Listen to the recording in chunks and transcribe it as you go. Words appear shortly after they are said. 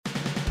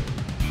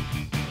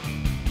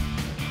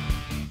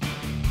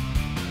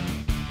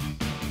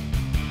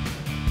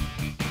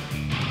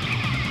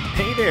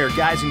Hey there,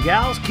 guys and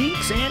gals,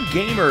 geeks and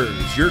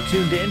gamers. You're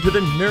tuned in to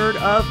the Nerd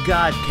of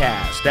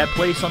Godcast, that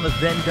place on the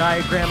Venn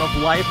diagram of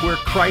life where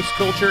Christ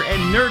culture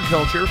and nerd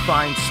culture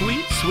find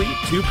sweet, sweet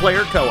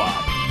two-player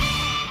co-op.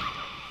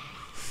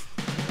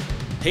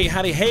 Hey,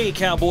 howdy, hey,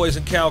 cowboys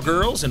and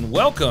cowgirls, and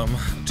welcome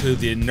to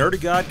the Nerd of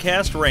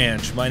Godcast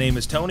Ranch. My name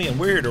is Tony, and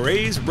we're here to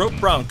raise rope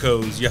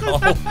broncos, y'all.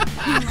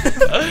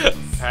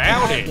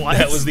 Howdy.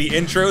 That was the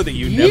intro that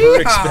you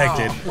never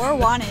expected. Or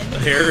wanted.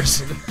 There's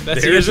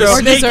the a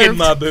snake in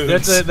my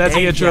boots. That's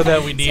the intro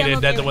that we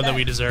needed. That's the one that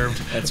we deserved.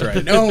 That's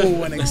right. No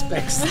one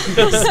expects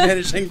the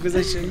Spanish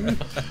Inquisition.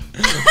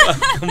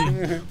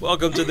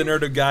 Welcome to the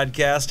Nerd of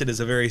Godcast. It is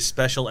a very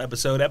special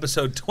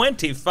episode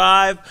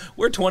 25.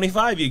 We're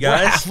 25, you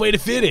guys. We're halfway to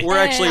fit it. We're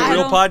actually a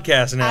real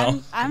podcast now.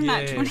 I'm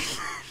not 20.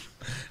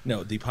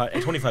 No, the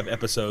 25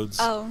 episodes.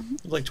 Oh.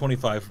 Like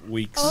 25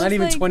 weeks. Oh. Not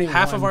even like 21.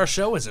 Half of our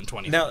show isn't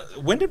 20. Now,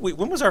 when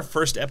was our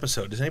first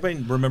episode? Does anybody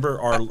remember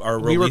our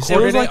we release?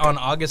 recorded it on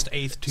August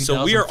 8th, 2015.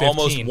 So we are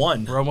almost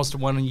one. We're almost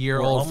 1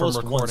 year We're old from almost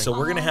recording. one. So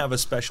we're going to have a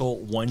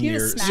special 1 You year.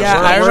 just smashed Yeah,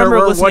 We're- I remember we're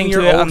 1 listening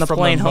year to it old on the from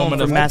plane the home moment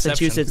from of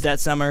Massachusetts inception that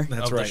summer.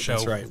 That's of right. the show.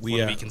 That's right. when we did.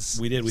 We had a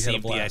conceived the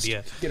blast.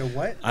 idea. Get a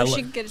what? We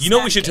should get a You know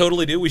what we snack should cake.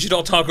 totally do? We should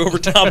all talk over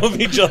top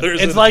of each other.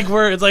 It's like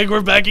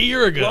we're back a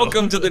year ago.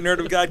 Welcome to the Nerd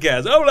of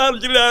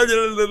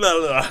Godcast. Wait,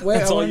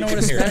 That's I all want you to know can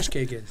what a hear. smash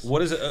cake is.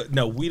 What is it?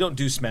 No, we don't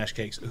do smash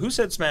cakes. Who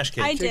said smash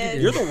cake? I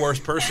did. You're the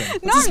worst person.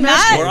 No, I'm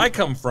not. Where I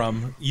come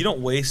from, you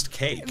don't waste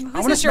cake. Who want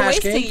a says you're smash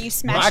wasting cake. it? You Where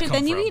smash I it, come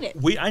then you from.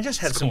 eat it. I just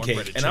had some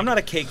cornbread cake, and and I'm chicken. not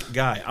a cake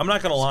guy. I'm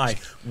not gonna lie.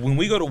 When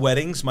we go to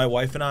weddings, my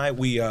wife and I,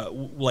 we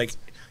like,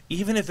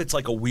 even if it's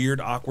like a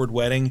weird, awkward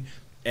wedding,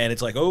 and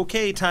it's like,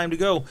 okay, time to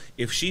go.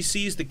 If she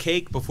sees the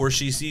cake before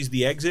she sees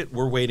the exit,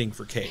 we're waiting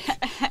for cake.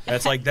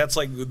 That's like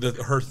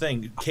her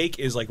thing. Cake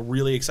is like a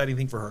really exciting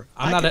thing for her.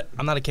 I'm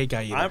not a cake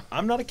guy either.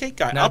 I'm not a cake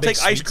guy. Not a I'll big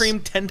take ice sweets. cream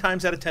 10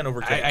 times out of 10 over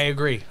cake. I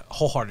agree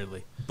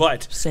wholeheartedly.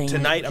 But Same.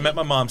 tonight I'm at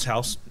my mom's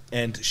house,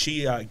 and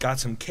she got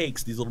some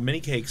cakes, these little mini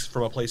cakes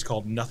from a place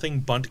called Nothing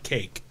Bunt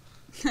Cake.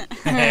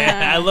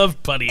 I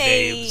love putty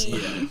Hey.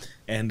 names.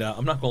 And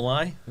I'm not gonna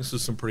lie, this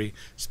was some pretty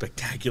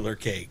spectacular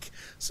cake.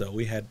 So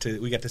we got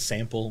to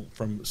sample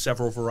from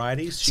several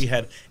varieties. She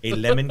had a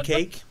lemon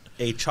cake,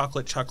 a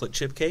chocolate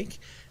chip cake,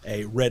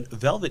 a red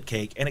velvet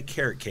cake, and a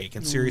carrot cake.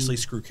 And seriously,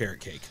 screw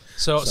carrot cake.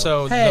 So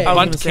Hey. the I was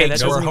bunt gonna say, that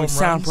cakes were doesn't home even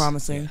sound runs.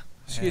 promising.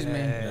 Excuse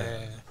me.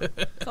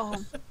 Go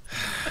home.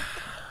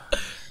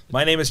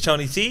 My name is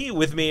Tony T.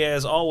 With me,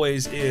 as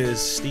always, is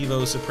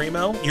Steve-O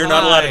Supremo. You're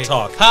not allowed to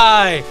talk.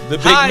 Hi. The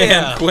big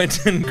man,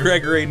 Quentin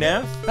Gregory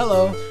Neff.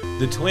 Hello.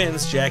 The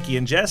twins, Jackie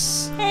and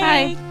Jess.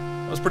 Hey.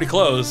 That was pretty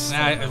close.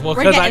 Well,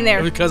 We're getting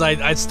there. because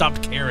I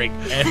stopped caring.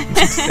 And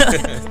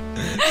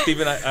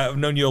Steven, I've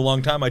known you a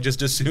long time. I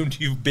just assumed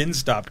you've been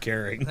stopped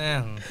caring.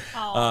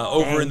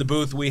 Over in the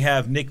booth, we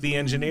have Nick the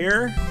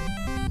engineer,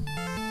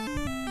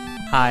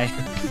 Hi.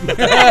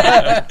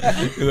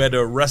 who had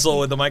to wrestle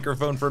with the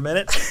microphone for a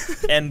minute.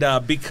 And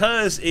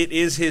because it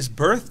is his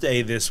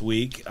birthday this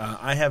week,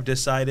 I have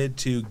decided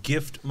to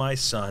gift my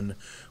son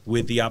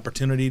with the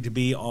opportunity to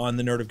be on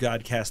the Nerd of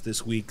Godcast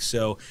this week.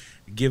 So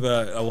give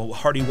a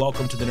hearty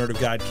welcome to the Nerd of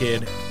God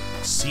kid,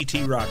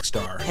 CT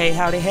Rockstar. Hey,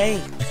 howdy,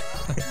 hey.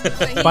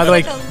 By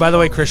the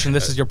way, Christian,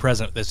 this is your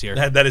present this year.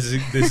 This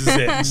is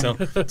it. So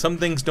some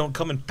things don't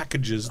come in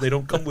packages; they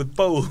don't come with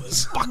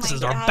bows.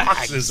 Boxes Oh my are God. bags.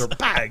 Boxes or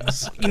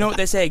bags. You know what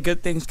they say,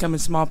 good things come in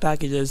small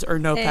packages or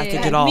no package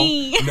Hey, at all.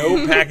 Me.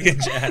 No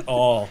package at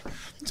all.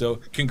 So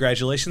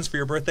congratulations for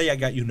your birthday. I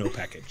got you no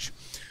package.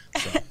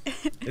 So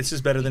this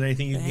is better than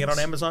anything you can get on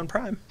Thanks. Amazon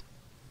Prime.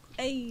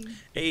 Hey.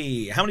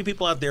 Hey, how many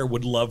people out there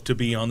would love to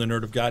be on the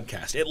Nerd of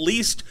Godcast? At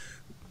least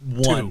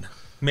one. Two.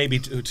 Maybe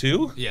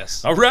two?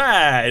 Yes. All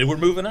right, we're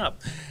moving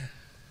up.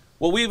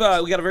 Well, we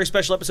got a very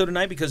special episode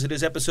tonight because it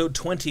is episode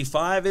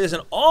 25. It is an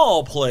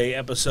all-play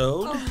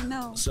episode. Oh,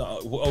 no. So,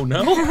 oh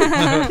no,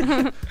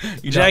 You're not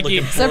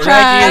Jackie, looking forward-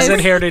 Jackie has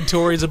inherited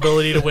Tori's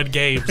ability to win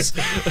games.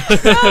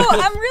 No,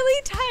 I'm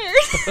really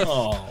tired.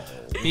 Oh,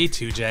 Me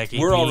too, Jackie.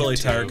 we're all Me really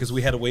too. tired because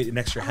we had to wait an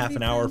extra half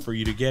an hour for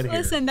you to get here.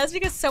 Listen, that's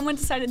because someone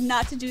decided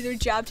not to do their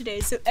job today,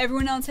 so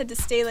everyone else had to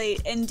stay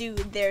late and do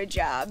their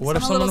job. What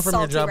if so I'm a someone little from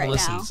your salty job right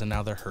listens now. and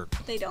now they're hurt?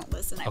 They don't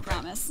listen, I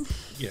promise.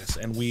 Yes,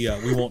 and we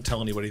won't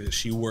tell anybody that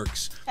she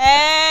works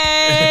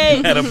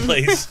Hey! at a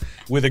place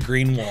with a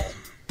green wall.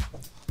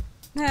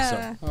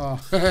 Oh.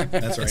 That's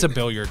right. It's a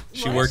billiard.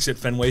 She works at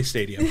Fenway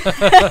Stadium,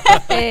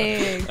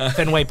 Hey,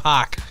 Fenway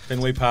Park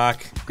Fenway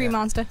Park, Green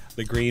Monster.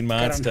 the Green Got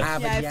 'em Monster.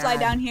 have Yeah, a I fly yard.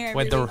 down here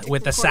With every the- week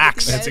with the to record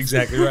sacks. you That's guys.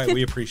 exactly right.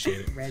 We appreciate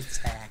it. Red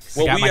Sacks.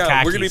 Well, got my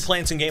we're going to be khakis.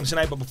 playing some games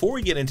tonight, but before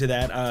we get into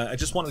that, I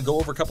just wanted to go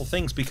over a couple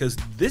things because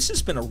this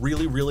has been a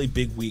really, really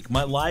big week.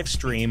 My live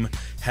stream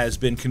has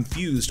been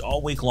confused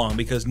all week long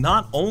because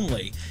not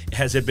only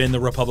has it been the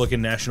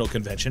Republican National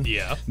Convention,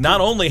 Yeah.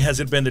 not only has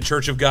it been the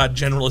Church of God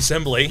General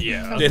Assembly,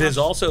 Yeah. it has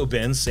also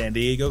been San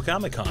Diego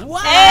Comic-Con.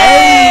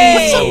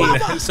 Hey!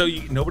 So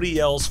nobody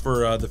yells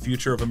for the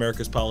future of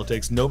America's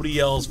politics. Nobody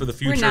yells for the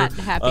future. We're not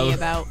happy of-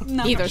 about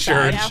No, either Sure.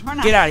 side. Yeah, we're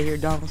not. Get out of here,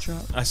 Donald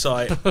Trump. I saw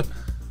it.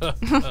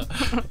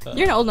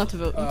 You're not old enough to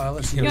vote.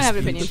 Let's You don't have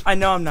an opinion. I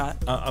know I'm not,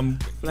 I'm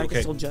but I can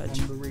okay. still judge.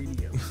 on the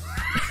radio.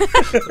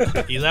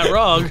 He's not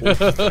wrong.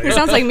 It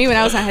sounds like me when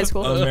I was in high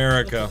school.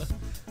 America.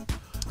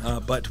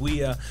 But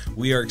we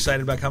are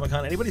excited about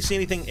Comic-Con. Anybody see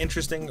anything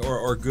interesting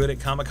or good at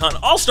Comic-Con?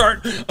 I'll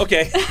start.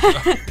 Okay.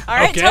 All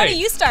right, Okay. Tony,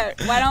 you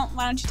start. Why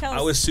don't you tell us?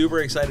 I was super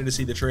excited to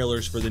see the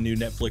trailers for the new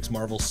Netflix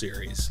Marvel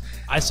series.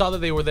 I saw that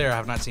they were there. I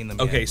have not seen them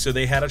Okay, yet. so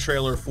they had a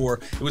trailer for,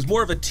 it was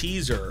more of a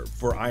teaser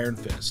for Iron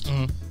Fist,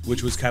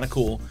 which was kind of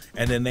cool.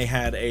 And then they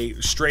had a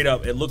straight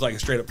up, it looked like a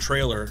straight up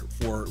trailer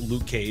for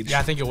Luke Cage. Yeah,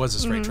 I think it was a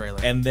straight trailer.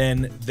 And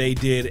then they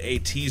did a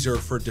teaser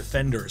for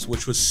Defenders,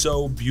 which was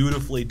so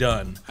beautifully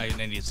done. I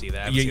need to see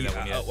that. I haven't seen that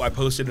one yet. I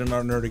posted it on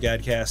our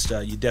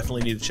Nerdagadcast. You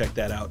definitely need to check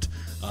that out.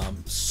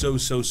 So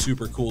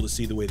super cool to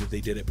see the way that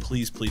they did it.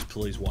 Please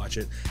watch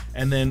it.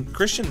 And then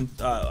Christian,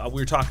 we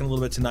were talking a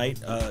little bit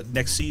tonight.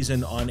 Next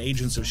season on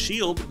Agents of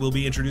S.H.I.E.L.D., we'll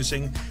be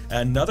introducing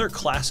another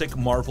classic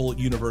Marvel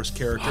Universe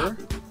character.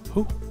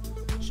 Who?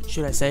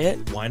 Should I say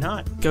it? Why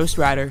not? Ghost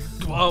Rider.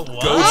 Whoa,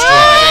 Ghost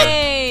Rider.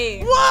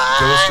 Hey!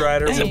 Ghost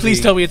Rider. will Please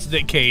be- tell me it's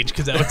Nick Cage,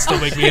 because that would still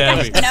make me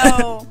happy.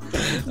 No.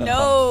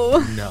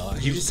 No. No,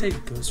 Did you just say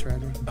Ghost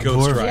Rider?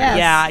 Ghost Rider. Yeah.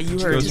 Yeah, you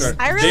heard. Ghost Rider.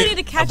 I really They- need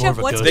to catch more up of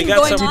a what's ghost. been They got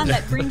going some- on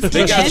that brings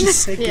they me got- in. Just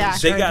say Yeah.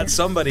 Ghost They Rider. got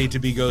somebody to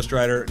be Ghost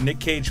Rider. Nick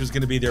Cage was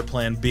going to be their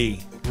plan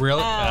B.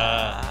 Really?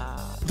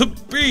 The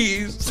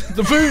bees.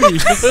 The food.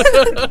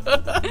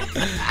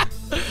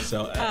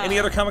 So, any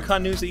other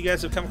Comic-Con news that you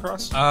guys have come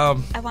across? I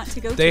want to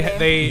go they today.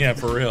 they Yeah,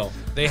 for real.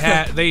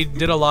 they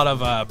did a lot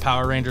of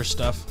Power Ranger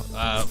stuff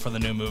for the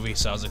new movie,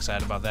 so I was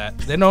excited about that.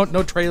 They no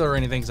trailer or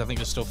anything, because I think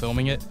they're still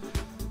filming it.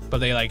 But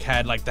they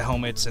had the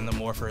helmets and the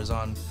morphers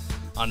on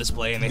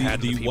display, and they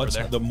had the people what's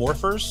there. the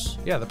morphers?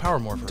 Yeah, the Power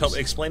Morphers.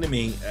 Explain to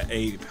me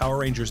a Power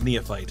Rangers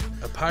neophyte.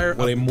 What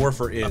What a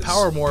morpher is. a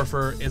Power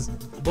Morpher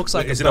looks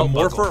like is a it a belt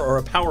morpher buckle. or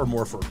a power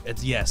morpher?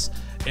 It's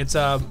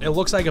it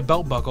looks like a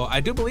belt buckle. I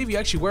do believe you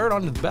actually wear it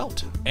on the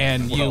belt,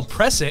 and Well. you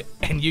press it,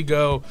 and you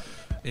go,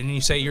 and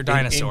you say you're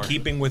dinosaur. In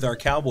keeping with our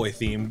cowboy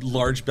theme,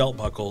 large belt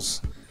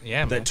buckles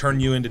Yeah, man. that turn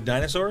you into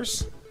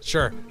dinosaurs.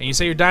 Sure. And you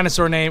say your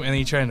dinosaur name, and then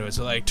you turn into it.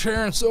 So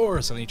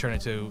Tyrannosaurus, and then you turn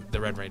into the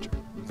Red Ranger.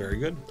 Very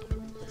good.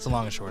 It's the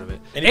long and short of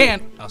it. Anyway-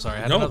 And I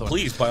had No, another one.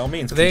 please, by all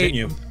means, They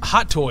continue.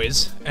 Hot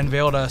Toys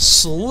unveiled a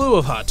slew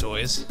of Hot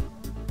Toys,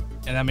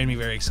 and that made me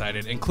very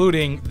excited,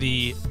 including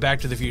the Back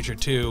to the Future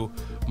 2,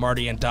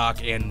 Marty and Doc,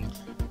 and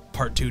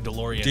Part 2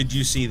 DeLorean. Did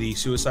you see the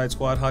Suicide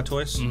Squad Hot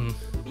Toys?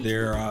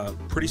 They're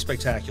pretty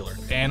spectacular.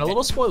 and a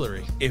little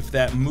spoilery. If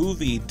that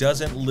movie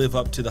doesn't live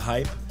up to the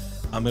hype,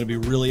 I'm going to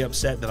be really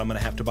upset that I'm going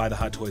to have to buy the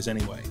Hot Toys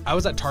anyway. I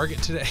was at Target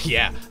today.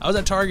 Yeah, I was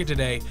at Target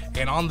today,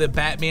 and on the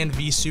Batman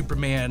v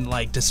Superman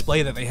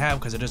display that they have,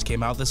 because it just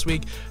came out this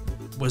week,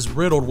 was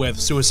riddled with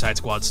Suicide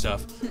Squad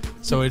stuff.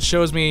 So it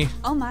shows me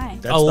Oh my.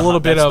 That's A the little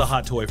hot, bit that's of- the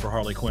Hot Toy for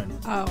Harley Quinn.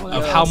 Oh, well,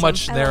 of that's how awesome.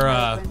 much I they're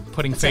love Harley Quinn.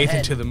 putting a faith head.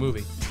 into the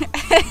movie.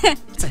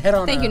 It's a head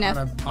on Thank a, you, Neff.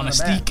 On a bat.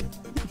 steak.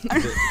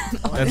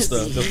 That's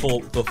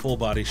the full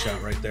body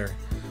shot right there.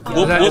 Is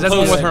that the one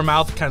post- with her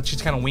mouth?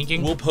 She's kind of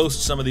winking. We'll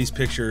post some of these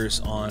pictures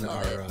on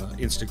our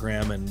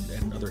Instagram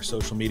and other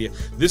social media.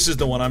 This is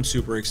the one I'm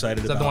super excited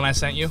Is that about. the one I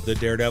sent you? The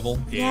Daredevil.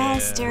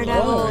 Yes, Yeah.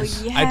 Daredevil.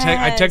 Nice. Yes.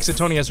 I texted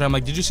Tony yesterday. I'm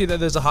like, "Did you see that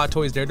there's a Hot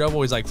Toys Daredevil?"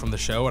 He's like, "From the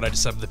show," and I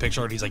just sent him the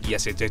picture, and he's like,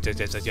 "Yes, yes, yes, yes,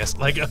 yes, yes."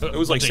 Like It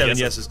was like 7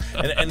 yeses.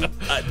 And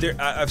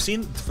I've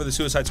seen for the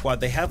Suicide Squad,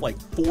 they have like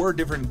 5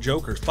 different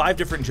Jokers.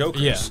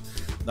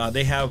 Yeah.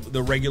 They have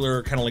the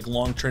regular kind of like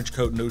long trench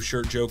coat, no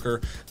shirt Joker.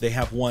 They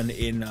have one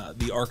in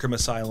the Arkham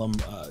Asylum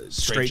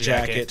straight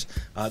jacket.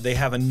 They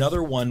have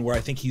another one where I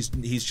think he's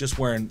just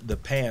wearing the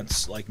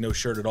pants, like no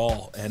shirt at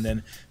all. And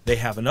then they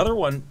have another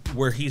one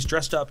where he's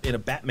dressed up in a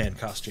Batman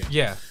costume.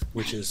 Yeah,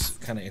 Which is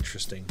kind of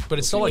interesting. but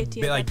it's still Do you like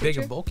have that big picture?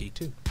 and bulky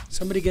too.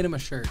 Somebody get him a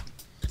shirt.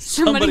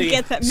 Somebody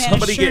get that man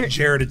Somebody a shirt. get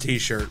Jared a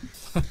t-shirt.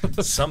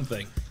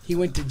 Something. He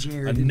went to A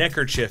Jared.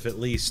 neckerchief at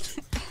least.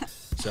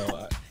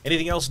 So,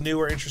 anything else new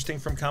or interesting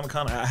from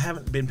Comic-Con? I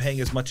haven't been paying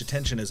as much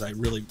attention as I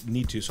really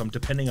need to, so I'm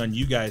depending on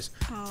you guys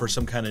for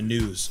some kind of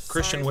news.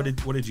 Christian, Sorry.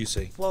 what did you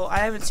see? Well, I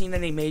haven't seen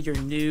any major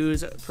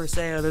news per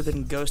se other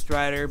than Ghost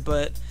Rider,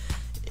 but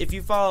if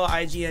you follow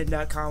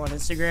IGN.com on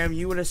Instagram,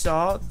 you would have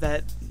saw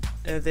that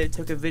they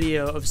took a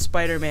video of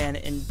Spider-Man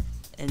and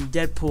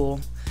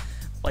Deadpool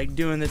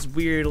doing this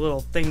weird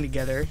little thing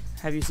together.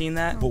 Have you seen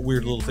that? What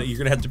weird little thing? You're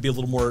gonna have to be a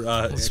little more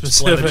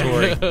Specific.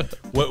 explanatory.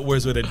 What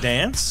was it? A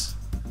dance?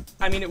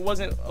 I mean, it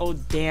wasn't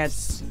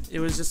dance. It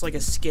was just like a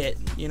skit,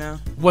 you know?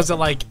 Was it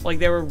like Like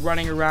they were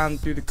running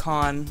around through the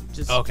con,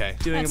 just Okay.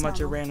 doing That's a bunch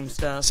of normal. random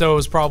stuff. so? It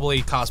was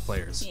probably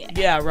cosplayers. Yeah.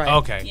 Yeah, right.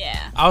 Okay. Yeah.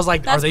 I was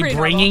like, That's are they pretty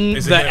bringing normal.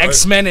 Is the it-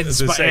 X-Men and,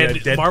 does it say a and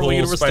Deadpool, Marvel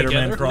Universe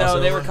Spider-Man together? crossover? No,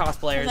 they were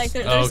cosplayers. Like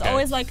there's Okay.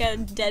 always like a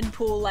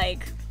Deadpool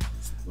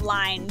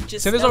line.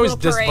 Just So there's a always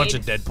little just a parade. bunch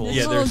of Deadpool. There's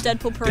Yeah, a little there's-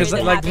 Deadpool parade. Because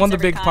that like happens one of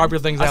the every big con.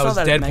 popular things I now saw is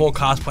that at Deadpool Megan.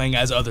 cosplaying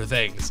as other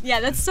things. Yeah,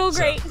 that's so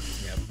great.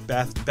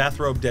 Yeah,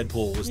 bathrobe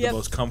Deadpool was Yep. the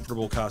most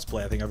comfortable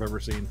cosplay I think I've ever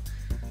seen.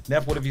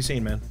 Neff, what have you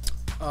seen, man?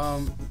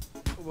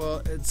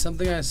 Well, it's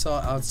something I saw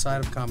outside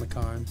of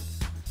Comic-Con,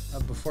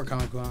 before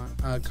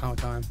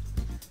Comic-Con.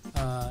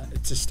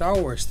 It's a Star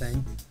Wars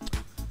thing.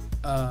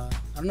 I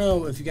don't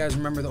know if you guys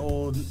remember the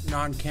old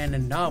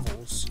non-canon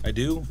novels, I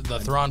do. The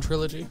Thrawn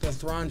trilogy. the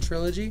Thrawn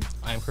trilogy.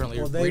 I am currently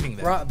Well, they reading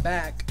that. brought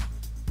back,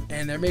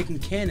 and they're making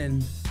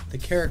canon the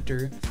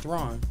character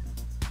Thrawn.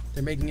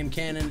 They're making him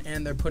canon,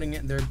 and they're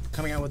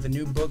coming out with a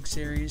new book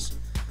series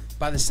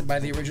by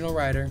the original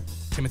writer.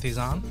 Timothy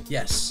Zahn.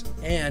 Yes,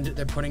 and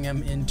they're putting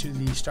him into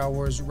the Star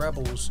Wars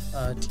Rebels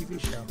TV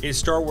show. Is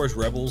Star Wars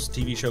Rebels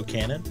TV show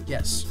canon?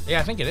 Yes.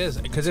 Yeah, I think it is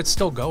because it's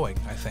still going.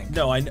 I think.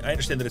 No, I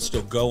understand that it's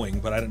still going,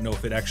 but I don't know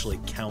if it actually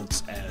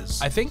counts as.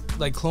 I think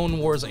like Clone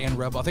Wars and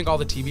Rebel. I think all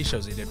the TV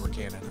shows they did were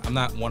canon. I'm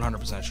not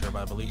 100% sure,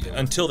 but I believe it.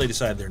 Until they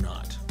decide they're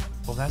not.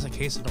 Well, if that's the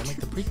case, then don't make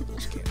the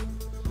prequels canon.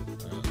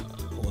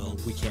 Well,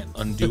 we can't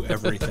undo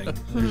everything.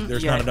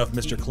 There's Yeah. not enough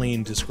Mr.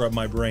 Clean to scrub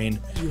my brain.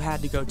 You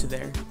had to go to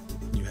there.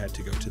 You had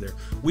to go to there.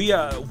 We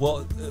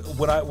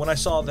when I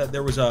saw that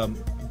there was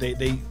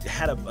they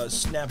had a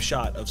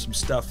snapshot of some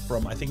stuff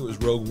from, I think it was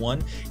Rogue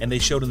One, and they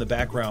showed in the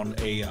background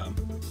a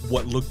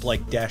what looked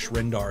like Dash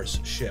Rendar's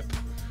ship.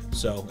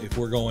 So if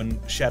we're going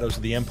Shadows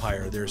of the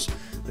Empire, there's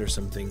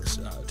some things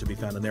to be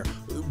found in there.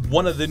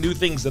 One of the new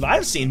things that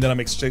I've seen that I'm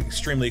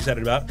extremely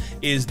excited about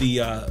is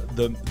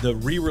the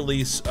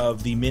re-release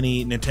of the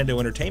mini Nintendo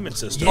Entertainment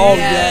System. Oh,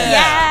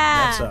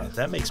 Yeah.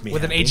 That makes me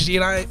With an happy.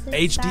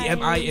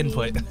 HDMI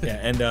input. Yeah,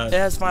 and It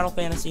has Final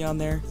Fantasy on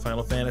there.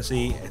 Final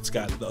Fantasy. It's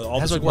got all It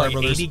has the like Super what,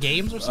 Mario Brothers. 80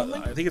 games or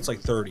something? I think it's like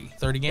 30.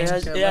 30 games. It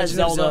has Legend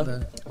of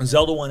Zelda.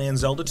 Zelda 1 and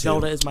Zelda 2.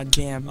 Zelda is my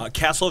jam.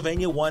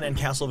 Castlevania 1 and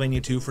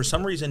Castlevania 2. For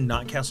some reason,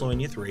 not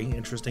Castlevania 3.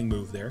 Interesting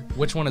move there.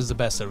 Which one is the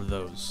best of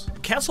those?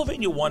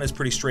 Castlevania 1 is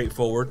pretty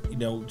straightforward,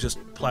 just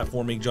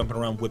platforming, jumping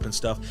around, whipping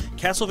stuff.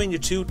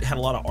 Castlevania 2 had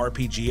a lot of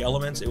RPG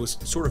elements. It was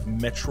sort of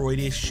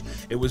Metroid-ish.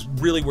 It was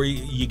really where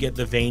you get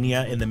the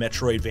Vania in the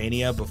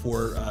Metroidvania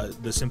before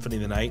the Symphony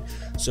of the Night.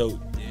 So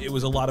it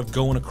was a lot of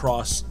going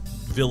across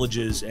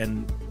villages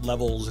and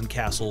levels and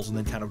castles and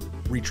then kind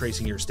of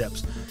retracing your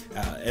steps.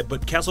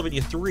 But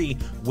Castlevania 3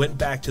 went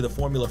back to the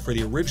formula for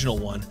the original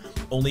one,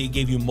 only it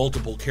gave you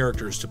multiple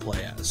characters to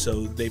play as.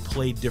 So they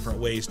played different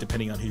ways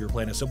depending on who you're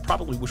playing as. So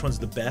probably which one's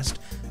the best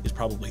is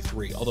probably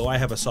 3, although I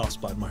have a soft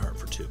spot in my heart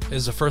for 2.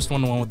 Is the first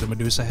one the one with the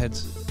Medusa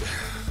heads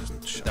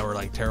that were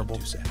like terrible?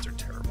 Medusa heads are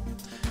terrible.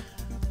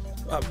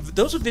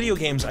 Those are video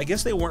games. I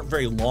guess they weren't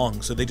very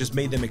long, so they just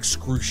made them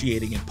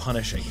excruciating and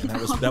punishing. And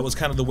that was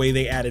kind of the way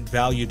they added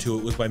value to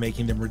it, was by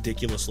making them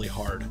ridiculously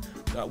hard.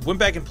 Went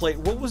back and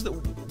played. Went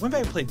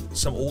back and played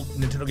some old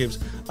Nintendo games.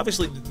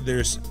 Obviously,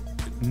 there's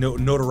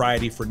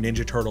notoriety for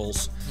Ninja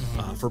Turtles,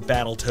 for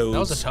Battletoads. That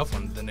was a tough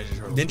one. The Ninja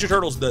Turtles. Ninja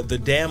Turtles, the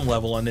dam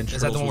level on Ninja Turtles.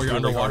 Is that the one was where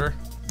you're really hard.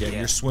 underwater? Yeah, Yeah.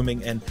 you're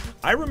swimming, and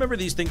I remember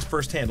these things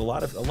firsthand. A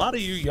lot of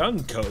you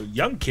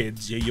young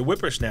kids, you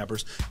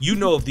whippersnappers, you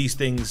know of these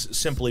things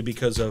simply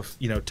because of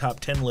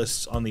top 10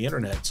 lists on the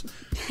internet.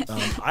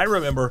 I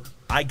remember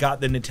I got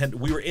the Nintendo.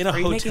 We were in a Are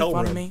you making hotel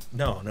fun room. of me?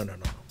 No.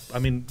 I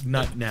mean,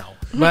 not now.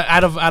 But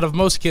out of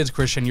most kids,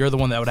 Christian, you're the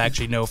one that would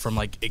actually know from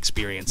like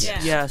experience.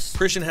 Yeah. Yes.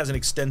 Christian has an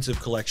extensive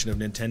collection of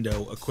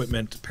Nintendo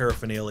equipment,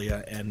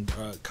 paraphernalia, and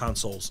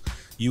consoles.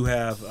 You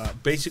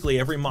have basically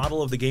every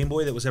model of the Game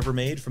Boy that was ever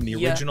made, from the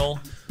Yeah. original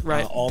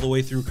Right. all the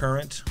way through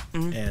current,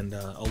 and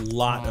a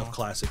lot of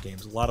classic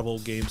games, a lot of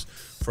old games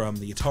from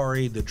the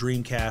Atari, the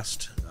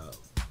Dreamcast.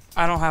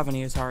 I don't have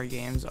any Atari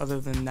games other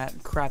than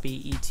that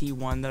crappy ET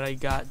one that I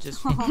got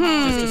just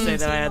to say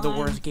that I had the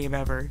worst game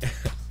ever.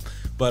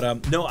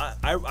 But no,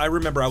 I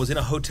remember I was in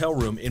a hotel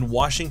room in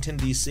Washington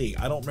D.C.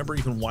 I don't remember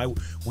even why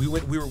we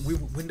went. We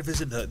went to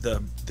visit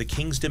the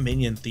King's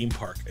Dominion theme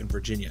park in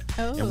Virginia,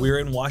 and we were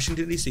in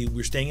Washington D.C. We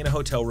were staying in a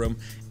hotel room,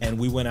 and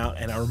we went out.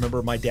 And I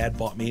remember my dad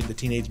bought me the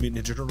Teenage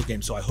Mutant Ninja Turtle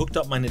game, so I hooked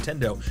up my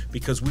Nintendo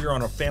because we were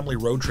on a family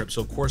road trip.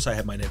 So of course I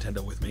had my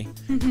Nintendo with me,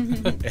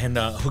 and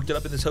hooked it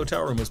up in this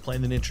hotel room. Was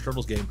playing the Ninja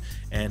Turtles game,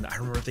 and I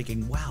remember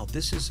thinking, "Wow,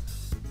 this is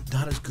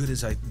not as good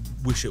as I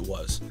wish it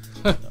was."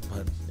 But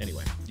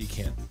anyway, you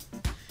can't.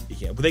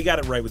 But they got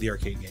it right with the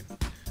arcade game.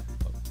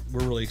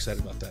 We're really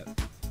excited about that.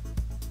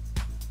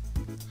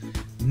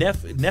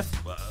 Neff,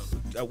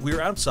 we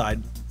were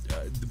outside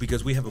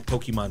because we have a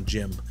Pokemon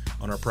gym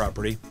on our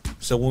property.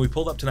 So when we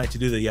pulled up tonight to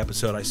do the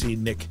episode, I see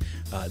Nick,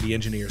 the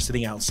engineer,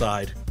 sitting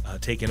outside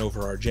taking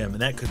over our gym,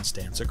 and that couldn't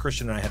stand. So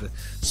Christian and I had to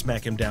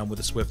smack him down with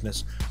a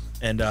swiftness.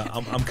 And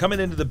I'm coming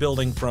into the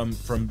building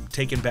from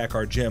taking back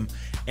our gym,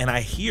 and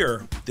I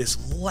hear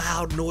this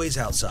loud noise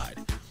outside.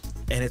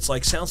 And it's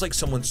like, sounds like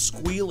someone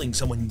squealing,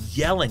 someone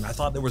yelling. I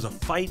thought there was a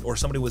fight or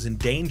somebody was in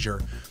danger.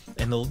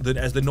 And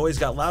as the noise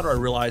got louder, I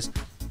realized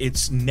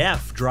it's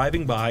Neff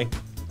driving by,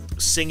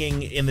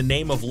 singing "In the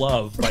Name of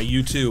Love" by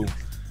U2,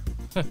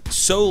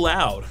 so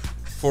loud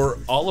for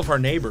all of our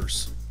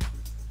neighbors.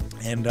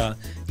 And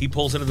he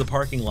pulls into the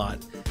parking lot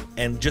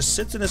and just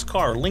sits in his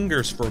car,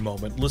 lingers for a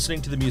moment,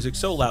 listening to the music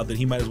so loud that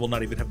he might as well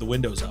not even have the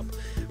windows up.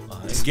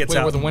 Gets Wait,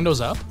 out. were the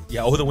windows up?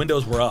 Yeah, the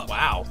windows were up.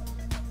 Wow.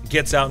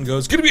 Gets out and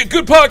goes, "Gonna be a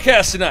good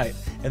podcast tonight."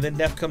 And then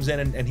Neff comes in,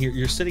 and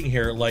you're sitting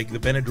here like the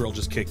Benadryl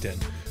just kicked in.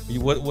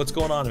 What's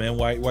going on, man?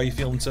 Why are you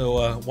feeling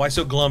so? Why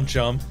so glum,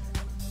 chum?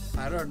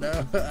 I don't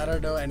know. I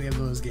don't know any of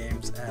those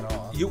games at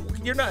all. You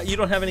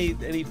don't have any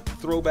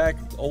throwback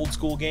old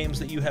school games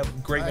that you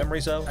have great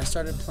memories of? I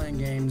started playing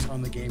games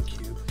on the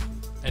GameCube.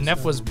 And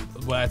Neff was,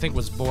 I think,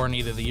 was born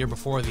either the year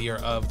before or the year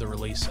of the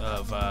release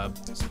of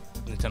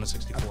Nintendo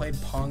 64. I played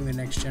Pong: The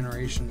Next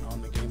Generation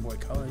on the Game Boy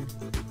Color.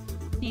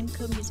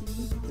 Namco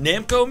Museum.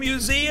 Namco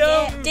Museum.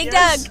 Yeah, Dig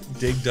Dug.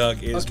 Dig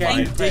Dug is Okay,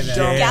 my Dig Dug.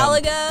 jam.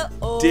 Galaga.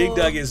 Oh. Dig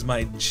Dug is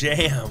my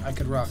jam. I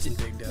could rock some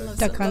Dig Dug. Loves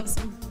Duck it, Hunt. loves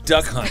it.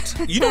 Duck Hunt.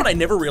 You know what I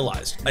never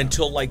realized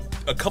until like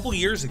a couple of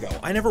years ago?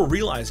 I never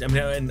realized, I mean,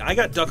 and I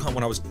got Duck Hunt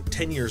when I was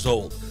 10 years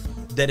old,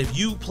 that if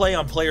you play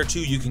on player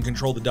 2, you can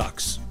control the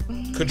ducks.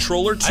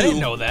 Controller 2, I didn't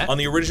know that. on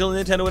the original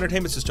Nintendo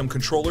Entertainment System,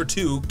 controller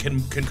 2 can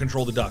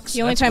control the ducks.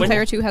 The only time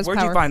player 2 has Where'd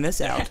power. you find this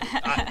out?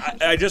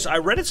 I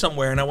read it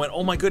somewhere and I went,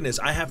 oh my goodness,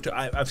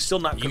 I've still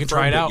not You can confirmed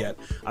try it out yet.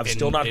 I've in-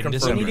 still not in confirmed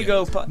December. You it. need to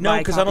go No, buy a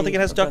because I don't think it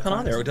has copy Duck of Hunt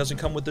on there. Hunt. It doesn't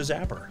come with the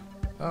zapper.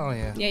 Oh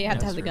yeah. Yeah, you have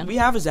to have the gun. We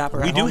have a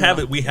zapper. We at do home have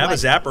now. it. We have a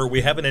zapper.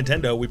 We have a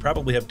Nintendo. We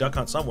probably have Duck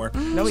Hunt somewhere.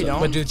 No, we don't.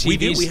 But do TVs, We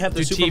do. We have the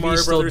do Super TVs Mario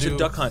still Brothers do, and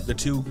Duck Hunt, the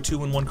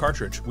two-in-one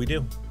cartridge. We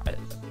do.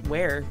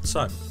 Where?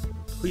 Son,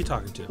 who are you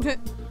talking to?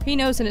 He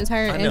knows an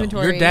entire I know.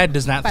 inventory. Your dad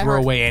does not by throw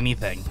heart. away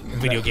anything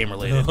video game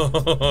related.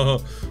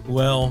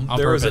 Well, On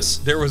there purpose.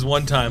 there was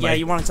one time. Yeah,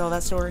 you want to tell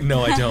that story?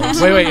 No, I don't.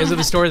 Wait, is it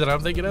a story that I'm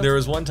thinking of? There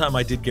was one time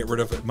I did get rid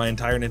of my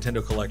entire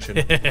Nintendo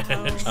collection.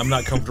 I'm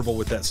not comfortable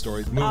with that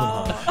story. Moving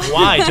on.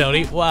 Why,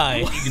 Tony? Why?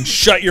 You can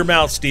shut your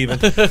mouth, Steven.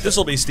 This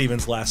will be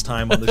Steven's last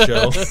time on the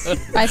show.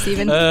 Bye,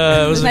 Steven.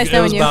 It was, nice it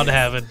knowing was you. bound to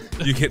happen.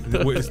 You can.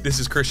 This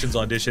is Christian's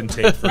audition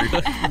tape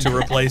to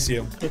replace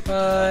you.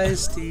 Bye,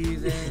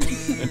 Steven.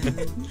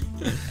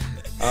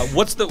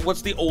 What's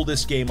the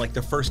oldest game, like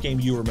the first game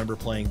you remember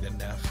playing then,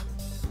 Neff?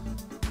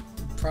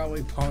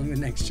 Probably Pong: The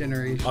Next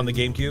Generation. On the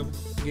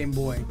GameCube? Game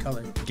Boy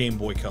Color. Game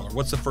Boy Color.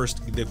 What's the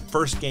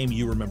first game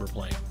you remember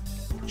playing,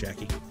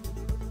 Jackie?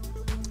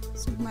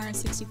 Super Mario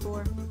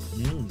 64.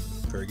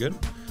 Very good.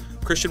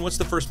 Christian, what's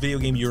the first video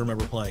game you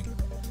remember playing?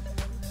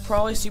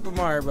 Probably Super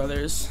Mario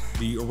Brothers.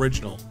 The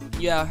original.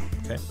 Yeah.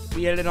 Okay.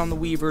 We had it on the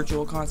Wii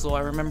Virtual Console.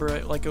 I remember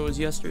it like it was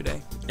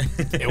yesterday.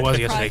 It was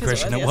yesterday, Probably 'cause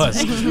Christian. it It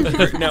was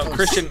was. Now,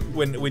 Christian,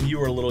 when you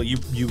were little, you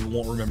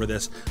won't remember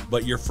this,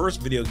 but your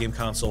first video game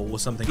console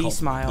was something called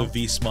V-Smile. the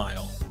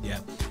V-Smile. Yeah.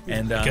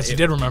 And I guess you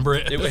did remember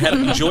it. It had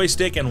a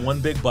joystick and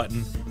one big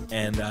button,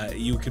 and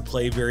you could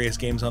play various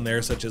games on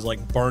there, such as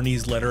like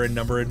Barney's Letter and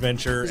Number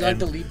Adventure. Is that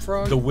and the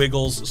Leapfrog? The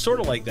Wiggles, sort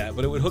of like that,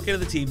 but it would hook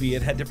into the TV.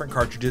 It had different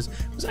cartridges.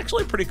 It was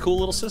actually a pretty cool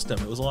little system.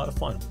 It was a lot of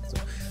fun.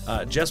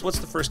 So, Jess, what's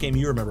the first game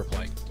you remember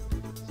playing?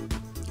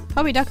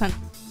 Probably Duck Hunt.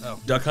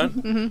 Duck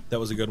Hunt? That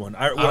was a good one.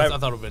 I thought it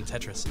would have been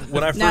Tetris.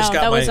 When I first No, got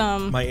that my,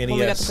 was my when we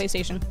got the NES,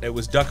 PlayStation. it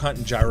was Duck Hunt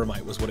and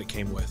Gyromite was what it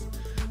came with.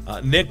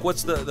 Nick,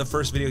 what's the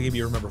first video game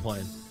you remember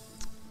playing?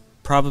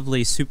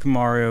 Probably Super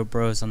Mario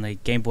Bros. On the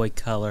Game Boy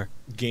Color.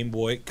 Game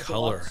Boy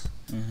Color.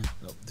 Oh,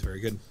 very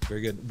good,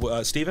 very good.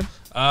 Steven?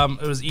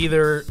 It was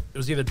either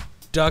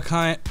Duck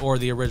Hunt or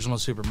the original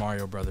Super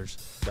Mario Brothers.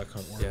 Duck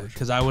Hunt. Yeah,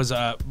 because I was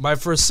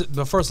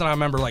the first time I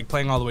remember like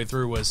playing all the way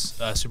through was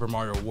Super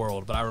Mario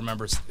World, but I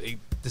remember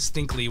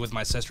distinctly with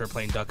my sister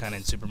playing Duck Hunt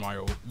and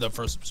the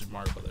first Super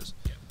Mario Brothers.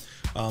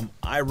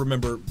 I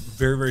remember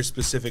very, very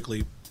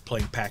specifically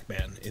playing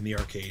Pac-Man in the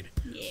arcade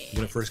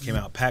when it first came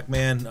out.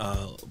 Pac-Man,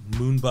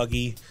 Moon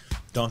Buggy,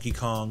 Donkey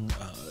Kong,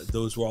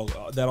 those were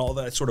all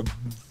that sort of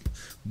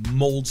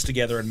molds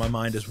together in my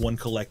mind as one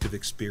collective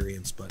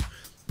experience. But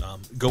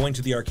going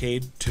to the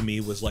arcade to me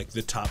was like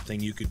the top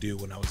thing you could do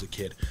when I was a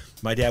kid.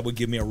 My dad would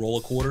give me a roll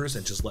of quarters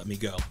and just let me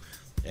go.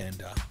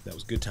 And that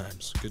was good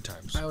times. Good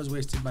times. I was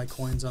wasted my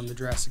coins on the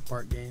Jurassic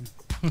Park game.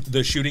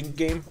 The shooting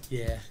game?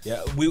 Yeah.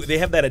 Yeah, they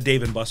have that at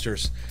Dave &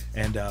 Buster's,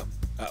 and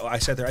I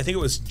sat there. I think it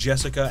was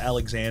Jessica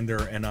Alexander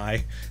and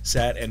I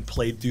sat and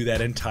played through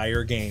that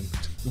entire game.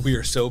 We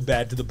are so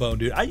bad to the bone,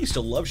 dude. I used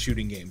to love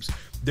shooting games.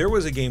 There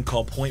was a game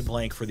called Point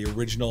Blank for the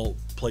original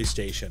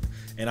PlayStation,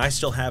 and I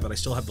still have it. I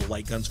still have the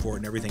light guns for it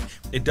and everything.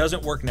 It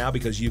doesn't work now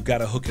because you've got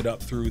to hook it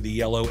up through the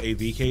yellow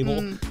AV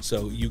cable,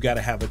 so you got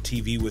to have a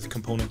TV with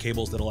component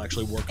cables that'll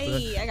actually work for it.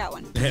 Hey, I got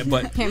one.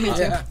 But Yeah, me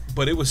too.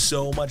 but it was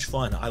so much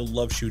fun. I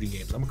love shooting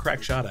games. I'm a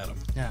crack shot at them.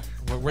 Yeah,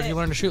 where'd you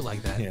learn to shoot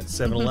like that? Yeah,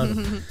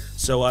 7-Eleven.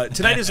 So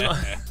tonight is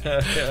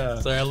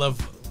Sorry, I love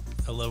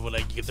when I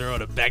can throw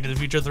in a Back to the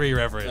Future 3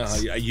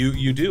 reference.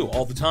 you do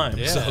all the time.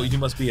 Yeah. So you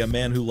must be a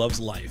man who loves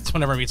life. It's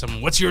whenever I meet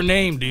someone, what's your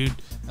name, dude?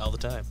 All the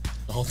time.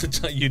 All the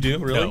time. You do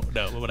really?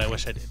 No, but I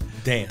wish I did.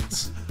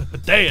 Dance.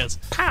 Dance.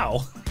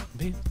 Pow.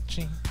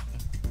 Bitchy.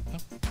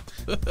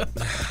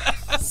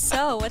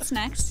 So, what's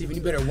next? Steven,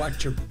 you better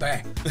watch your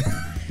back.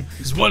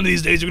 Because one of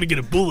these days you're gonna get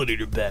a bullet in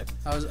your back.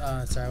 I was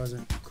sorry, I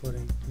wasn't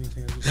quoting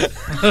anything.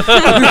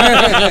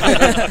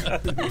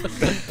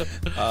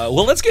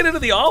 Well, let's get into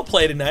the all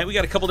play tonight. We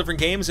got a couple different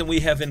games, and we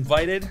have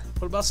invited.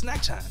 What about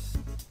snack time?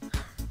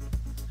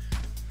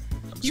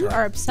 You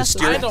are obsessed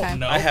with steering- that I don't time.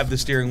 know. I have the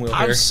steering wheel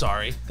I'm here.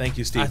 sorry. Thank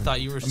you, Steve. I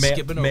thought you were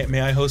skipping over.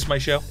 May I host my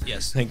show?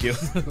 Yes. Thank you. I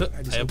just I hope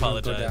we don't go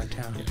apologize.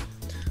 downtown.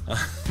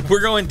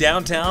 We're going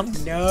downtown.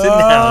 No. To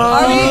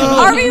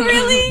now. Are we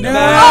really? No.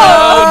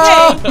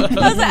 Oh, okay. I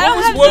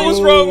don't have What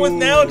was wrong with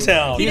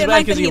Nowtown? He He's didn't mad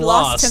like 'cause that he he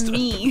lost lost. to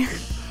me.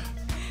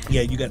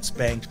 Yeah, you got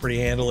spanked pretty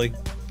handily.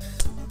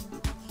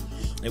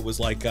 It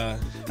was like, I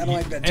don't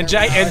like that And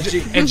Jack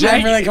terminology. and Jack,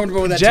 I'm really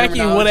comfortable with that Jackie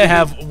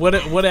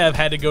terminology. would have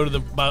had to go to the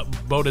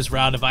bonus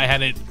round if I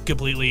had it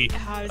completely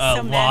I was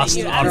so mad at lost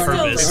you. on I'm still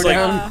purpose. it's Go like,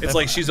 down. it's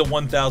like she's a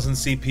 1000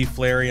 CP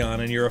Flareon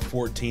and you're a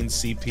 14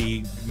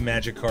 CP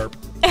Magikarp.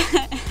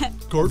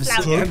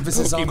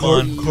 Emphasis on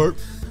Pokemon.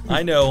 the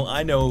I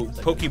know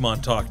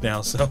Pokemon talk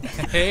now, so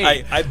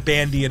Hey. I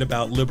bandy it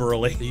about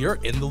liberally. You're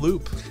in the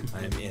loop. I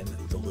am in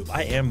the loop.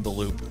 I am the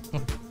loop.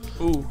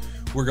 Ooh.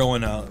 We're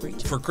going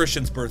for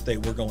Christian's birthday.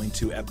 We're going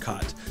to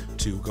Epcot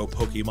to go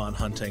Pokemon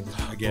hunting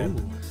again,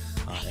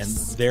 and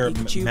there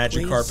Pikachu,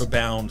 Magikarp please.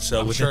 abound. So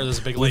I'm with, sure there's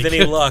a big with lake.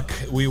 any luck,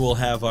 we will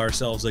have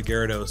ourselves a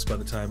Gyarados by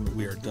the time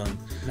we are done.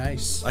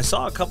 nice. I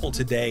saw a couple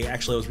today.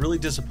 Actually, I was really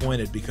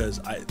disappointed because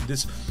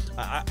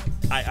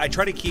I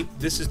try to keep.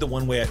 This is the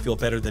one way I feel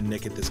better than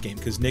Nick at this game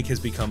because Nick has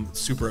become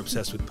super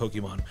obsessed with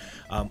Pokemon.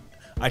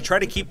 I try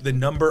to keep the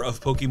number of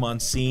Pokemon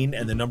seen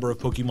and the number of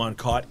Pokemon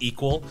caught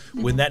equal.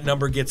 When that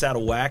number gets out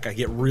of whack, I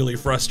get really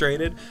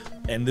frustrated.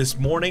 And this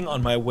morning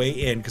on my way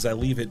in, because I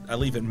leave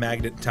it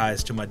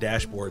magnetized to my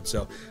dashboard,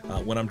 so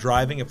when I'm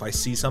driving, if I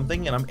see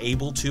something and I'm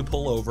able to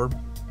pull over,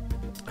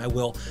 I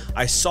will.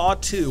 I saw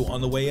two on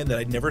the way in that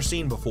I'd never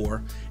seen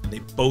before, and they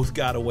both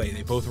got away.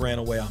 They both ran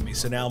away on me.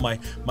 So now my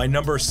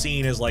number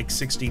seen is like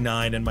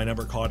 69, and my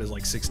number caught is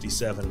like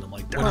 67. And I'm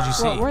like, What did you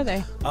see? What were they?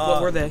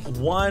 What were they?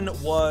 One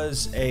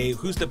was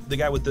who's the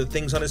guy with the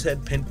things on his head?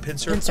 Pinsir?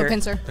 Pinsir. Oh,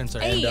 pincer.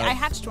 Pinsir. Hey, And, I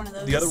hatched one of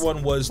those. The other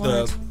one was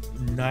the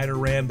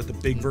Nidoran, but the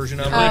big version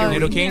of it. Oh.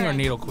 Needle King or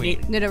Needle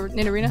Queen?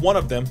 Nidorina? One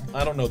of them.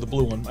 I don't know the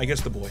blue one. I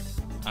guess the boy.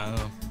 I don't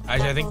know.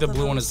 I think the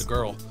blue one is the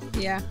girl.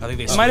 Yeah. I think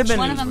they It might have switched. been-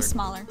 One It of them was weird.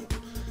 smaller.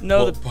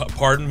 No, Well,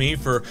 pardon me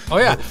for Oh,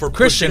 yeah. for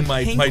Christian,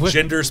 pushing my pink-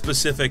 gender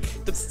specific.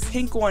 the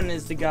pink one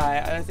is the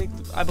guy.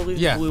 I believe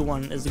Yeah. the blue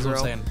one is the That's what girl.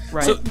 I'm saying.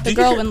 Right. So, The did you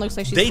girl hear- one looks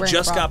like she's They wearing a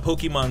just bra. got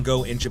Pokemon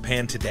Go in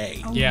Japan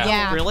today. Yeah.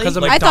 Yeah. Really? 'Cause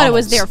of I thought it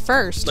was McDonald's. there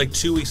first. Like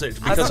 2 weeks later.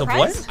 I Because thought- of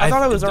what? I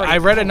thought it was already I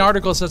read an out.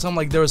 article that said something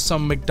like there was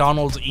some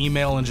McDonald's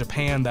email in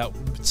Japan that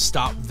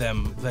stopped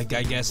them. Like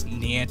I guess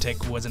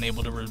Niantic wasn't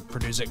able to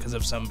reproduce it because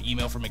of some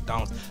email from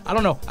McDonald's. I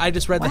don't know. I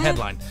just read the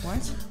headline. What?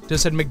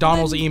 Just said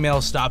McDonald's email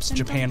stops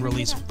Japan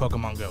release of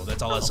Pokemon Go.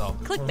 That's all I saw.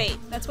 Clickbait.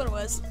 That's what it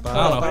was.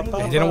 I don't know.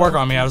 It didn't work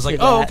on me. I was like,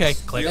 oh, okay.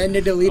 Click. Then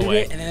they deleted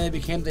Away. it, and then it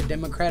became the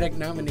Democratic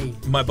nominee.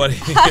 My buddy,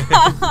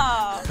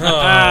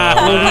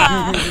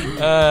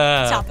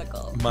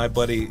 Topical. my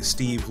buddy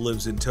Steve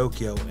lives in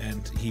Tokyo,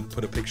 and he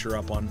put a picture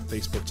up on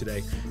Facebook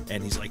today,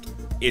 and he's like,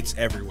 "It's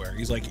everywhere."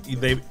 He's like,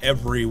 "They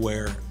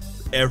everywhere."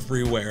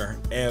 Everywhere.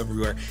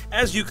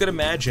 As you could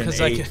imagine, That's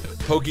a like-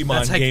 Pokemon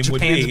that's like game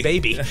would Japan's be.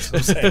 baby. That's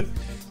what I'm saying.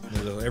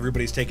 So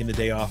everybody's taking the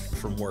day off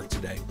from work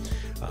today.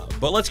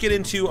 But let's get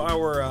into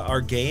our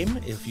game.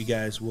 If you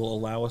guys will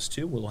allow us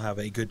to, we'll have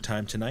a good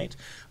time tonight.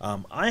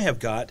 I have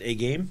got a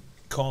game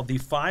called the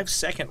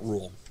 5-second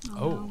rule.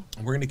 Oh.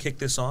 We're going to kick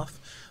this off.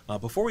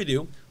 Before we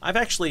do, I've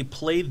actually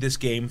played this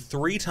game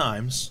 3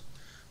 times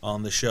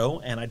on the show,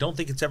 and I don't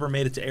think it's ever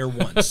made it to air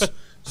once.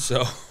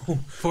 So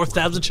Fourth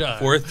time's a charm.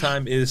 4th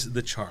time is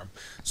the charm.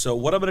 So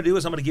what I'm going to do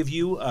is I'm going to give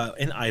you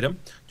an item.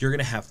 You're going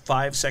to have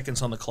 5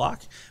 seconds on the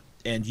clock,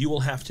 and you will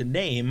have to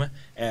name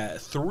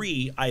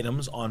 3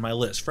 items on my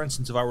list. For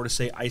instance, if I were to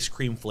say ice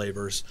cream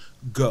flavors,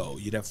 go.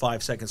 You'd have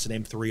 5 seconds to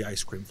name 3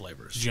 ice cream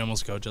flavors. Did you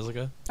almost go,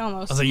 Jessica?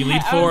 Almost. I was like, you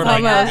lead I forward. was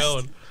I got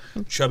almost.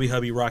 going. Chubby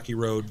Hubby, Rocky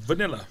Road,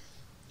 vanilla.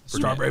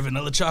 Strawberry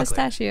vanilla chocolate.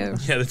 Pistachio.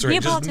 Yeah, that's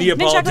right. Just Neapolitan.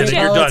 Mint chocolate Neapolitan, and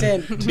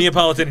you're done. chip.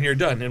 Neapolitan, and you're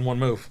done in one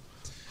move.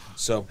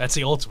 So That's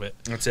the ultimate.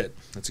 that's it.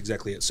 That's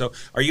exactly it. So,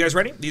 are you guys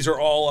ready? These are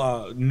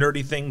all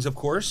nerdy things, of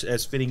course,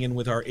 as fitting in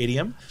with our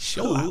idiom.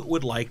 Who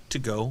would like to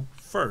go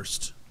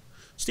first?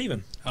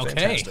 Steven. Okay.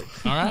 Fantastic.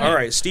 All right. All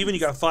right, Steven, you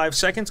got 5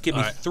 seconds. Give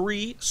me All right.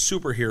 3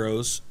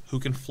 superheroes who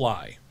can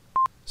fly.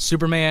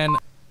 Superman,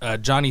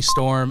 Johnny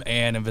Storm,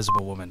 and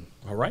Invisible Woman.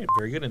 All right,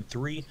 very good. And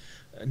 3.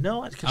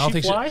 No, I can don't she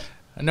think fly?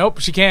 Nope,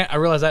 she can't. I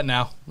realize that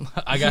now.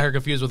 I got her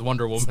confused with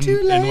Wonder Woman,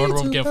 and Wonder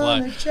Woman can't fly.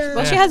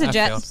 Well, she has a I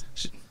jet. failed.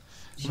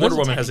 Wonder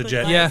Woman has a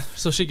jet. Yeah,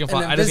 so she can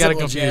fly. An I just got it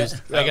invisible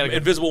confused. jet. I got it.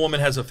 Invisible Woman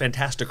has a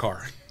fantastic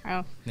car.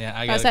 Oh. Yeah,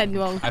 I I got said, it.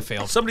 well, I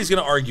failed. Somebody's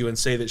going to argue and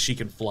say that she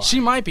can fly. She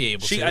might be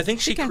able to. I think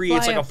she She can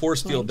creates fly like a a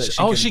force field that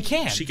plane. she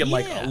can. she can. She can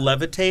like Yeah.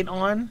 levitate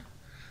on,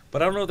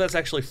 but I don't know if that's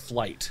actually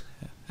flight.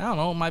 I don't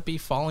know. It might be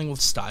falling with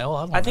style.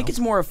 I don't know. I think it's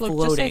more of look,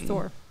 just say floating.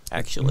 Thor.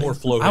 Actually. More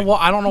floating.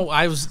 I don't know.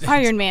 I was.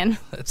 Iron Man.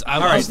 I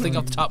right. was thinking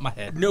off the top of my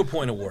head. No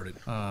point awarded.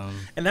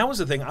 And that was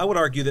the thing. I would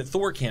argue that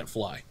Thor can't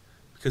fly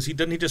because he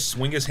doesn't. He just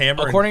swing his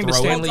hammer. According and to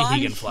throw Stanley, Hold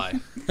he on. can fly.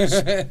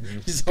 Just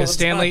Because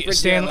hold on for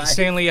dear life.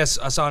 Stanley, I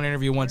saw an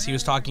interview once. He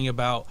was talking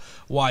about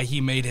why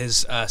he made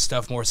his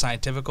stuff more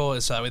scientifical,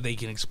 so that way they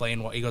can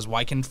explain what he goes.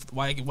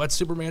 What's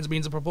Superman's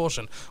means of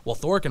propulsion? Well,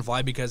 Thor can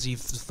fly because he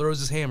throws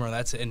his hammer.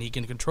 That's it, and he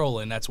can control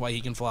it, and that's why he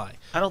can fly.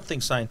 I don't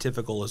think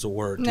scientifical is a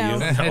word. No.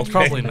 Do you? It's Okay.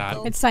 probably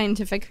not. It's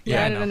scientific. You Yeah,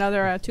 I added know.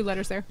 another 2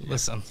 letters there.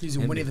 Listen,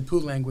 Using Winnie the Pooh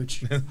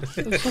language.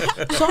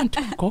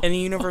 scientifical. In the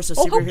universe of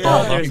Oh, superheroes,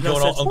 he's there's no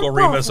going all such Uncle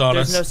Remus on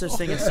there's there's no such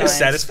thing as science.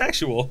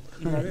 Satisfactual.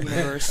 in the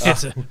universe.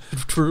 It's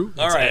true.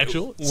 All It's right,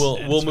 actual.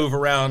 we'll move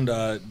around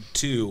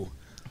to.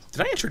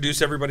 Did I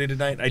introduce everybody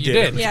tonight? I You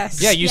did.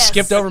 Yes. Yeah, you Yes.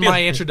 skipped over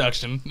my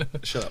introduction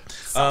Shut up.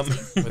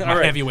 with All my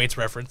right. heavyweights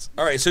reference.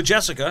 All right, so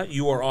Jessica,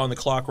 you are on the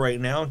clock right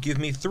now. Give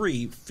me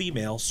 3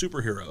 female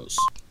superheroes.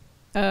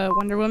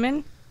 Wonder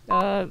Woman.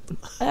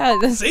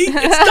 See,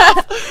 it's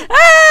tough.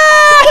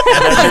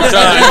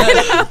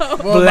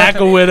 Black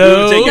You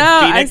Widow. take it. No,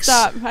 I Phoenix?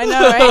 stopped. I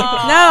know, right? No,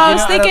 I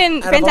was Out of- thinking out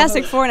of all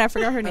Fantastic the- Four, and I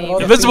forgot her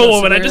name. Invisible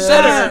Woman. I just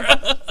said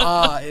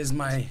her. Is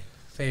my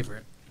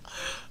favorite.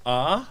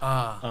 Oh,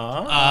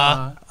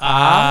 I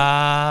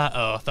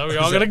thought we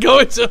were all gonna go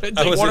into it.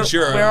 I wasn't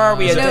sure. Where are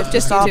we? At Nope, the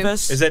just dentist you two.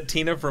 office? Is that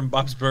Tina from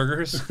Bob's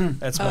Burgers?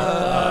 That's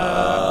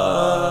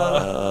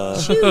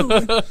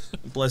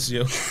bless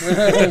you.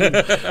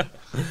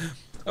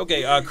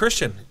 Okay,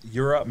 Christian,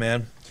 you're up,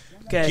 man.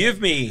 Okay.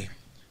 Give me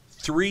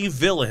 3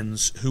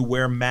 villains who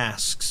wear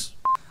masks.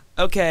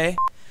 Okay.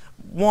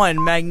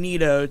 1,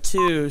 Magneto.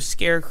 2,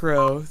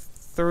 Scarecrow.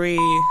 3.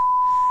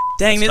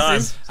 Dang, It's this time.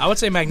 is. I would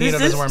say Magneto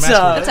This doesn't wear a is mask.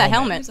 tough. That's a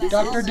helmet.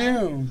 Doctor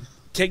Doom.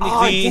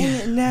 Technically, dang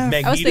it, no.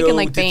 Magneto I was thinking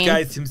like Bane.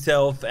 disguised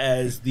himself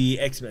as the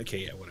X-Men. Okay,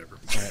 yeah, whatever.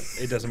 All right,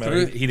 it doesn't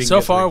matter. He didn't So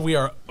get far, 3. we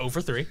are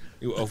over 3.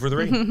 You over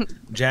 3.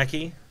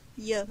 Jackie,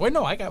 Yeah. Wait,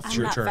 no, I got I'm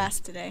 4. not turn.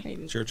 fast today.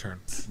 it's your turn.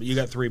 But you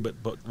got 3, but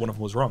one of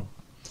them was wrong.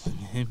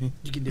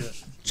 You can do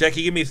it.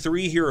 Jackie, give me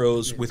 3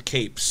 heroes with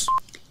capes.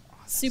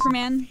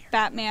 Superman,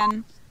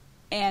 Batman,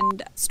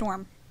 and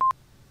Storm.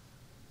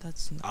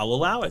 That's I'll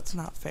allow it. that's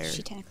not fair.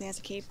 She technically has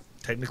a cape.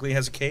 Technically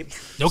has a cape.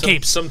 No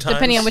capes. Sometimes.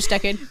 Depending on which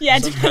decade. Yeah,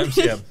 Sometimes,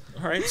 yeah.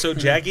 All right, so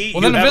Jackie,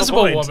 Well, you then have a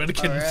Invisible point. Woman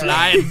can Alright.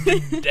 fly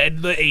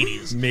in the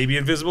 80s. Maybe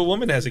Invisible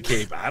Woman has a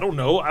cape. I don't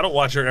know. I don't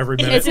watch her every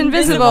minute. It's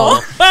invisible.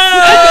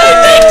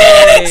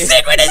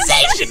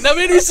 Synchronization! That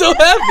made me so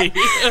happy.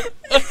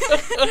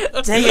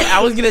 Dang it! I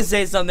was gonna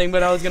say something,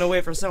 but I was gonna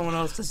wait for someone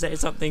else to say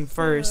something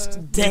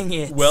first. Dang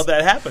it! Well,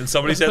 that happened.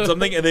 Somebody said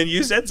something, and then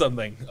you said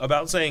something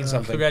about saying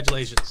something.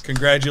 Congratulations.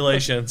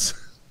 Congratulations.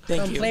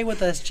 thank Come you. play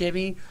with us,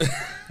 Chibi.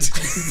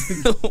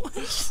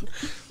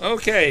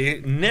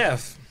 Okay,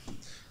 Neff,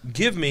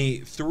 give me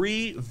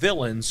 3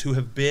 villains who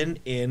have been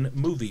in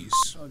movies.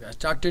 Oh gosh,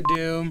 Doctor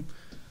Doom,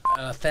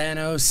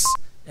 Thanos,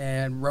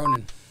 and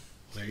Ronan.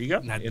 There you go.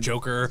 Not And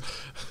Joker,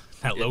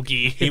 not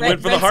Loki. he Red-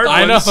 went for the Red hard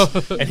I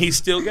ones, know. and he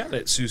still got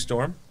it. Sue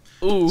Storm.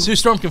 Ooh. Sue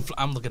Storm can fly.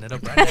 I'm looking it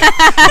up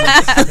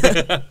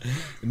right now.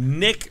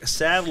 Nick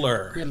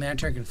Sadler. Green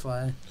Lantern can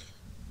fly.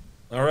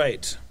 All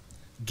right.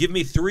 Give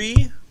me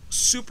 3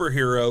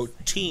 superhero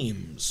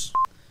teams.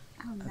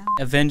 I don't know.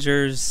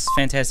 Avengers,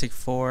 Fantastic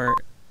Four.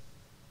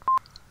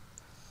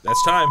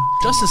 That's time.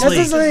 Justice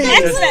Justice League.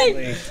 League.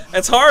 X-Men.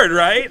 That's hard,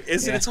 right?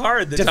 Isn't Yeah. it's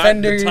hard? The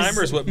Defenders.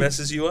 timer is what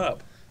messes you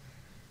up.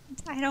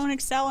 I don't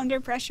excel under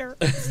pressure.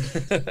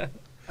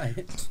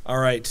 All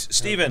right,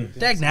 Steven.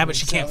 Dag nabbit,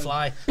 she can't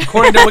fly.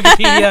 According to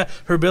Wikipedia,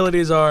 her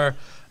abilities are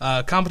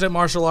competent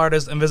martial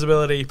artist,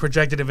 invisibility,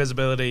 projected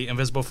invisibility,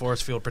 invisible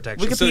force field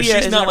protection. Wikipedia So she's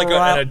isn't not like a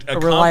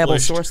reliable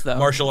accomplished source, though.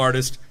 martial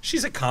artist.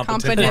 She's a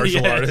competent Competent.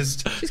 martial Yeah.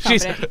 artist. She's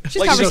She's- confident. She's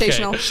like, she's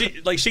conversational.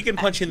 She can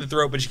punch you in the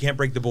throat, but she can't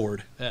break the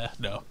board.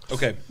 No.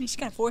 Okay. I mean, she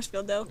got a force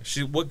field though.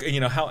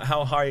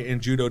 How high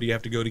in judo do you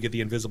have to go to get the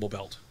invisible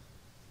belt?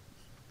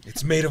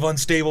 It's made of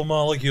unstable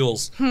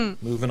molecules.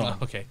 Moving on.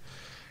 Okay.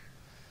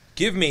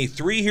 Give me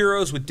 3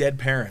 heroes with dead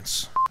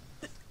parents.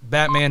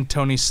 Batman,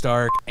 Tony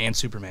Stark, and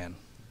Superman.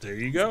 There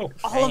you go.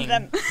 All of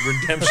them.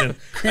 Redemption.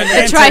 The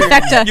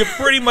trifecta. You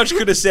pretty much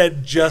could have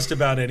said just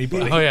about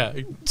anybody. Oh yeah,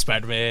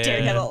 Spider-Man.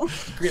 Daredevil.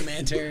 Green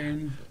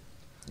Lantern.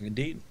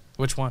 Indeed.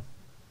 Which one?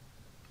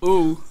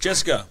 Ooh.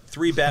 Jessica,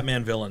 3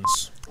 Batman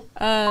villains.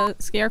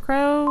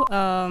 Scarecrow,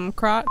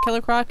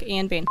 Killer Croc,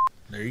 and Bane.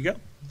 There you go.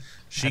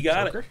 She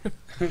got it.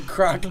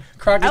 Croc.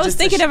 I was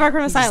thinking of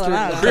Arkham Asylum.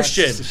 I don't know.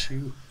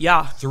 Christian.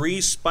 Yeah.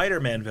 3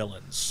 Spider-Man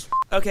villains.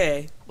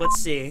 Okay.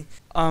 Let's see.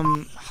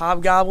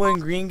 Hobgoblin,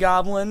 Green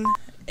Goblin,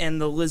 and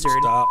the Lizard.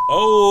 Stop.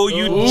 Oh,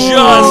 you Ooh.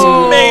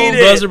 just made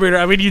it. Buzzer beater.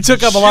 I mean, you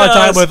took up a lot of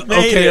time Just with.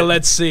 made Okay, it.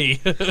 let's see.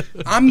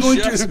 I'm going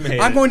Just made to.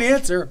 I'm it. going to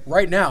answer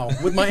right now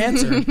with my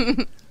answer.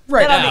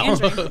 Right I'll now.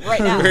 be answering right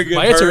now. Very good.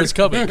 My answer Bird. is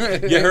coming.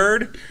 You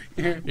heard?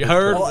 You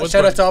heard? Well, What's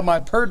shout my- out to all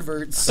my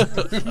perverts. Oh,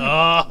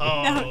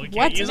 can't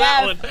What? use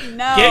that one.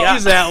 No. Can't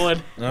use that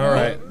one. All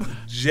right.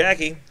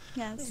 Jackie,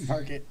 Yes.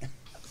 Mark it.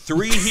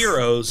 3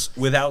 heroes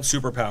without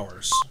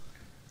superpowers.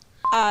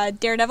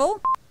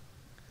 Daredevil,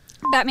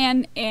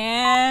 Batman,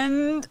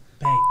 and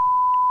Bang.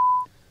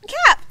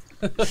 Cap.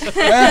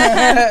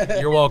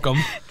 You're welcome.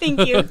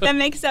 Thank you. That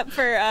makes up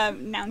for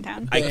Noun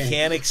Town. I Yeah.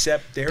 can't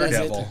accept Does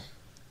Daredevil. it?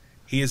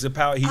 He is a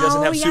power. He doesn't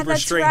Oh, have yeah, super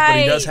that's strength, but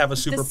he does right. have a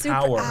The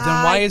superpower.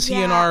 Then why is he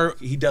in yeah. our?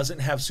 He doesn't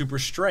have super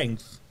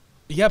strength,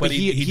 Yeah, but but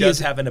he he does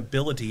is. have an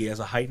ability. He has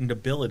a heightened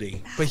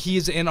ability. But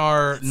he's in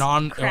our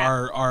non crap.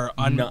 our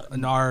No.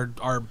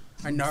 our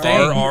I know.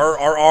 Thing.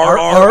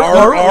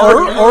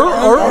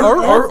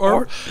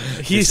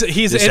 He's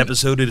This in,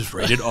 episode is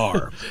rated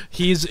R.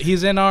 he's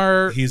in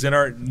our He's in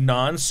our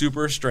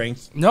non-super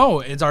strength. no,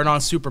 it's our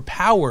non super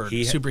powered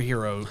He-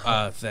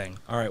 superhero thing.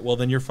 All right, well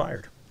then you're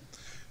fired.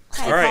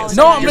 All right. apologize.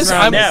 No, I'm Your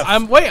listening. turn.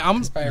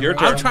 Nev. Your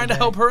I'm turn. trying to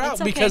help her out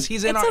It's okay. because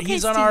he's in It's our okay,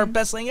 he's on our Steven.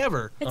 best thing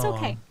ever. It's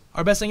okay.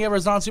 Our best thing ever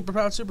is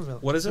non-superpowered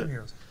supervillain. What is it?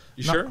 Superheroes.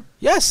 You No. sure?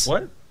 Yes.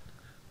 What?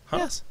 Huh?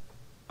 Yes.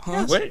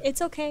 Huh? Wait.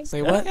 It's okay.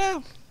 Say what?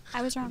 Yeah.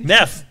 I was wrong.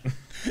 Neff.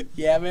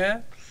 Yeah,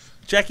 man.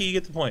 Jackie, you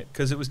get the point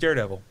because it was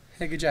Daredevil.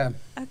 Hey, good job.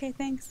 Okay,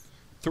 thanks.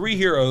 3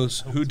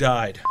 heroes who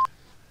died.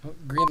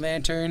 Green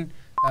Lantern,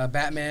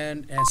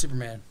 Batman, and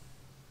Superman.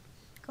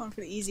 Going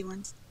for the easy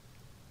ones.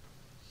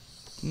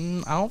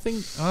 I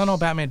don't know.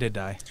 Batman did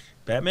die.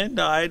 Batman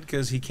died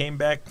because he came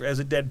back as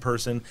a dead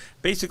person.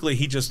 Basically,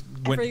 he just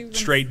went Everyone-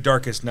 straight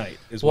Darkest Night.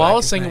 Is Well, what I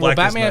was thinking, well,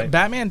 Blackest Batman Night.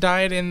 Batman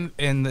died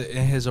in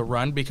his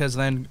run because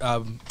then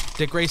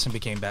Dick Grayson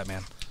became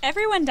Batman.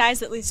 Everyone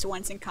dies at least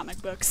once in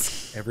comic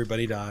books.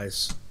 Everybody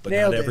dies, but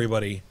Nailed not it.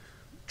 everybody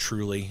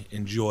truly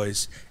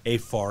enjoys a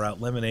Far Out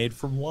lemonade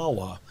from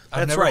Wawa. I've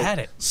That's never right. had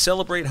it.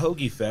 Celebrate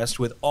Hoagie Fest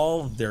with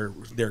all of their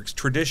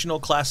traditional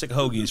classic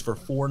hoagies for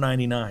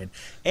 $4.99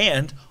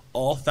 and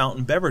all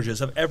fountain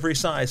beverages of every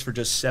size for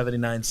just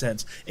 79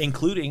 cents,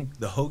 including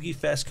the Hoagie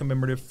Fest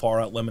commemorative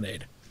Far Out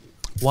lemonade.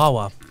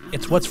 Wawa,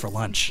 it's what's for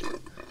lunch.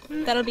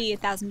 That'll be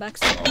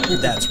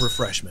 $1,000. That's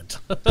refreshment.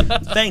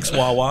 Thanks,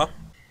 Wawa.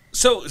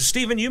 So,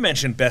 Steven, you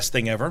mentioned best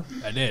thing ever.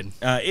 I did.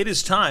 It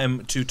is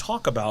time to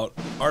talk about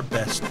our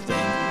best thing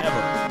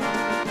ever.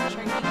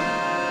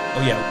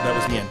 Oh yeah, that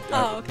was the end.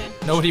 Oh, okay.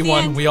 Nobody The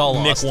won. end. We all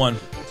Nick lost. won.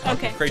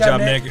 Okay. Great Good job,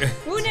 job, Nick. Nick.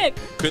 Woo, Nick.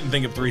 Couldn't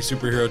think of 3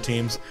 superhero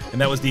teams,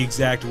 and that was the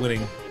exact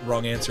winning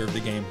wrong answer of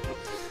the game.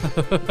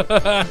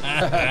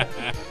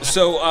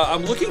 So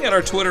I'm looking at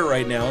our Twitter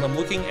right now, and I'm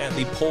looking at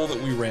the poll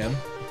that we ran.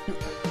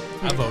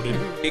 I voted.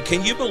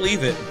 Can you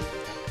believe it?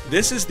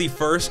 This is the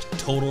first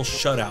total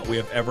shutout we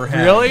have ever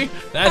had. Really?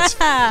 That's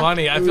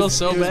funny. I It feel was-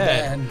 so it was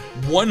bad.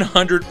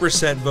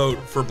 100% vote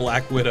for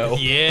Black Widow.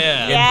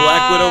 Yeah. In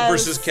Black Widow Yes.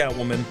 versus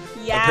Catwoman.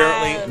 Yes.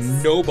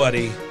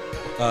 Apparently,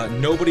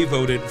 nobody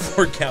voted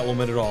for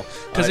Catwoman at all.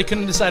 Because they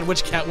couldn't decide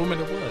which Catwoman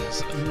it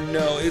was.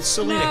 No, it's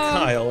Selena No.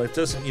 Kyle. It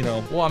doesn't,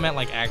 Well, I meant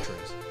like actress.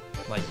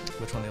 Like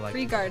which one they like.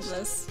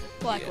 Regardless,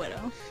 Black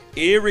Widow.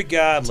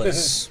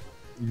 Irregardless,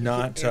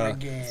 not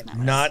Irregardless.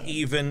 not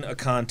even a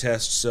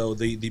contest. So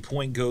the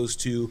point goes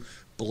to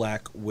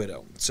Black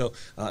Widow. So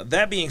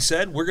that being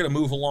said, we're going to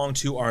move along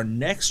to our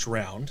next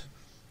round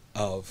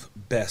of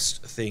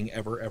best thing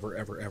ever.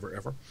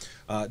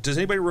 Does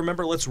anybody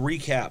remember? Let's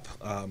recap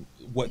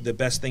what the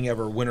best thing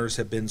ever winners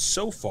have been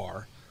so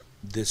far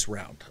this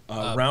round.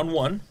 Round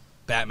 1,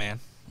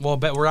 Batman. Well,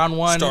 round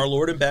 1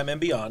 Star-Lord and Batman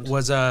Beyond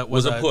was a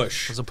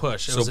push. Was a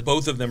push. It So was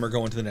both of them are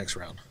going to the next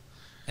round.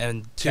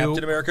 and 2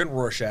 Captain America and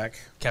Rorschach.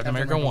 Captain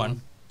America America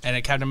 1. And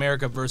at Captain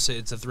America versus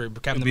it's a 3.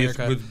 Captain It'd be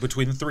America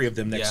between the 3 of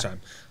them next Yeah.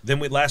 time. Then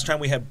last time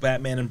we had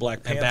Batman and Black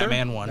and Panther.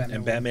 Batman 1. Batman.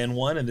 And Batman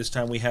won, and this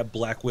time we have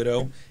Black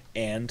Widow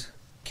and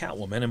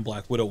Catwoman, and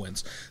Black Widow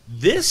wins.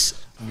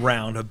 This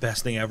round of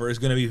Best Thing Ever is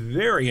going to be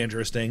very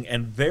interesting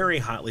and very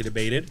hotly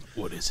debated.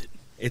 What is it?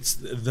 It's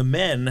the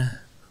men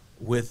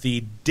with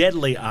the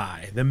deadly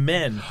eye, the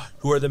men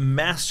who are the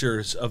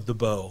masters of the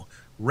bow,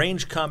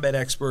 range combat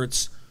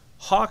experts,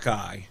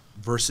 Hawkeye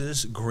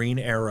versus Green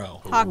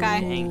Arrow.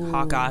 Hawkeye. Dang,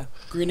 Hawkeye.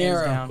 Green Hands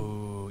Arrow. down.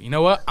 Ooh, you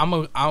know what? I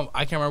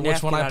can't remember Neff,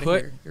 which one get I outta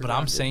put, here. You're but I'm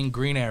grounded. saying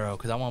Green Arrow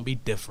because I want to be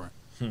different.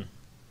 And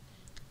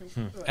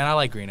I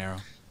like Green Arrow.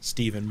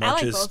 Stephen I like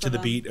marches both to of the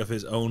them. beat of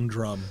his own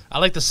drum, I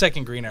like the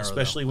second Green Arrow,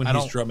 especially though. when I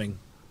he's don't- drumming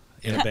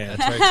in a band.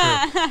 That's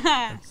very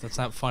true. That's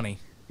not funny.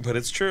 But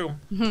it's true.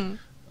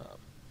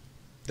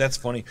 That's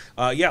funny.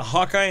 Yeah,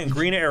 Hawkeye and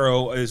Green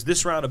Arrow is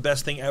this round of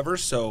Best Thing Ever.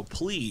 So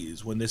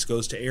please, when this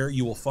goes to air,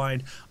 you will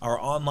find our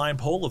online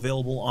poll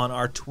available on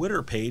our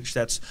Twitter page.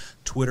 That's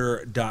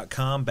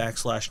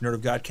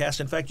twitter.com/nerdofgodcast.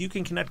 In fact, you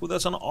can connect with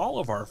us on all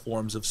of our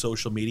forms of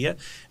social media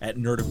at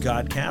Nerd of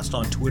Godcast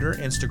on Twitter,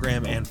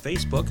 Instagram, and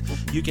Facebook.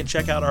 You can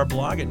check out our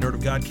blog at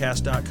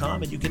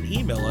nerdofgodcast.com, and you can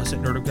email us at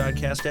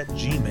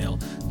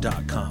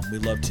nerdofgodcast@gmail.com. We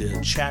love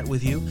to chat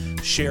with you,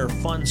 share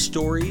fun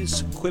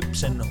stories,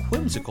 quips, and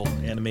whimsical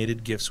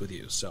animated gifts with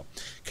you. So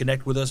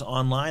connect with us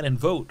online and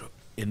vote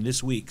in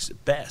this week's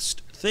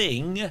Best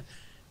Thing.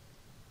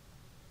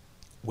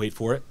 Wait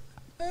for it.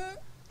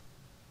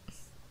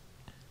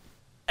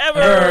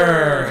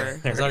 Ever!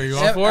 Is that what you're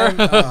going for?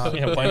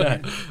 Yeah, why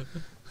not?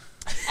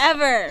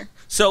 Ever.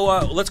 So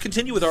let's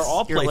continue with our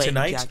all You're play late,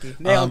 tonight. Jackie.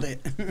 Nailed it.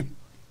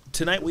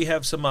 Tonight we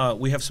have some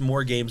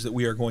more games that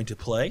we are going to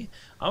play.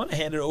 I'm going to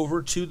hand it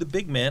over to the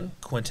big man,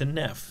 Quentin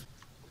Neff.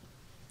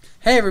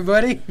 Hey,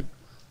 everybody.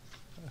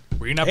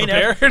 Were you not Hey,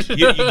 Neff, prepared?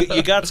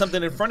 you got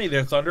something in front of you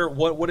there, Thunder.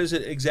 What is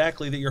it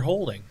exactly that you're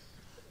holding?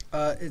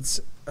 It's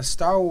a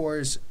Star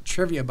Wars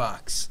trivia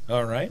box.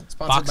 All right.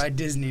 Sponsored Box- by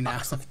Disney now.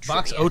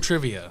 Box O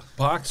Trivia.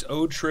 Box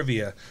O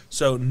Trivia.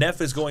 So Neff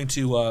is going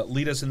to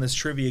lead us in this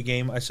trivia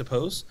game, I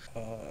suppose.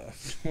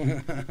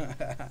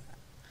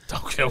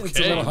 Okay, It's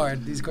a little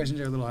hard. These questions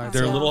are a little hard.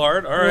 They're a So little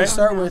hard. All We'll right.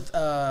 start with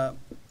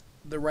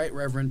the Right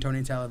Reverend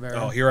Tony Talavera.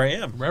 Oh, here I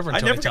am. Reverend I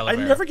Tony never, I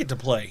Talavera. never get to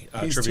play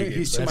he's trivia too, games.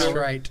 he's too I much feel-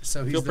 right,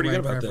 so he's feel the pretty right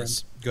good about Reverend.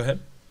 this. Go ahead.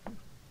 All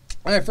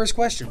right, first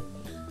question.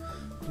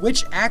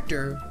 Which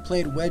actor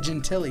played Wedge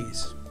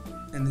Antilles?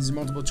 and this is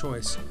multiple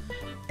choice.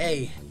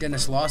 A.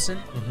 Dennis Lawson.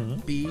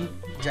 B.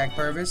 Jack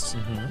Purvis.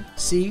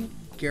 C.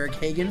 Garrick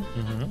Hagan.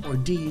 Or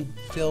D.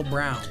 Phil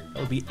Brown. That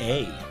would be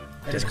A.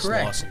 That is Dennis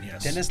correct. Lawson,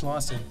 yes. Dennis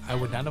Lawson. I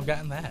would not have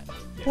gotten that.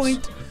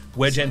 Point.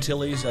 Wedge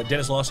Antilles,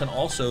 Dennis Lawson,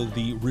 also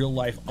the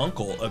real-life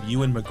uncle of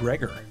Ewan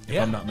McGregor, if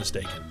Yeah. I'm not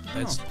mistaken.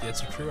 That's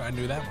true. I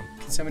knew that one.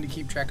 Can somebody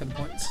keep track of the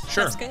points?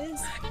 Sure. That's good.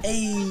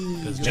 Hey.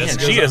 Man,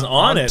 Jessica's she is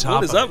on it. top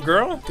What is of up, it.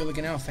 girl? Good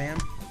looking out, fam.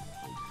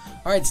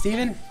 All right,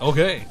 Steven.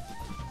 Okay.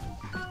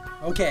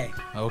 Okay.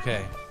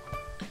 Okay.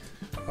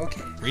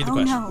 Okay. Read the Oh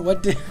question. no.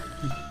 What did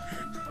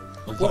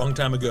A long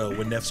time ago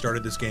when Neff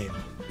started this game.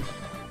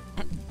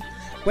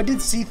 What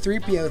did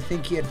C-3PO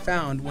think he had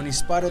found when he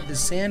spotted the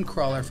sand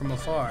crawler from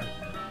afar?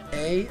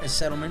 A. A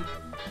settlement.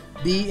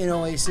 B. An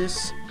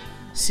oasis.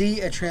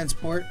 C. A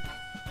transport.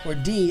 Or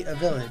D. A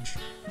village.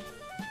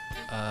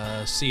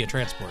 C, a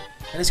transport.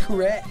 That is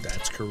correct.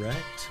 That's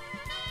correct.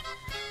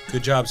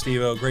 Good job,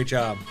 Steve-O. Great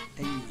job.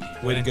 Hey.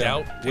 Way to in go.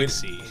 doubt, Way, pick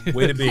C.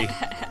 way to be.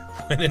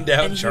 When in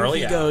doubt, And Charlie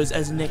here out. he goes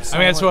as Nick. I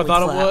mean, that's what I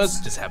thought it silently was.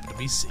 claps. Just happened to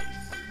be C.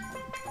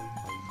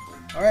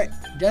 All right,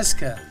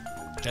 Jessica.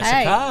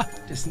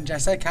 Jessica,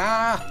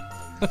 Jessica.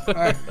 All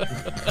right.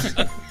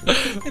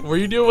 were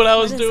you doing what I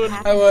was What is doing?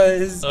 happening? I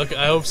was. Okay,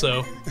 I hope so.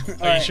 Are you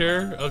right.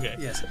 sure? Okay.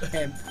 Yes.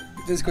 Okay.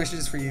 This question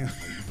is for you.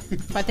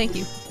 Why, thank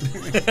you.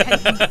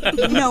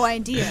 No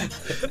idea.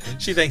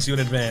 She thanks you in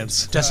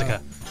advance.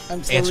 Jessica,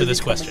 I'm slowly Answer this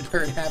becoming question.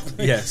 Bert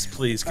Hapley. Yes,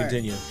 please All right.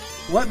 continue.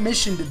 What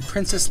mission did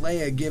Princess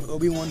Leia give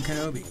Obi-Wan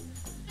Kenobi?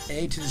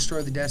 A. To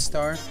destroy the Death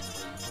Star.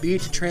 B.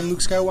 To train Luke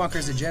Skywalker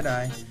as a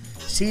Jedi.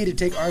 C. To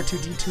take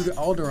R2-D2 to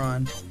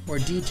Alderaan. Or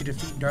D. To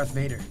defeat Darth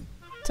Vader.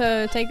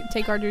 To take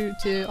Ardu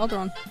to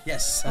Alderaan.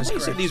 Yes, I that's thought you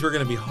said correct. these were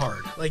going to be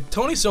hard. like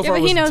Tony so Yeah, far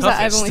but was he knows the that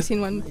I've toughest.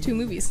 only seen two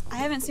movies. I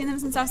haven't seen them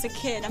since I was a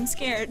kid. I'm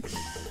scared.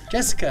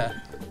 Jessica.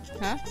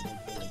 Huh?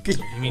 Good.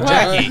 You mean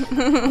Jackie?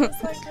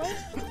 It's like,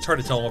 what? It's hard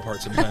to tell them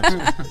apart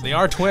sometimes. They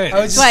are twins.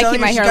 I was just why I telling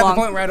keep my you she hair got long.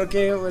 the point right,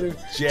 okay? Whatever.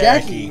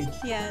 Jackie.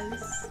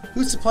 Yes.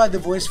 Who supplied the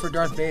voice for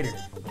Darth Vader?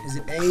 Is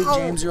it A. Oh.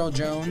 James Earl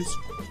Jones,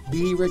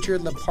 B.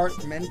 Richard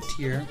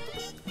LeParmentier?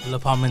 Le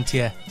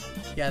Parmentier.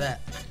 Yeah,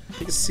 that.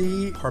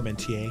 C.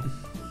 Parmentier.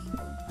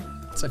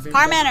 That's my favorite.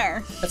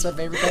 Parmenter. That's my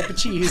favorite type of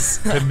cheese.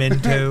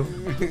 Pimento.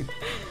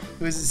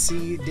 Who is it?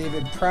 C.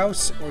 David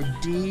Prowse or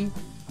D.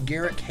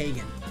 Garrick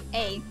Hagan?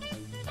 A.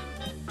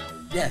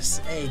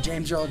 Yes, A.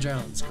 James Earl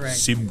Jones. Correct.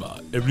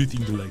 Simba,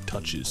 everything the light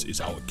touches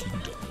is our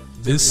kingdom.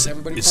 This Is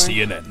everybody is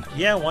playing? CNN.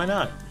 Yeah, why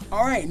not?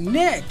 All right,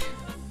 Nick.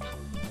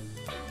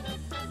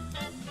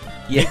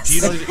 Yes. Do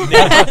you know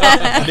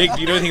Nick, Nick,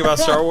 do you know anything about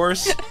Star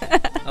Wars?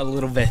 A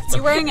little bit.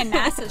 You're wearing a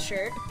NASA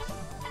shirt.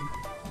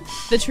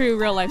 The true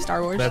real life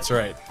Star Wars. That's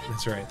right.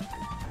 That's right.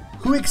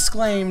 Who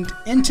exclaimed,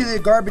 "Into the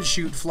garbage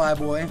chute,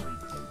 flyboy"?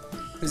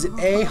 Is it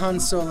A. Han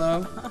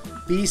Solo,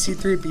 B.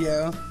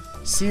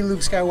 C-3PO, C.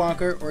 Luke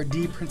Skywalker, or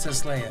D.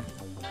 Princess Leia?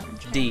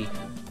 D.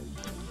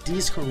 D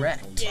is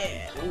correct.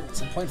 Yeah.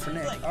 It's a point for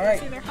Nick. Like, All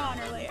it's right, either Han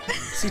or Leia.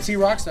 CT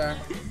Rockstar.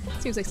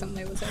 Seems like something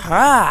they would say.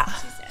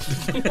 Ah.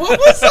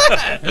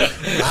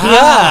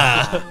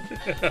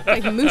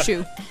 Like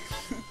Mushu.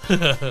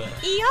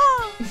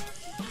 Eeyore.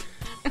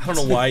 I don't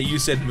know why you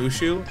said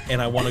Mushu,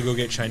 and I want to go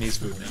get Chinese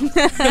food now.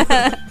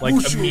 Like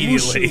Mushu,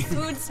 immediately. mushu.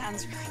 Food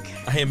sounds really good.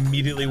 I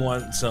immediately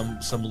want some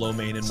lo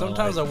mein in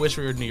Sometimes my I life. wish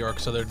we were in New York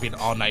so there'd be an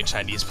all-night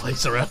Chinese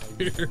place around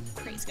here.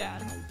 Praise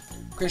God.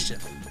 Christian.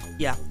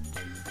 Yeah.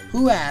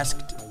 Who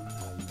asked,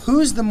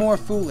 "Who's the more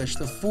foolish,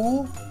 the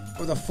fool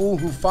or the fool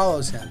who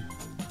follows him?"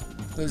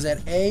 Was that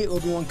A.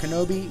 Obi-Wan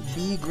Kenobi,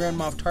 B. Grand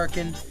Moff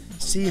Tarkin,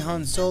 C.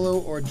 Han Solo,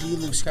 or D.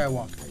 Luke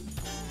Skywalker?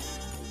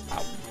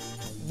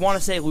 Want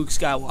to say Luke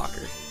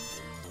Skywalker.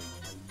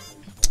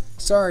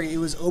 Sorry, it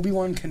was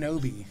Obi-Wan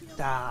Kenobi.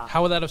 Ah.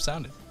 How would that have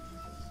sounded?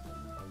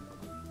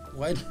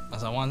 What?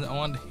 As I wanted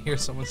to hear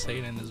someone say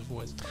it in his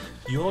voice.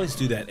 You always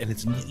do that, and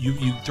it's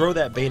you throw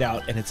that bait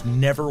out, and it's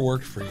never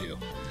worked for you.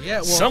 Yeah,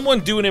 well, Someone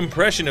do an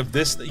impression of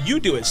this. You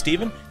do it,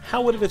 Steven.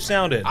 How would it have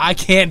sounded? I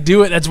can't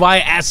do it. That's why I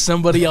asked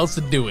somebody else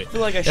to do it. I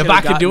feel like I If should've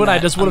I could do it, gotten I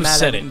that. just would I'm have mad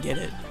said I it. didn't get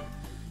it.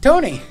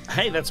 Tony.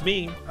 Hey, that's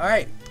me. All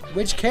right.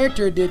 Which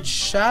character did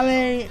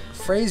Shalley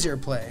Fraser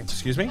play?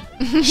 Excuse me?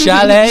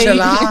 Chalet.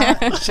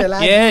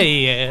 Shalag.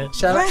 Yeah.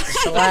 Shalag.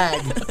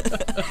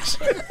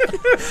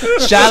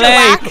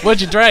 Chalet.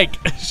 What'd you drink?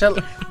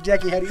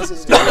 Jackie, how do you say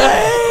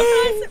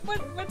it?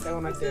 What's That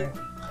one right there.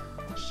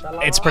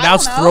 It's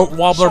pronounced I don't know. throat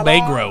wobbler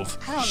mangrove.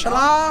 I don't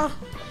know.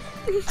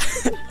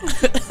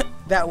 Shala.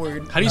 That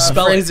word. How do you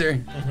spell it? Fraser.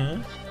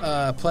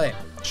 Mm-hmm. Play.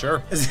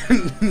 Sure.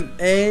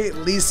 A.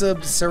 Lisa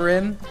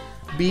Sarin.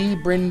 B.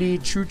 Brindy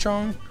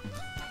Chuchong.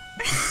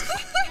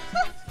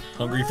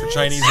 Hungry for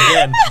Chinese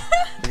again.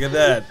 Look at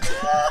that.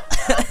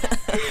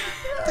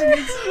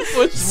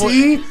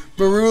 C.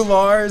 Baru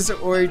Lars.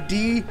 Or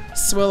D.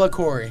 Swilla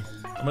Corey.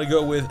 I'm going to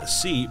go with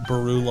C,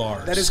 Baru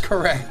Lars. That is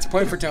correct.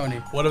 Point for Tony.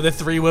 One of the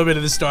three women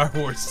in the Star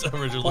Wars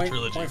original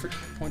trilogy.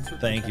 Point for.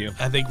 Thank you.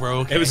 I think we're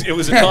okay. It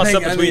was a toss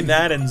up I between mean-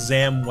 that and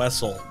Zam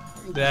Wessel.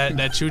 that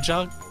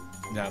Chuchong.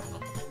 I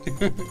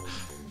don't know.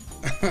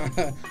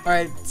 All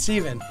right,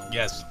 Steven.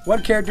 Yes.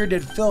 What character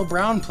did Phil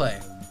Brown play?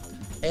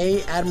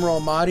 A. Admiral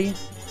Mahdi,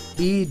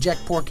 B. Jack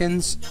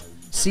Porkins,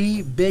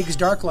 C. Biggs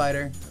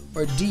Darklighter,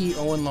 or D.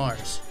 Owen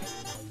Lars?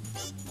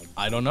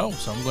 I don't know,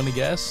 so I'm going to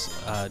guess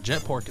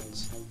Jet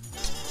Porkins.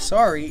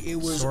 Sorry, it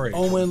was Sorry.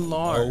 Owen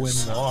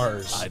Lars. Owen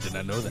Lars. I did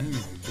not know that.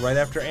 Right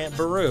after Aunt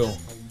Beru.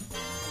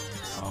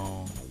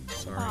 Oh,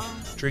 sorry.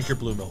 Drink your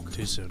blue milk.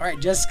 Too soon. All right,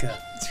 Jessica.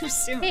 Too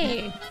soon.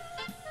 Hey.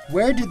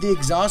 Where did the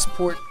exhaust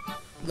port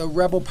the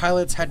rebel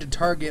pilots had to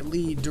target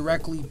lead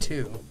directly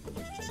to?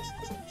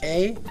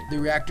 A. The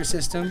reactor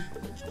system.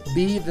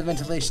 B. The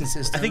ventilation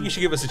system. I think you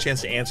should give us a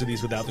chance to answer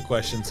these without the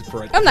questions.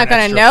 For I'm not an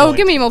gonna extra know. point.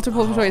 Give me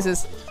multiple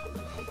choices.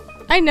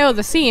 I know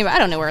the seam. I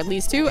don't know where it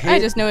leads to. I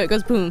just know it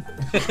goes boom.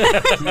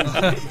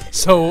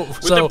 So,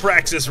 With the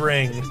Praxis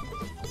ring. All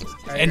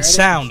right, and ready?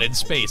 sound in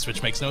space,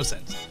 which makes no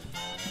sense.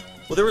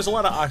 Well, there was a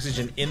lot of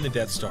oxygen in the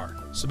Death Star,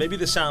 so maybe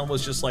the sound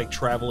was just like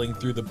traveling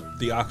through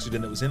the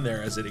oxygen that was in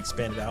there as it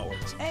expanded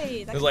outwards.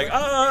 Hey, It was like,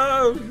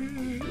 oh,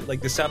 like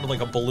the sound of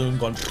like a balloon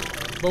going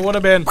But would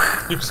have been,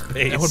 through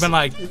space. it would have been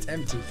like It's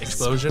empty.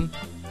 explosion,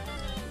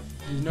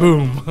 There's no,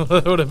 boom.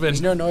 It would have been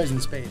There's no noise in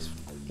space.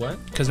 What?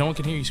 because no one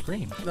can hear you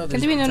scream. No, there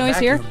be no it's a noise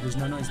here? vacuum. There's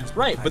no noise in space.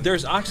 Right, but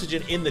there's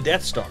oxygen in the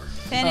Death Star.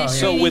 finish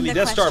So when the reading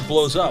Death Star questions.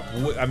 blows up,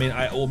 I mean,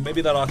 well,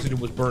 maybe that oxygen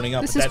was burning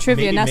up. This but is that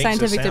trivia, maybe not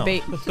makes a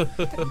scientific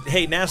sound. debate.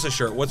 Hey, NASA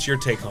shirt, what's your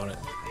take on it?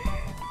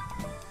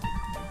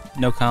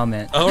 No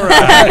comment. All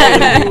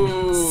right.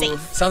 Safe.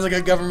 Sounds like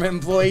a government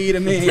employee to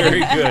me. Very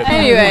good.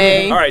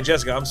 Anyway. All right,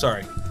 Jessica, I'm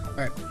sorry. All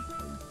right.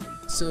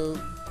 So.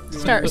 you wanna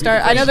Start. repeat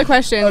Start. the I know the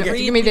question? question.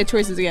 Okay. Give me the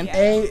choices again.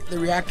 A. The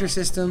reactor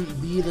system.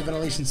 B. The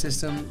ventilation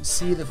system.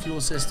 C. The fuel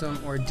system.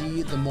 Or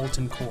D. The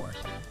molten core.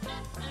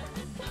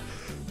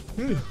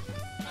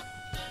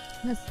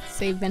 Let's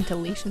say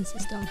ventilation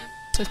system.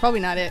 So it's probably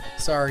not it.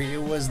 Sorry,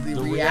 it was the,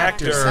 The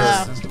reactor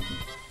reactor. system.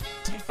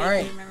 All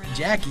right,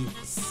 Jackie.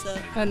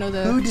 I don't know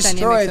the Who dynamics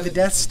destroyed of the it.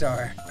 Death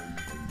Star?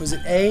 Was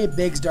it A.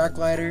 Biggs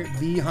Darklighter,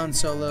 B. Han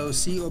Solo,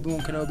 C.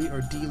 Obi-Wan Kenobi,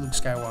 or D. Luke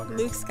Skywalker?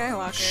 Luke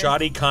Skywalker.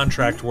 Shoddy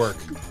contract work.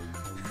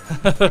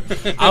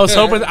 I was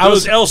hoping. I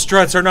Those was. L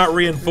struts are not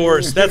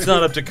reinforced. That's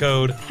not up to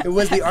code. It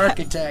was the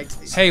architect.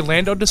 Hey,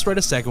 Lando destroyed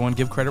a second one.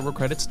 Give credit where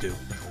credit's due.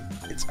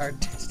 It's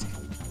artistic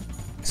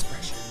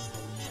expression.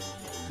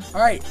 All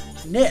right,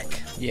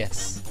 Nick.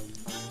 Yes.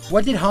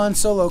 What did Han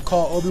Solo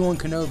call Obi-Wan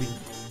Kenobi?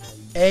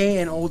 A.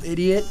 An old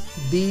idiot.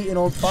 B. An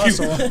old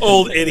fossil.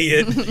 Old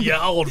idiot.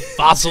 Yeah, old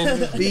fossil.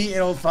 B.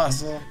 An old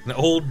fossil. An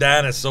old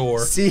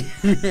dinosaur. C.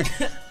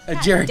 A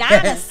Jerry.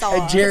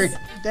 dinosaurs. A Jerry.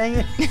 Dang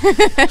it.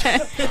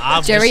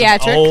 I'm just an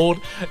Geriatric.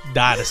 old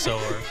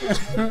dinosaur.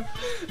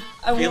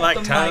 I Feel want like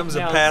the times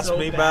mic have now passed so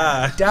me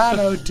bad. by.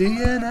 Dino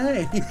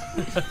DNA.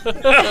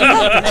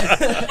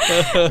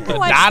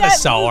 Watch that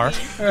Dinosaur. movie.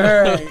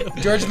 All right.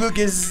 George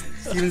Lucas,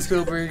 Steven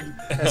Spielberg,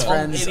 as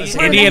friends. idiot.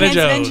 We're Indiana the hands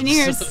of Jones.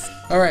 Engineers.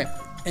 All right.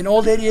 An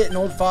old idiot, an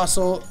old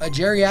fossil, a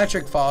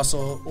geriatric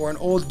fossil, or an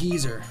old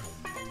geezer.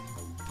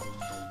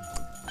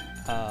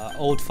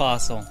 Old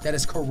fossil. That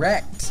is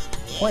correct.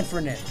 Point for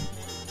Nick.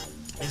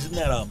 Isn't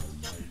that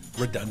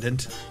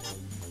redundant?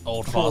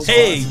 Old fossil.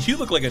 Hey, you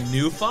look like a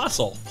new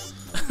fossil.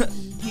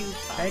 New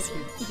fossil.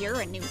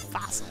 You're a new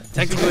fossil.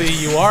 Technically,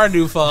 you are a new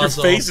Your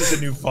fossil. face is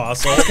a new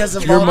fossil. Because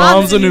of Your all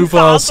mom's a new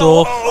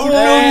fossil. Oh, no,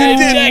 Hey, you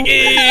didn't.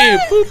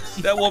 Jackie! Boop.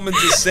 That woman's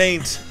a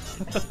saint.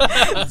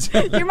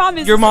 Your mom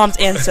is. Your mom's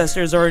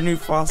ancestors are a new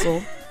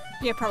fossil.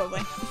 Yeah,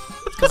 probably.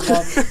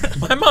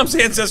 My mom's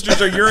ancestors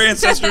are your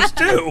ancestors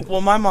too. Well,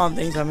 my mom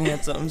thinks I'm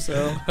handsome,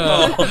 so.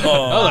 Oh,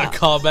 a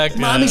callback to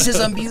Mommy says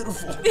I'm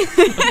beautiful.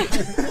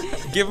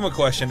 Give him a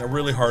question, a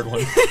really hard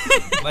one.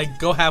 like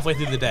go halfway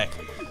through the deck.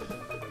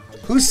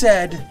 Who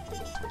said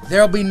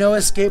there'll be no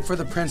escape for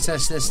the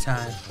princess this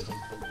time?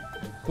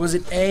 Was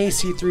it A.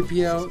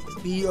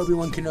 C-3PO, B.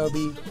 Obi-Wan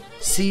Kenobi,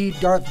 C.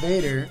 Darth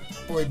Vader,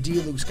 or D.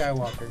 Luke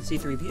Skywalker?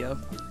 C-3PO.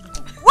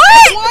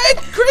 What?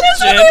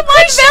 Christian. One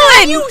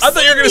villain. I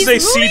thought you were gonna say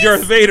C.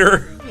 Darth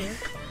Vader.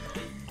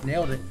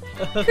 Nailed it.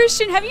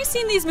 Christian, have you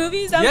seen these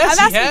movies? Yes,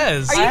 I'm he asking-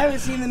 has. Are I you haven't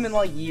seen them in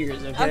like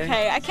years, okay?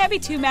 okay? I can't be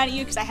too mad at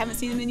you because I haven't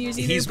seen them in years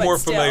either. He's but more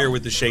still. familiar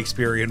with the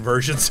Shakespearean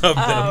versions of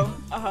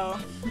them.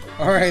 Oh.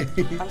 All right.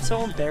 I'm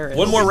so embarrassed.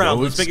 One more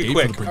round. Let's make it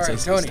quick. All right,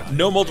 Tony.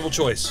 No multiple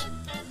choice.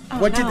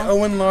 What did no.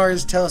 Owen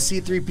Lars tell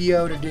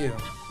C-3PO to do?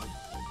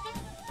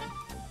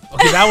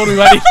 Okay, that one we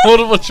might need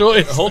multiple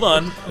choice. Hold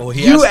on. Oh,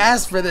 You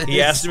asked for this.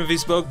 He asked him if he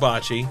spoke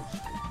bocce.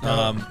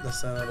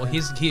 That's not Well,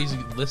 he's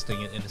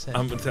listing it in his head.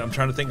 I'm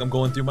trying to think. I'm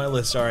going through my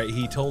list. All right.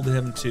 He told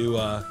him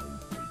to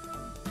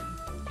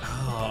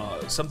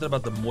something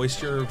about the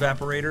moisture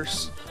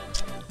evaporators.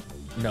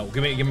 No,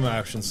 give me my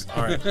options.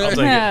 All right, I'll take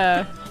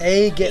it.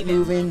 A, get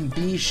moving.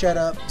 B, shut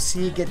up.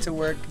 C, get to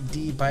work.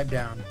 D, pipe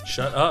down.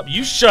 Shut up.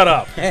 You shut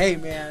up. Hey,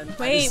 man.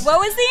 Wait, what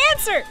was the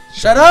answer?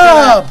 Shut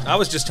up! I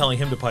was just telling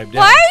him to pipe down.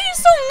 Why are you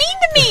so mean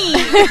to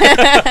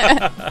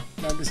me?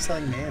 No, I'm just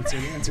telling the answer.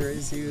 The answer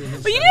is you.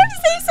 But you didn't have to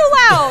say it so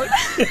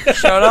loud.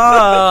 Shut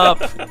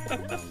up!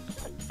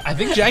 I I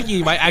think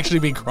Jackie might actually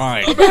be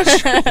crying.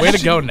 Way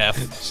to go, Neff.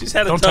 She's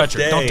had a Don't tough touch her.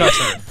 day. Don't touch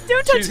her.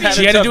 Don't touch She's me. had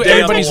She a had to tough do day on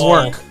the everybody's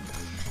wall. work.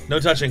 No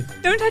touching.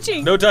 Don't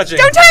touching. No touching.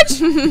 Don't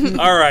touch.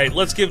 All right,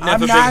 let's give Neff I'm a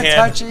big not hand.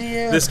 touching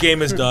you. This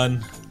game is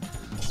done.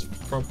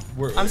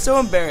 I'm so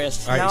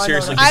embarrassed. All right, Now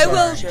seriously, I, I know will-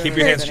 not share keep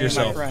your hands with to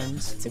any of my yourself.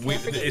 friends.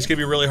 It's gonna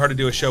be really hard to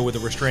do a show with a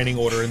restraining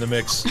order in the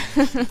mix.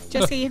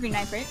 Jessica, you have your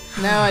knife, right?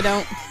 No, I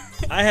don't.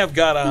 I have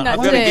got a, Not I've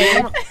got a today.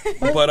 game,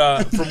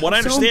 but from what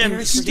I So understand,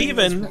 embarrassed for getting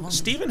this wrong.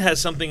 Steven has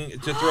something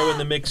to throw in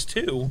the mix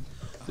too.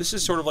 This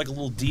is sort of like a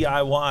little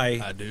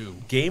DIY I do.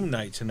 game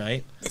night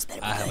tonight.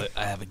 I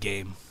have a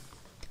game.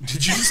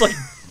 Did you just like?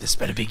 This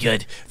better be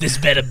good. This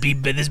better be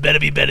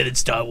better than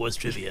Star Wars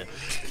trivia.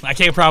 I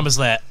can't promise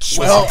that.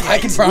 Well, I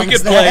can promise We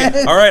can play.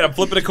 that. All right, I'm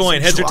flipping a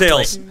coin. Heads or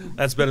tails?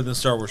 That's better than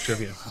Star Wars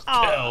trivia.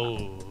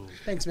 Oh.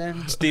 Thanks,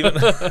 man. Steven,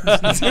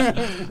 It's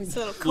a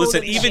little cold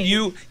listen. in Even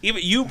shade.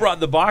 you brought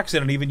the box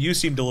in, and even you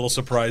seemed a little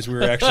surprised we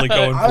were actually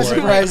going I was for it.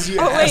 surprised you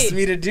Oh, asked wait.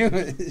 me to do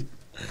it.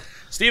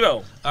 Steve-O,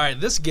 All right,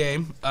 this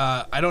game,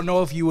 I don't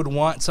know if you would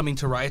want something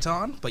to write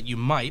on, but you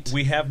might.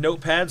 we have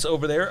notepads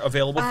over there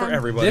available for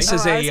everybody. This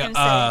is Oh,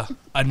 I was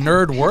a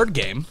nerd word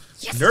game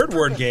nerd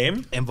word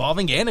game.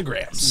 involving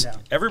anagrams. No.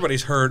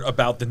 Everybody's heard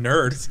about the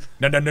nerd.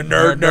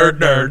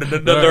 Nerd.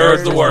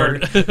 Nerd's the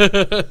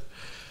word.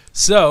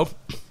 So,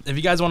 if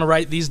you guys want to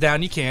write these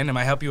down, you can. And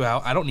I help you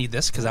out. I don't need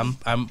this because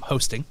I'm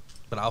hosting,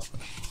 but I'll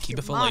keep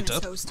it for Mom later.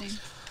 is hosting.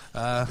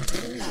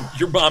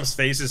 Your mom's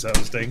face is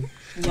hosting.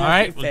 All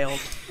right. Failed.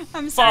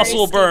 I'm sorry,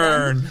 Fossil Steven.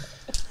 burn.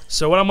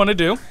 So what I'm going to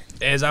do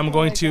is I'm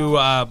going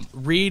to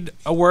read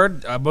a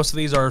word. Most of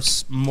these are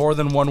more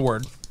than one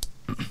word,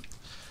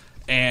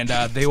 and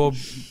they will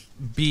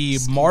be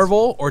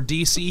Marvel or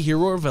DC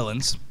hero or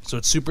villains. So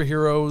it's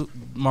superhero,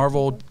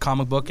 Marvel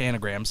comic book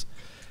anagrams.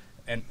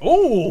 And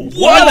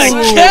what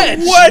a catch!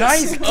 What?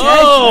 Nice catch,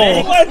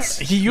 Oh,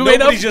 What? you made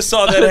Nobody up. just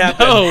saw that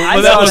happen. No, I but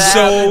but that saw was that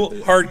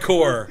so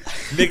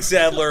hardcore. Nick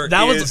Sadler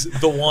That was-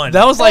 is the one.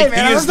 That was like man,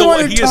 he I is was the the one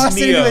one. who He is tossed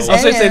it into Neo. his I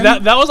was gonna say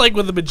hand. that was like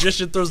when the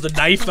magician throws the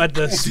knife at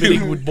the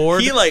spinning wood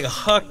board. He like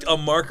hucked a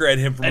marker at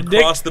him from And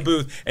across the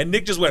booth, and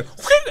Nick just went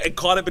and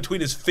caught it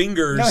between his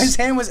fingers. No, his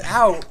hand was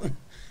out.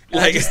 And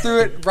I Like- just threw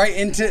it right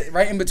in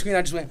between.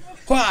 I just went,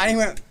 "Wah," and he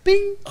went,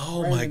 "Bing."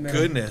 Oh right in my the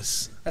middle.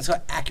 goodness! That's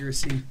what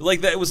accuracy.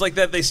 Like that. It was like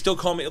that. They still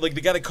call me like the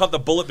guy that caught the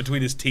bullet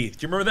between his teeth.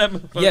 Do you remember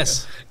that?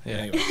 Yes. Yeah.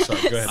 Anyway,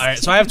 sorry. Go ahead. All right,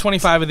 so I have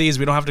 25 of these.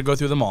 We don't have to go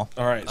through them all.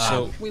 All right.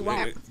 So We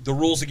won't. the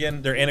rules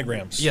again. They're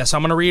anagrams. Yes,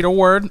 I'm gonna read a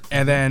word,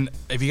 and then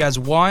if you guys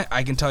want,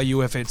 I can tell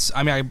you if it's.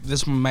 I mean,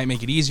 this one might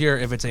make it easier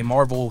if it's a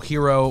Marvel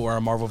hero or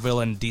a Marvel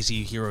villain,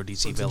 DC hero, DC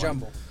It's a villain.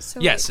 jumble. So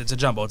Yes, it's a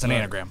jumbo. It's an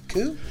anagram.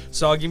 Cool.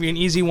 So I'll give you an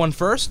easy one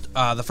first.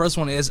 The first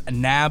one is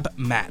Nab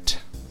Matt.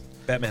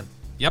 Batman.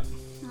 Yep,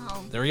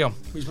 Oh. there we go.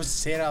 We supposed to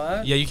say it out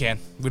loud? Yeah, you can.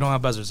 We don't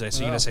have buzzers today,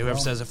 so you're gonna say whoever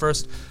well. says it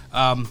first.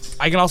 I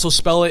can also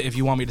spell it if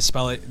you want me to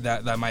spell it.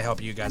 That might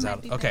help you guys That might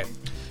out. be Okay.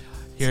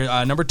 better.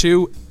 Here, number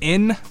 2,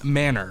 in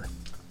manner.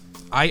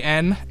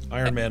 IN.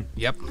 Iron Man.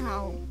 Yep.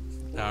 Oh.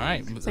 All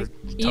right. Like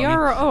Tony.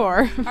 ER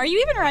or Are you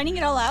even writing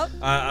it all out?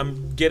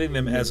 I'm getting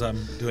them as I'm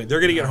doing. They're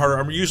gonna get harder.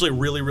 I'm usually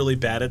really, really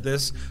bad at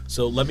this.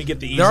 So let me get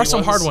the easy There are ones.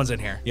 some hard ones in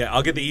here. Yeah,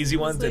 I'll get the easy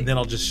ones, and then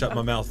I'll just shut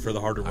my mouth for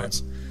the harder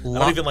ones. I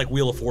don't even like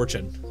Wheel of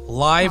Fortune.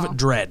 Live Oh.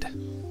 Dread.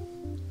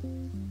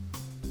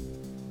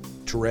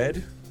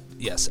 Dread.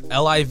 Yes,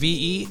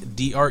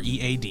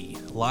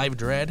 LIVEDREAD. Live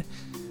Dread.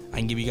 I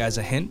can give you guys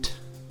a hint.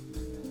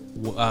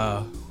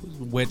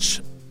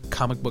 Which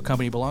comic book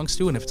company it belongs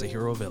to, and if it's a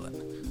hero or villain.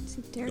 Is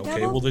it Daredevil?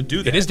 Okay, well then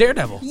do that. It is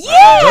Daredevil.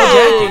 Yeah.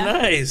 Oh,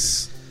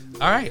 nice.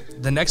 All right.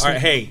 The next All one.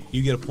 right, hey,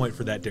 you get a point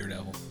for that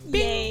Daredevil.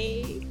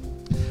 Yay.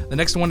 The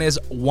next one is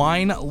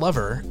Wine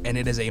Lover, and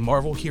it is a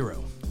Marvel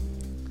hero.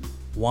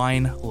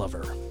 Wine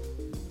Lover.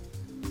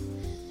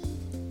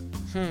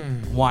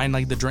 Wine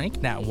like the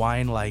drink, not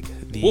wine like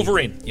the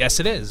Wolverine. Yes,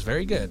 it is.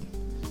 Very good.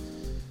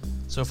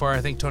 So far,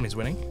 I think Tony's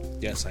winning.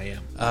 Yes, I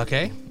am.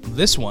 Okay,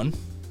 this one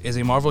is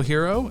a Marvel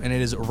hero, and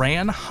it is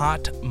Ran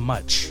Hot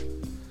Much.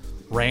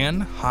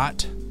 Ran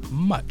Hot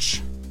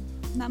Much.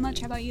 Not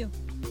much. How about you?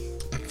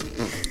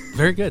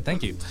 Very good.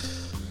 Thank you.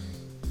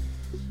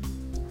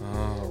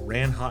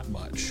 Ran hot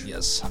much.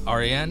 Yes,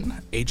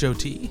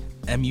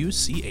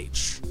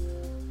 RANHOTMUCH.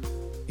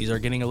 These are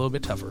getting a little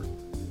bit tougher.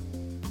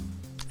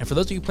 And for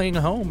those of you playing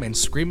at home and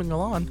screaming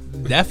along,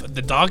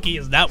 the donkey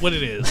is not what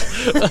it is.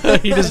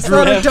 He just It's drew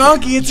not a it.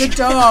 donkey, it's a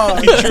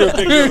dog. Drew a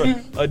picture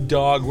of a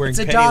dog wearing It's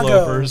a penny doggo.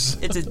 loafers.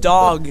 It's a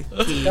dog.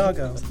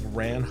 Doggo.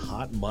 Ran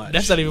hot much.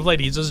 That's not even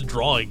played. He's just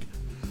drawing.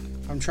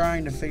 I'm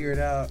trying to figure it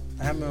out.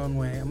 I have my own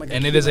way. I'm like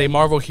And it is a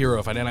Marvel hero.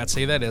 If I did not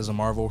say that, it is a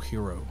Marvel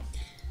hero.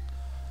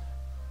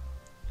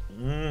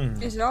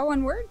 Is it all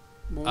one word?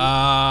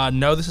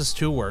 No, this is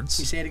 2 You words.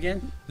 say it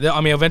again? I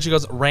mean, eventually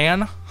goes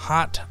ran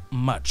hot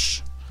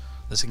much.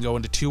 This can go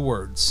into 2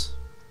 words.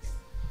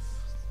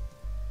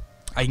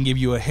 I can give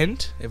you a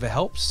hint if it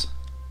helps.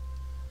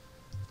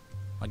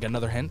 I get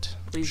another hint.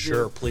 Please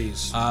Sure, do.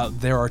 please.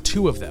 There are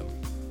 2 of them.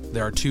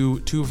 There are two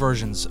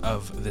versions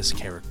of this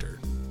character.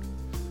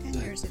 And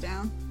narrows it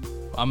down.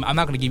 I'm not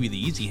going to give you the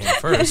easy hint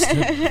first.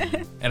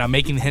 And I'm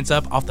making the hints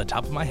up off the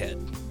top of my head.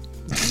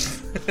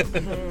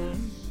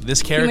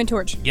 This character. Human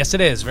Torch. Yes,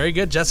 it is. Very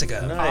good,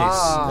 Jessica.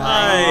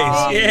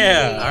 Nice,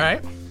 yeah. All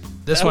right.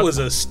 This That one was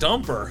a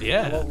stumper.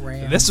 Yeah. Well,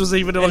 Ram. This was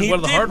even And one he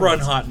of the did hard run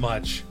ones. hot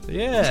much.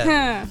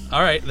 Yeah.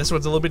 All right. This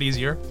one's a little bit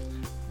easier.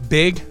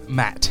 Big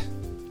Matt.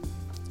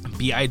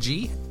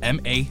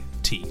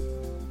 B-I-G-M-A-T.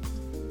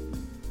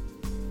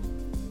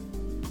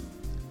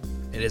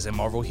 It is a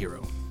Marvel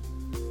hero.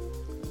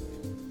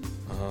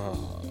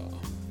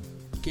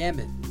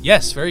 Gambit.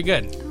 Yes, very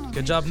good.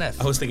 Good job,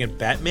 Neff. I was thinking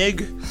Batmig.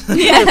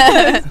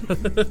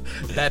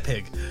 That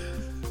pig.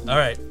 All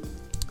right.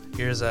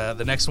 Here's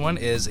the next one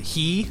is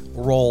He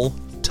Roll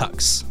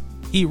Tux.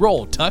 He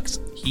Roll Tux.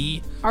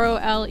 He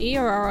R-O-L-E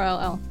or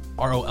R-O-L-L?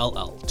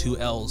 R-O-L-L. 2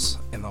 L's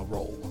in the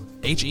roll.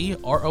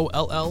 H-E-R-O-L-L-T-U-X.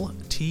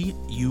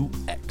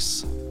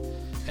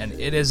 And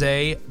it is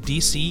a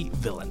DC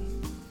villain.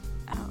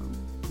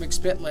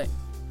 McSpitlight.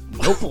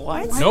 Nope.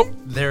 What? Nope.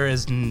 There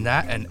is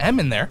not an M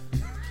in there.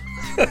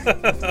 Lex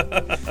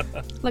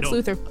Nope.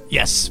 Luthor.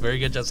 Yes. Very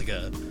good,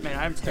 Jessica. Man,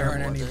 I'm There aren't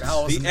terrible at any this.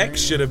 vowels. in The there.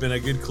 X should have been a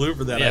good clue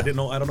for that. Yeah. I don't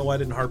know why I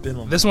didn't harp in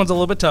on This one's a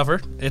little bit tougher.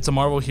 It's a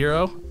Marvel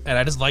hero, and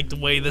I just like the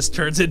way this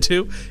turns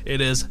into.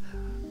 It is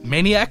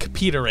Maniac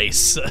Peter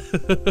Race.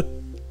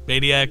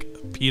 Maniac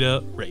Peter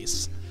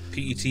Race. that.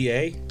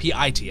 P-E-T-A?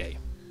 P-I-T-A.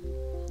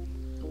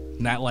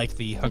 Not like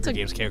the Hunger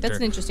Games character. That's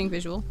an interesting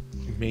visual.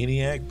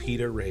 Maniac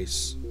Peter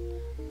Race.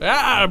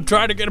 I'm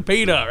trying to get a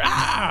Peter.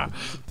 I'm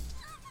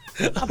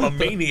a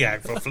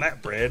maniac for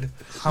flatbread.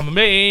 I'm a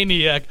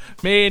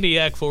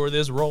maniac for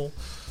this role.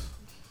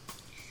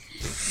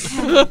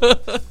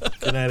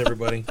 Good night,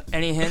 everybody.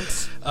 Any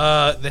hints?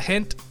 The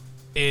hint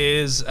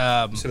is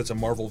You said it's a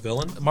Marvel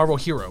villain? Marvel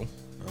hero.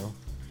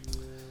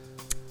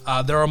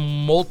 Oh. There are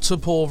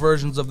multiple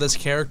versions of this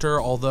character,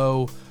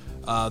 although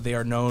they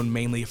are known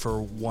mainly for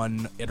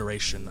one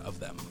iteration of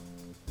them.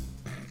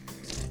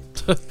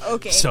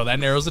 Okay. So that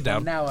narrows it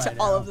down. Now I to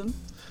know. all of them.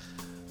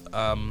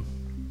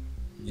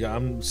 Yeah,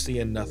 I'm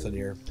seeing nothing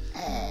here.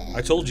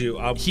 I told you.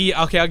 I'll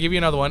give you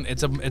another one.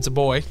 It's a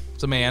boy.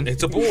 It's a man.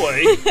 It's a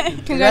boy.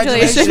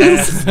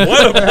 Congratulations.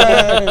 What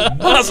a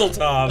Mazel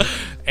tov.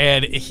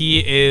 And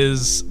he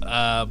is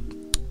a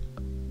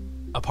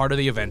part of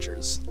the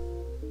Avengers.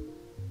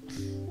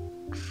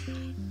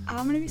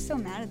 I'm gonna be so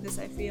mad at this,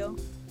 I feel.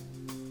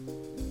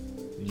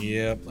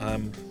 Yep.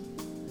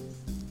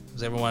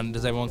 Does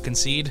everyone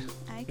concede?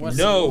 I can What's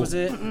No. What was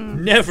it?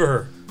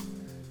 Never.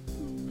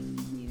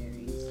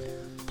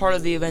 Part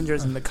of the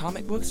Avengers in the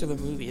comic books or the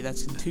movie?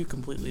 That's two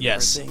completely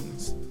Yes. different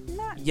things.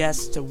 Not-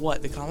 Yes to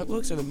what? The comic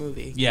books or the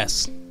movie?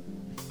 Yes.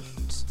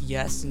 Just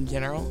yes in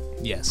general?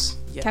 Yes.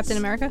 Yes. Captain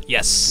America?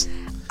 Yes.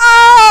 Oh,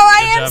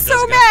 I Good am job, so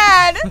Jessica.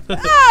 mad.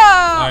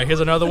 Oh. All right. Here's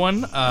another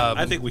one.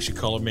 I think we should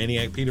call him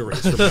Maniac Peter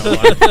Race from now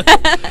on.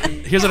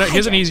 Here's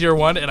an easier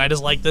one, and I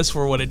just like this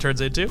for what it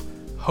turns into.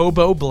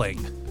 Hobo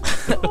Bling.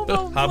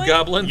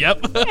 Hobgoblin?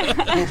 Yep. All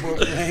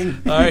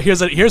Thing. right.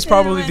 Here's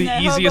probably the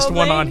Hobo easiest one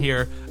Bling. on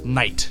here.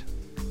 Knight.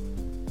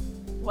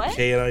 What?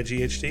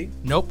 K-N-I-G-H-T?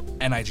 Nope.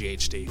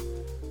 N-I-G-H-T.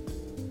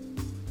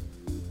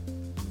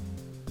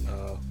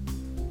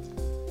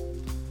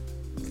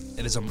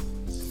 It is a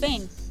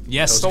Thing.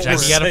 yes. I was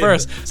Jackie gonna got it say-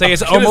 first. Say I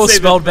it's was gonna almost say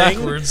the spelled thing,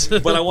 backwards.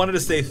 But I wanted to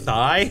say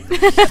thigh.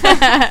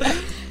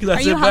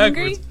 Are you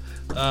hungry?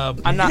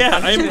 I'm not. Yeah,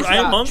 I'm I'm- just I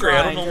am not hungry.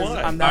 I don't trying know 'cause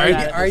why. I'm not All right.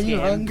 bad at Are this you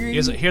game. hungry?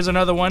 Here's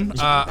another one.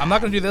 I'm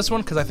not gonna do this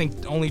one because I think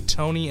only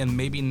Tony and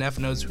maybe Neff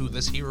knows who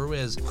this hero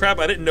is. Crap,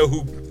 I didn't know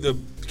who the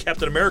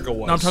Captain America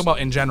was. No, I'm talking about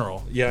in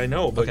general. Yeah, I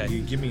know, but Okay.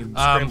 you give me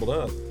scrambled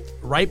up.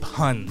 Ripe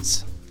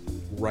Huns,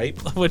 Ripe?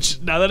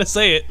 which now that I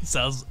say it,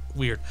 sounds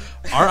weird.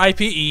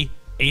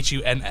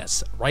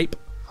 R-I-P-E-H-U-N-S. Ripe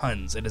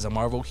Huns. It is a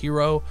Marvel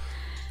hero,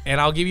 and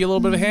I'll give you a little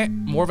bit of a hint.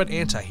 More of an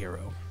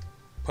anti-hero.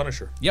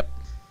 Punisher. Yep.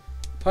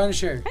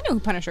 Punisher. I know who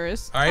Punisher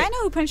is. All right. I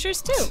know who Punisher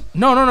is too.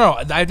 No.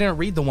 I didn't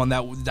read the one that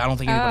I don't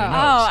think anybody Oh,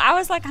 knows. I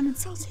was like, I'm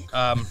insulted.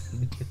 I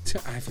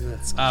feel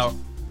that's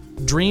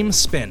Dream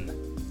Spin.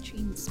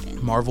 Dream spin.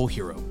 Marvel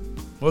hero.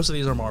 Most of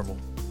these are Marvel.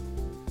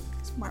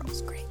 This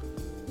Marvel's great.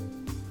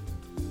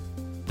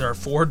 There are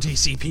 4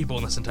 DC people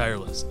in this entire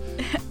list.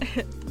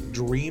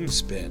 Dream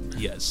Spin.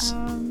 Yes.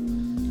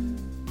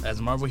 As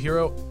a Marvel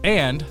hero,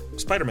 and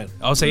Spider-Man.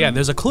 I'll say, yeah,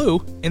 there's a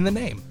clue in the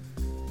name.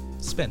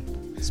 Spin.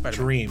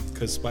 Spider-Man. Dream,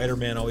 because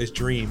Spider-Man always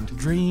dreamed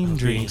Dream, of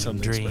dream, being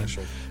something dream.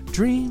 special.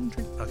 Dream.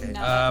 Okay.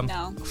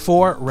 No.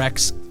 4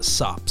 Rex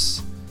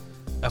Sops.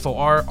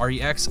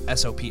 F-O-R-R-E-X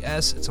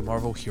S-O-P-S. It's a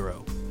Marvel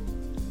hero.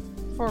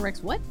 4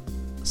 Rex what?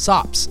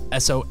 Sops.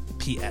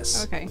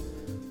 S-O-P-S. Okay.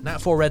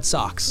 Not 4 red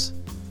socks.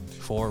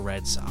 4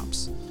 red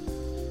sops.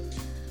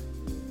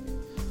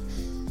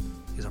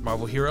 He's a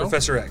Marvel hero.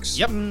 Professor X.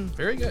 Yep.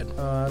 Very good.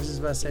 I was just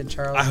about to say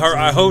Charles.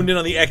 I honed in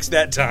on the X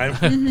that time.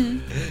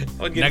 I'm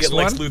going to Next get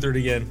Lex one. Luthor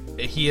again.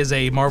 He is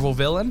a Marvel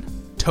villain.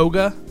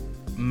 Toga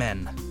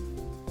Men.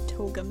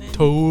 Toga man.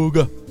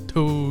 Toga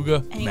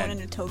Anyone Men.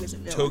 in a toga's a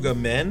villain. Toga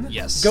Men?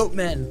 Yes. Goat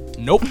men.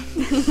 Nope. I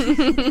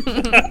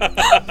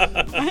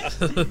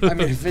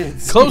mean, if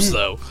it's Close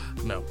though.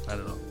 No, I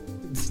don't know.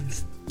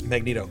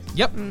 Magneto.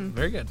 Yep,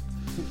 very good.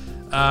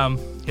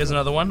 Here's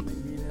another one.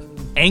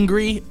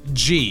 Angry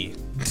G.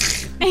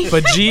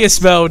 But G is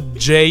spelled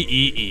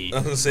J-E-E. I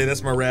was going to say,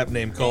 that's my rap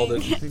name, called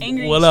it.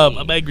 Angry What G. up?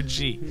 I'm Angry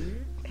G.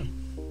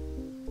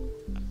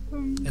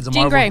 It's a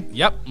Jean Marvel. Grey.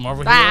 Yep,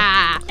 Marvel hero.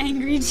 Ah,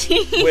 Angry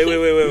G.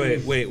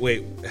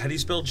 Wait. How do you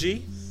spell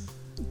G?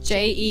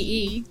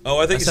 J-E-E. Oh,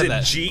 I I think you said said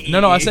that. G-E.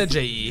 No, I said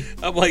J-E.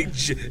 I'm like,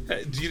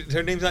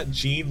 her name's not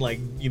Jean, like,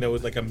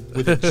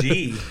 with a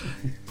G.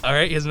 All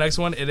right, here's the next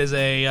one. It is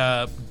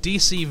a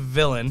DC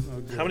villain.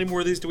 How many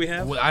more of these do we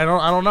have? Well, I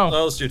don't know.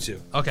 Oh, let's do 2.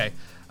 Okay.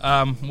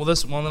 Well,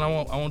 this one then I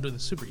won't do the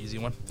super easy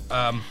one.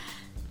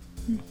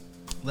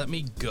 Let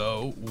me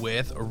go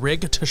with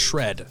Rig to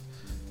Shred. It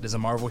is a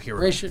Marvel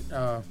hero.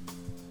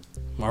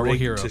 Marvel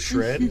Rig hero. to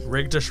shred.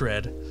 Rig to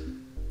Shred.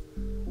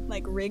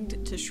 Like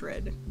rigged to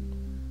shred.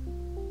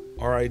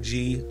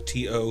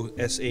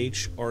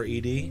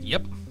 RIGTOSHRED.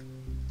 Yep.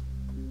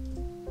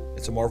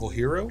 It's a Marvel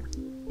hero?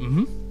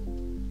 Mm-hmm.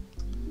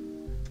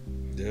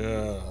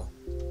 Duh.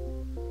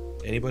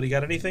 Anybody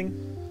got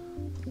anything?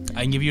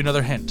 I can give you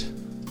another hint.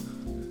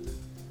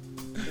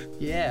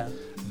 Yeah.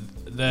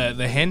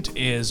 The hint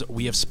is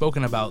we have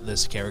spoken about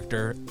this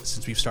character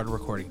since we've started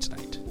recording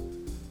tonight.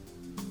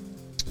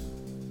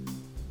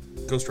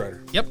 Ghost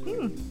Rider. Yep.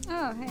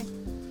 Oh, hey.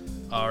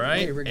 All right.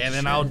 Hey, Rig to and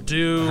then Shred. I'll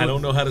do. I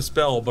don't know how to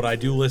spell, but I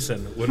do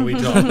listen when we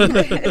talk.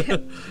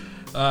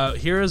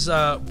 Here's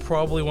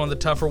probably one of the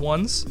tougher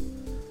ones.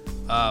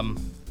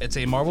 It's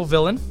a Marvel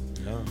villain.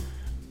 No.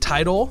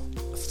 Tidal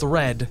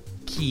Thread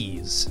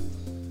Keys.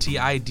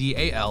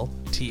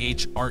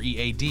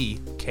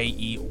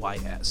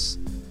 TIDALTHREADKEYS.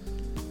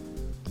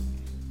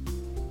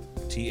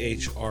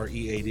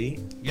 THREAD.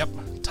 Yep.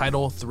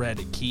 Tidal Thread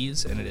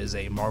Keys, and it is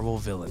a Marvel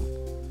villain.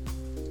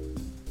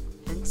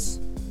 Hints?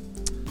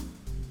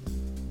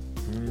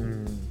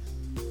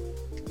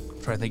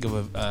 Try to think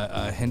of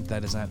a hint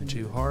that is not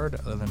too hard,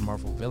 other than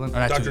Marvel villain. Or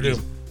not Dr. too Doom.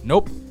 easy.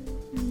 Nope.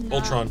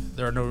 Ultron.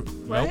 There are no.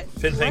 What?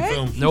 Fin Fang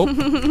Foom. Nope.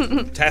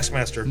 Nope.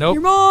 Taskmaster. Nope.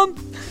 Your mom.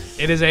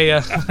 It is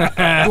a.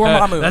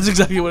 Dormammu. That's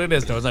exactly what it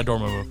is. No, it's not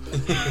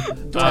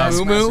Dormammu.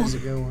 Taskmaster's a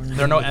good one.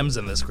 There are no M's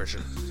in this,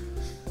 Christian.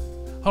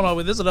 Hold on,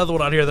 wait, there's another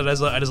one on here that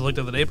I just looked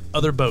at the name.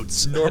 Other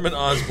Boats. Norman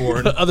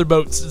Osborn. Other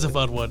Boats. It's a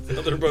fun one.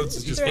 Other Boats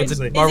is just Thread- It's a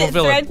insane. Marvel is it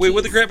villain. Thread Wait,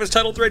 what the Keys? crap is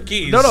Tidal Thread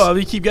Keys? No, I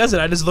mean, keep guessing.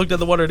 I just looked at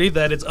the one underneath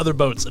that. It's Other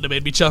Boats, and it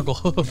made me chuckle.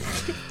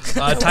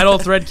 Title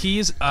Thread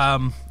Keys.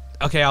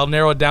 Okay, I'll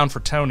narrow it down for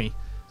Tony.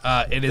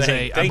 It is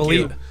I Thank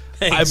believe. you.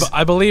 Thanks.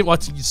 I believe.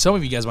 Some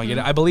of you guys might get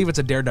it. I believe it's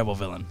a Daredevil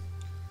villain.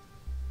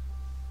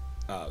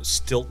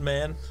 Stilt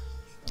Man.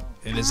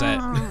 It is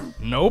a.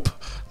 Nope.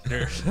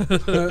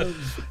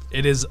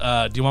 It is.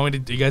 Do you want me to?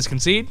 Do you guys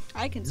concede?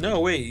 I can see. No,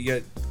 wait. You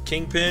got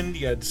Kingpin.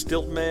 You got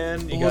Stilt Man.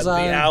 You got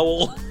Bullseye. the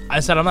Owl. I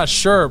said I'm not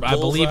sure. But I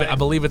believe it. Bullseye. I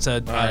believe it's a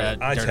All right,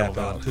 I Daredevil tap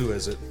villain. out. Who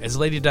is it? It's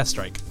Lady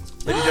Deathstrike.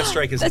 Lady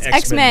Deathstrike is That's an X-Men.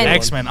 X-Men. villain.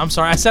 X-Men. I'm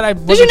sorry. I said I.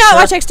 Did you not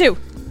watch X2?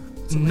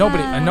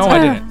 Nobody. No, I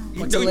didn't.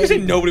 What's No, a you lady?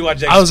 said nobody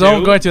watched X2. I was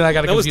going to, and I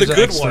got That was the confused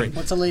good with X3. one.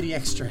 What's a lady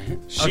extra?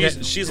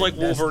 She's like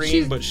Wolverine,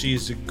 She's- but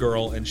she's a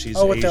girl and she's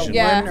Oh, with the Asian.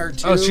 Yeah. one or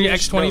two. Oh, she No,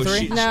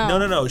 X23.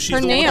 No. She's Her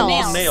the nails. one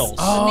with the nails.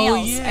 Oh,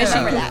 nails. yeah. I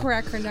remember that.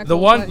 Correct her knuckles, The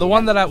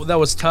one but that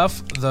was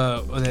tough.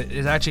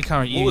 Is actually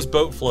kind of What was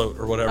Boat Float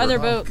or whatever? Other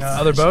Oh, Boats. gosh,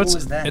 Other Boats. What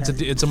was that?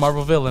 It's a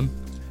Marvel villain.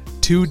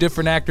 2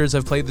 different actors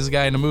have played this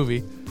guy in a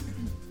movie.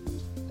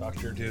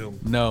 Doctor Doom.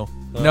 No,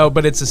 no,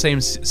 but it's the same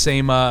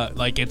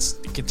like it's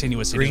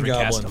continuous. They Green just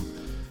recast Goblin.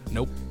 them.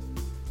 Nope.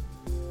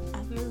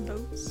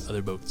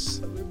 Other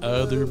boats.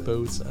 Other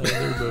boats.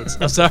 Other boats.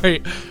 I'm sorry.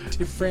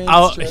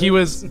 Different He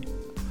was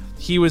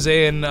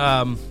in.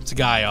 It's a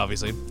guy,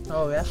 obviously.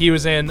 Oh yeah. He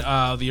was in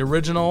the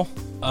original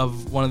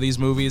of one of these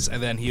movies,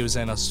 and then he was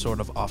in a sort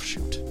of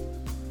offshoot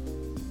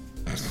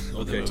of the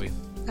Okay. movie.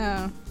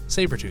 Oh.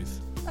 Sabretooth.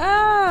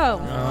 Oh.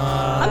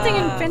 I'm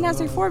thinking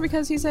Fantastic Four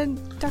because he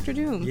said Dr.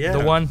 Doom. Yeah.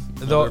 The one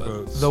Other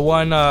Boats. the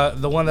one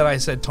that I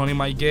said Tony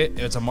might get.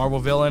 It's a Marvel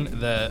villain.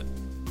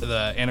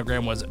 The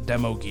anagram was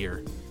Demo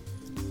Gear.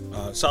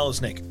 Solid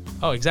Snake.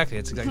 Oh, exactly.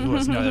 That's exactly what it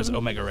was. No, that was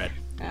Omega Red.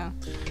 Oh.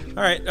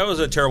 All right, that was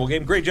a terrible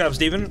game. Great job,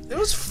 Steven. It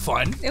was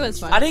fun. It was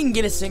fun. I didn't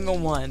get a single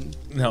one.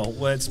 No,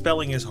 well,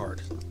 spelling is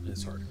hard.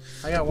 It's hard.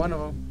 I got one of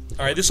them.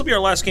 All right, this will be our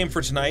last game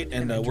for tonight,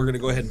 and we're going to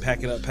go ahead and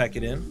pack it up, pack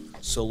it in.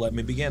 So let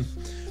me begin.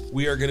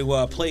 We are going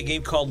to play a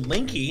game called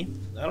Linky.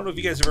 I don't know if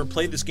you guys have ever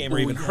played this game or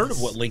even heard of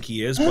what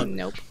Linky is, but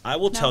Nope. I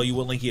will tell you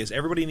what Linky is.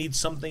 Everybody needs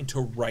something to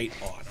write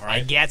on. All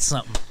right, get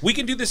something. we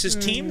can do this as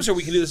teams, or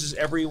we can do this as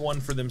everyone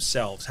for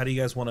themselves. How do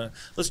you guys want to?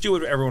 Let's do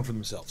it everyone for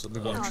themselves. It'll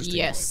be more interesting.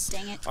 Yes.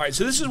 Dang it. All right,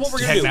 so this is what we're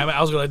going to do.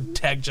 I was going to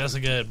tag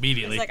Jessica It's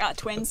immediately. like,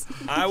 twins.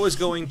 I was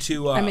going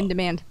to. I'm in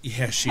demand.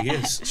 Yeah, she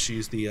is.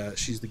 She's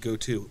the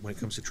go-to when it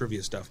comes to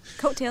trivia stuff.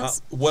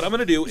 Coattails. What I'm going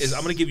to do is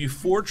I'm going to give you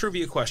 4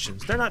 trivia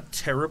questions. They're not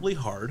terribly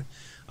hard,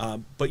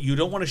 but you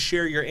don't want to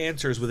share your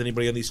answers with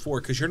anybody on these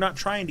 4 because you're not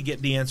trying to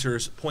get the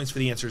answers, points for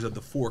the answers of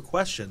the 4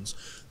 questions.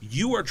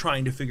 You are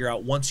trying to figure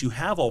out, once you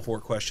have all 4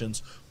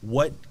 questions,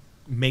 what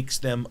makes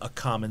them a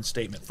common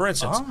statement. For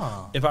instance,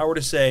 Ah. if I were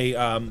to say,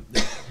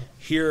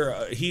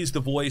 here, he's the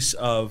voice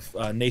of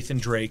Nathan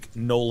Drake,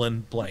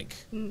 Nolan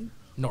blank.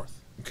 North.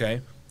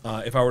 Okay.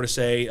 If I were to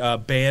say,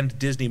 banned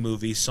Disney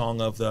movie,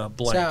 song of the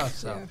blank.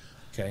 South.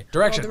 Okay.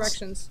 Directions.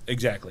 Directions.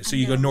 Exactly. So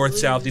you go north,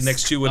 south. The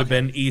next two would have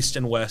been east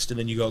and west, and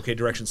then you go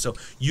directions. So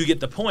you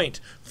get the point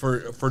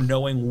for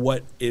knowing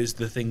what is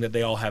the thing that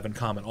they all have in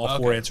common. All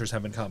four Okay. answers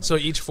have in common. So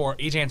each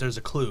answer is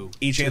a clue.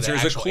 Each to the answer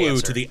is a actual clue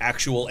answer. to the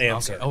actual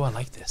answer. Okay. Oh, I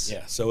like this.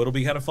 Yeah. So it'll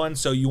be kind of fun.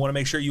 So you want to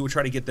make sure you would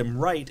try to get them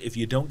right. If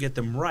you don't get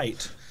them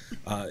right,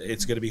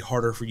 it's going to be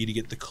harder for you to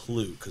get the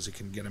clue because it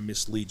can kind of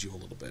mislead you a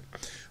little bit.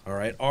 All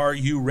right. Are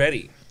you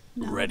ready?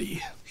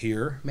 Ready.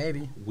 Here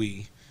Maybe.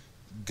 we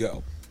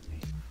go.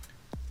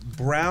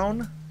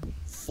 Brown,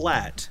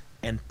 flat,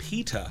 and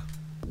pita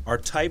are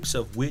types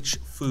of which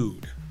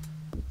food?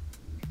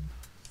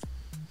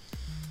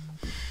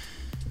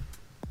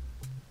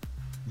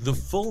 The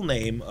full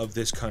name of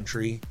this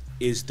country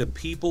is the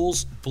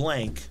People's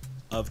Blank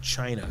of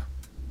China.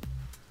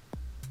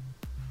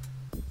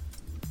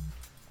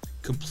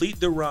 Complete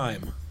the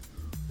rhyme.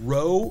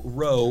 Row,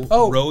 row,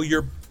 Oh. row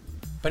your...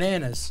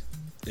 Bananas.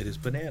 It is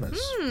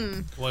bananas.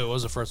 Wait, what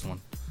was the first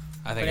one?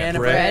 I think Banana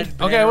bread.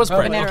 bread. Okay, it was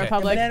bread. Banana Okay.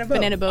 Republic. Banana boat.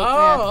 Banana boat.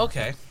 Oh,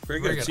 okay. Very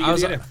good. So you I,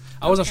 was, get it.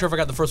 I wasn't sure if I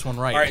got the first one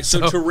right. All right,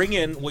 so to ring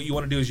in, what you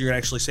want to do is you're going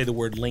to actually say the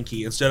word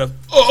Linky instead of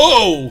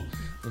oh,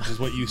 which is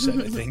what you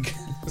said, I think.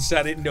 So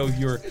I didn't know if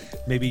you were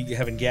maybe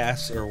having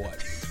gas or what.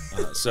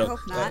 So hope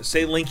not.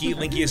 say Linky.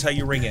 Linky is how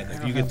you ring in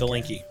if you get the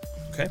Linky.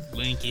 Okay?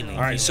 Linky, Linky.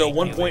 All right, so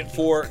 1 point Linky.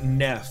 for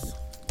Neff.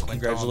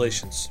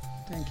 Congratulations.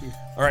 Thank you.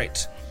 All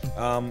right,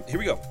 here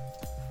we go.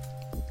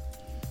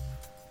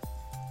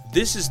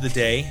 This is the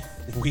day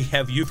we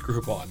have youth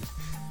group on.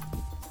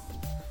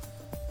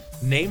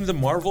 Name the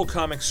Marvel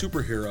comic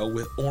superhero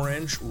with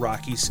orange,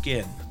 rocky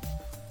skin.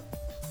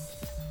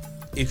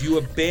 If you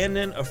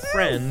abandon a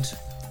friend,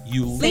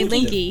 you leave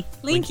them. Linky.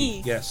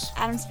 Linky. Yes.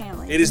 Adam's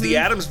Family. It is the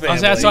Addams I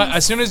Family. was,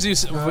 as soon as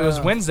it was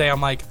Wednesday, I'm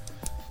like,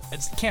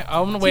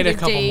 I'm gonna wait a Either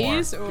couple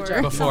days more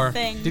or before.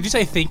 Something. Did you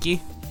say Thinky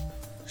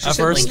She at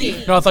said first?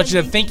 Linky. No, I thought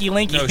you said Thinky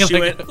Linky. No, she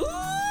Like, went.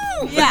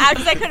 Yeah,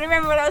 because I couldn't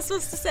remember what I was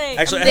supposed to say.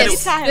 Actually, I had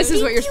This, to- this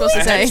is what you're supposed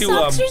to I say.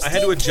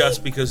 had to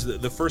adjust because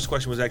the first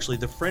question was actually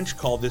the French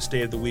call this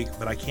day of the week,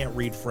 but I can't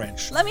read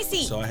French. Let me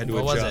see. So I had to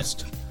What was it?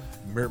 adjust.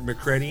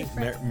 Mercredi?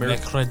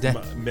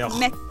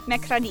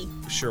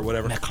 Mercredi. Sure,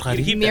 whatever. Mercredi.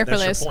 You keep that,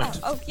 that's your Miraculous. point.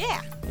 Oh,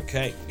 yeah.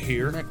 Okay,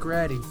 here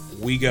McReady.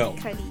 we go.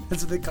 Mercredi.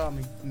 That's what they call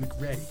me.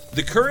 McReady.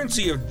 The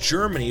currency of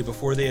Germany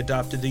before they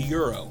adopted the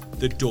euro,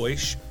 the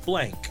Deutsche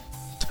blank.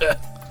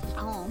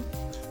 Oh.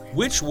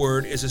 Which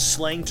word is a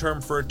slang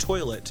term for a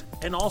toilet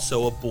and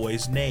also a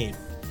boy's name?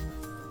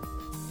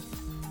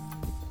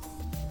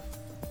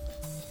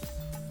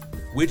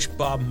 Which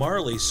Bob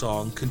Marley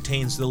song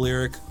contains the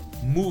lyric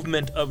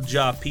Movement of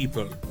Ja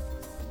People?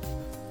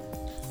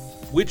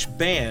 Which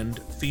band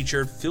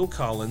featured Phil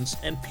Collins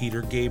and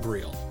Peter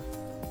Gabriel?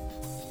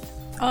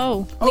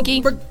 Oh,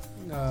 Linky. Books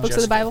of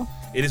Jessica. the Bible.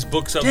 It is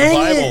Books of Dang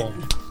the it!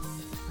 Bible.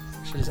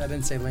 I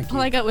didn't say Linky. All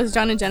I got was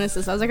John and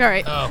Genesis. I was like, all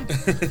right. oh.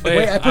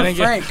 Wait, I put didn't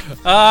get- Frank.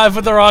 I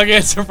put the wrong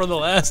answer for the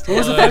last What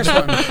was the one. first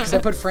one? Because I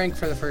put Frank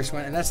for the first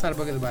one, and that's not a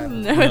book of the Bible.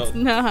 No, No. it's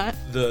not.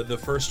 The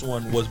first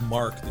one was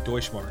Mark, the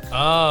Deutschmark.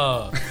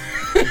 Oh.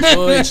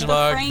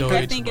 Deutschmark, Frank,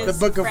 I think, Deutschmark. is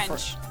The book of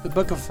French. the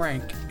book of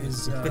Frank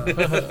is.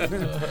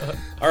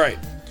 All right.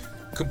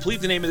 Complete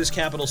the name of this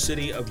capital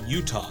city of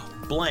Utah,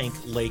 blank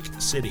Lake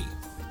City.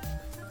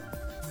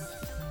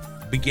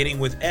 Beginning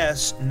with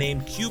S,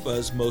 name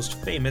Cuba's most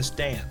famous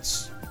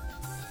dance.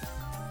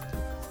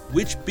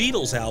 Which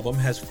Beatles album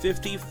has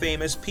 50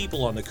 famous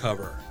people on the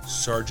cover?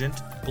 Sergeant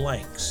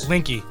Blanks.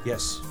 Linky.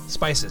 Yes.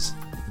 Spices.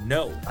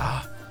 No.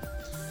 Ah.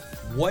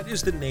 What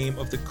is the name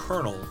of the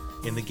colonel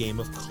in the game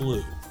of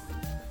Clue?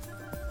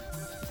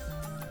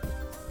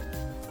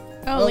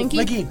 Oh, Linky.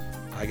 Linky.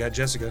 I got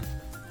Jessica.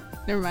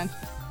 Never mind.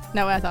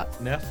 Not what I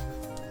thought. Neff?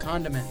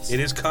 Condiments. It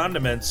is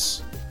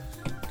condiments.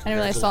 I didn't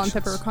realize salt and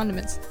pepper were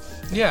condiments.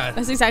 Yeah.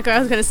 That's exactly what I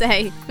was gonna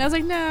say. And I was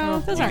like, no,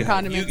 those You aren't got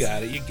condiments. It. You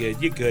got it. You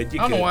good. You good. You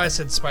I don't good. know why I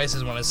said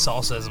spices when it's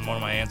salsa is one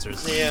of my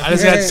answers. Yeah. I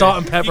just got salt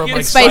and pepper. You I'm get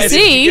like, excited.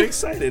 Spicy. You get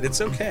excited.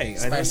 It's okay.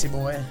 I know. Spicy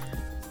boy.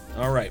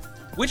 All right.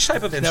 Which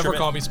type of Never instrument?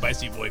 call me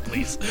spicy boy,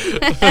 please.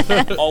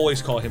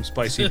 Always call him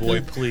Spicy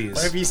Boy, please.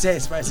 Whatever you say,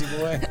 spicy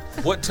boy.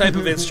 What type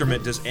of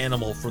instrument does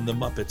Animal from the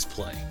Muppets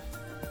play?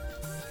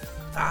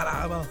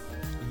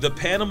 The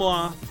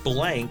Panama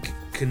blank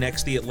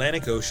connects the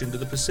Atlantic Ocean to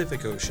the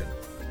Pacific Ocean.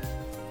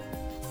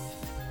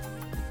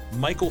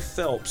 Michael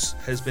Phelps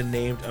has been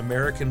named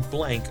American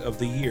Blank of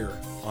the Year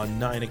on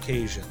 9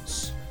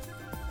 occasions.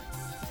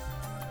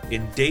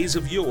 In days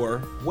of yore,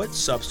 what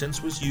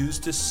substance was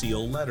used to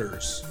seal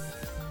letters?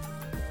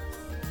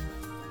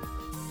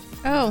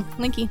 Oh,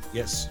 Linky.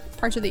 Yes,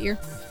 Parts of the ear.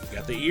 you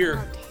got the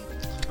ear.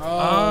 Oh,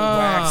 Ah.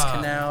 wax,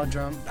 canal,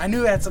 drum. I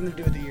knew it had something to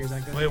do with the ears. I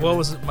couldn't Wait, think what of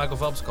was Michael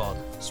Phelps called?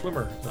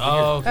 Swimmer. of the year.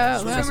 Oh, okay.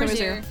 Oh, Swimmer's Swimmer's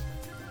ear. ear.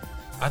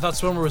 I thought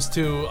swimmer was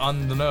too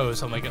on the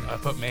nose. I'm like, I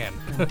put man.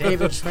 it.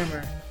 David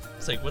Schwimmer.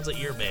 It's like, what's an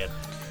ear man?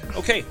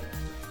 Okay.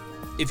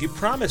 If you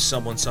promise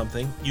someone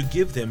something, you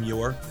give them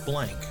your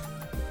blank.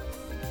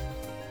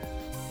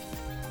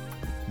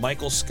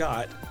 Michael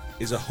Scott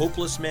is a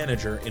hopeless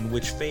manager in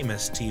which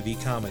famous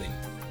TV comedy?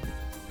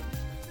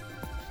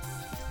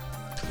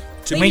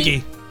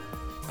 Winky.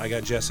 I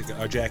got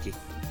Jackie.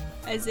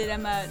 Is it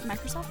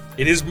Microsoft?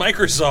 It is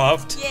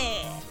Microsoft.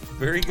 Yeah.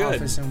 Very good.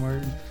 Office and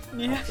Word.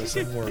 Yeah. Office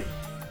and Word.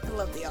 I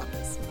love The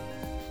Office.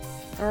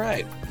 All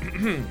right.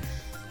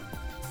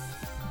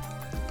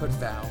 Put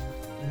Val.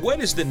 What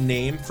is the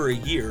name for a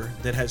year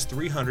that has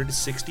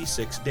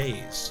 366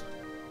 days?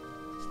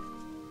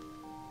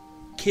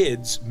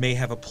 Kids may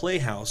have a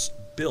playhouse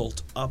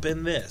built up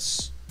in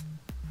this.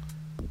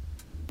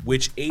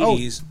 Which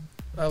 80s?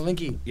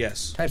 Linky.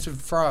 Yes. Types of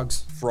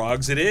frogs.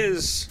 Frogs it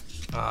is.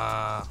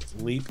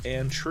 Leap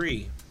and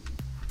tree.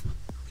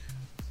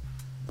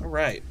 All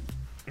right.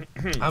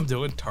 I'm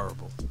doing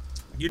terrible.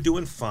 You're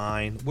doing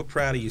fine. We're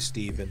proud of you,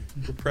 Steven.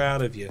 We're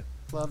proud of you.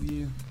 Love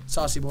you.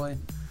 Saucy boy.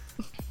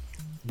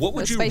 What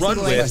would The you spicy run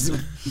boy.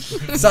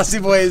 with? Saucy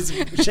boy is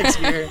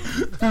Shakespeare.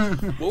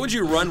 What would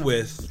you run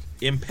with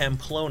in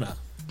Pamplona?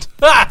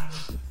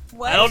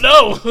 What? I don't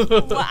know.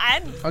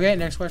 What? Okay,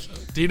 next question.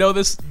 Do you know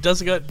this,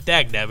 Jessica?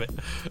 Dagnabbit.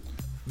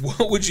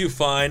 What would you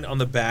find on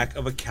the back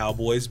of a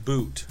cowboy's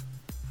boot?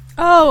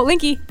 Oh,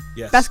 Linky.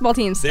 Yes. Basketball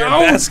teams. They're Oh,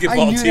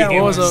 basketball I knew that team.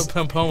 What was was- a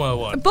Pampoma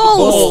one?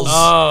 Bulls.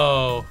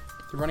 Oh.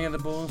 The running of the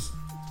Bulls.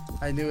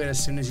 I knew it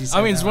as soon as you said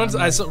I mean, that. once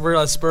I'm I like,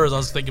 realized Spurs, I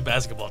was thinking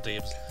basketball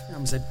teams. I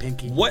almost said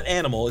Pinky. What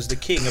animal is the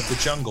king of the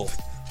jungle?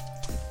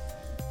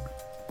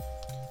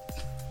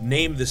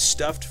 Name the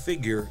stuffed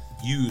figure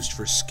used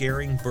for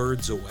scaring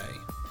birds away.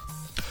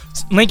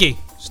 Linky.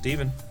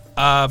 Steven,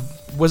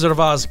 Wizard of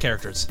Oz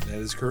characters. that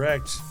is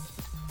correct.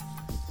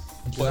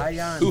 What-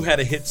 Zion. who had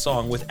a hit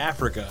song with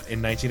Africa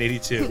in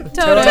 1982?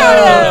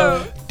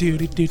 Toto. Do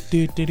do do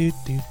do do do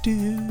do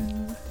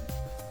do.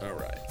 All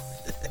right,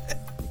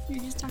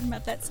 You're just talking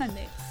about that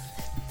Sunday.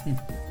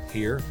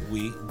 here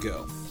we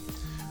go.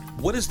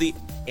 What is the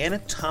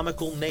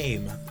anatomical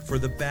name for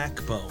the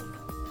backbone?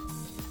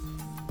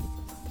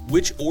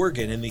 Which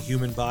organ in the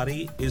human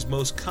body is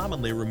most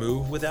commonly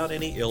removed without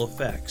any ill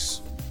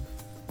effects?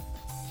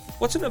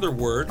 What's another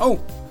word Oh,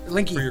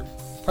 Linky. for your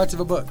Parts of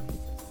a book.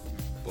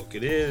 book?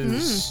 It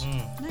is.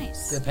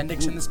 Nice. The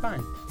appendix and the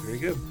spine. Very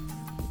good.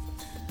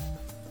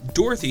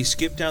 Dorothy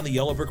skipped down the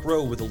yellow brick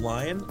road with a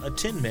lion, a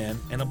tin man,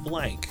 and a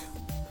blank.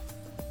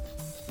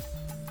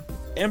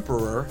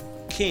 Emperor,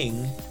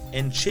 king,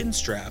 and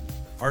chinstrap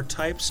are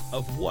types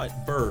of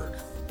what bird?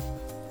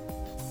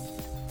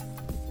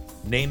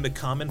 Name the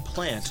common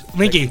plant that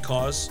Linky. can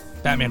cause...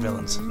 Batman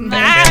villains.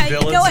 Ah, you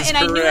Villains know what? is And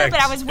I knew it, but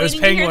I was correct. was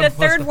waiting to hear the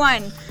Penguin, third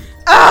one.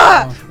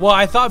 Well,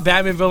 I thought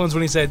Batman villains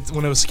when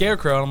it was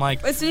Scarecrow, and I'm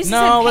like, As soon as he no,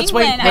 said let's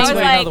wait, penguin, I let's was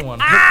wait like, another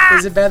one.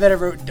 Is it bad that I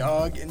wrote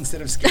dog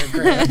instead of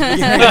scarecrow?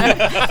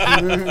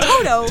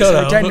 Toto.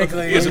 So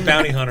technically, He is a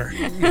bounty hunter.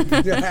 We're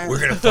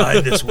going to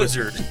find this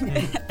wizard.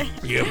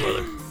 Yeah,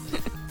 brother.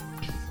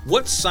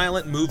 What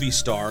silent movie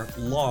star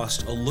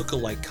lost a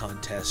look-alike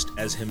contest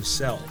as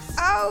himself?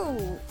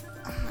 Oh.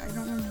 I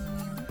don't remember.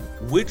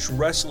 Which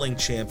wrestling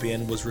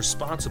champion was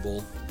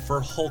responsible for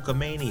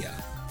Hulkamania?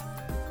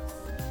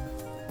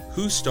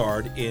 Who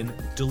starred in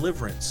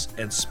Deliverance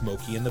and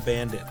Smokey and the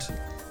Bandit?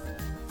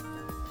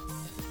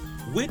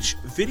 Which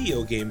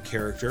video game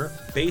character,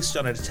 based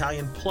on an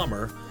Italian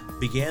plumber,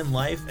 began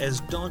life as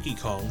Donkey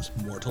Kong's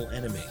mortal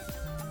enemy?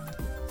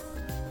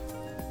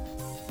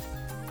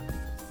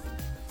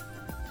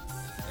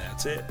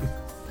 That's it.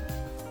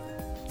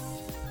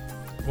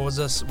 What was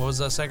this? What was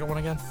the second one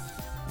again?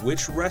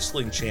 Which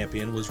wrestling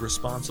champion was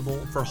responsible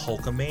for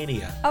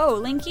Hulkamania? Oh,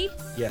 Linky?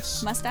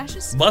 Yes.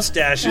 Mustaches?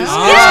 Mustaches.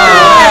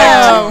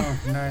 Oh,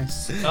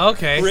 nice.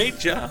 Okay, Great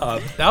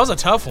job. that was a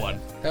tough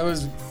one. That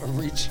was a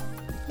reach.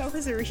 That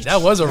was a reach.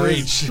 That was a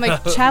reach.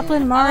 Like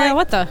Chaplin, Mario.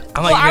 What the?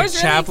 I'm Well, like, I you was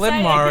really Chaplin,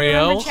 excited. I couldn't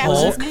Mario, remember Chaplin's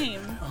Hulk.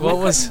 name. What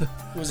was?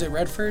 Was it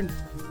Redford?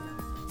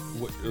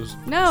 It was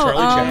No, Charlie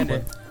um,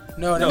 Chaplin.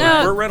 No, No,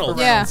 No. Burt Reynolds.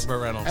 Yeah.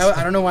 Burt Reynolds.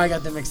 I don't know why I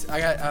got them mixed. I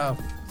got.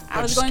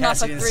 I was Butch going off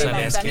Cassidy like and three of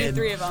them. Sundance So I knew Kid.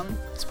 three of them.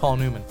 It's Paul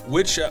Newman.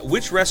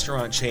 Which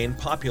restaurant chain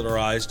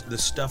popularized the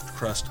stuffed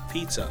crust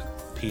pizza?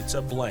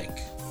 Pizza blank.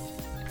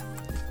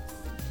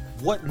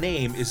 What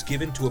name is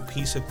given to a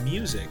piece of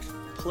music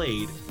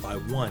played by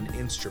one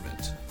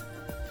instrument?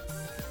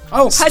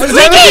 Oh,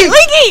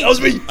 Linky! That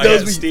was me. I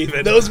got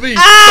Steven. That was me.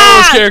 Star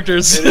Wars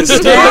characters.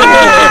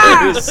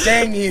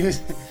 Dang you!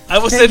 I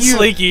almost said Thank you.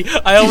 Slinky.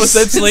 I almost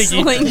said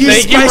Slinky. Slinky. You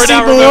Thank you for spicy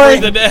not boy.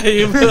 remembering the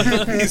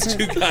name. These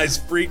two guys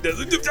freaked us.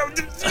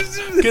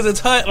 Because it's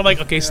Hut. I'm like,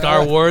 okay,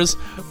 Star Wars,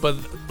 but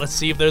let's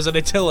see if there's an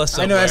Attila I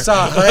somewhere. know. I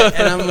saw a hut,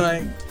 and I'm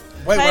like,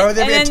 wait, why would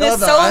there be And then Attila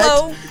the the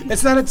solo. Hut?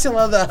 It's not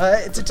Attila the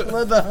Hut. It's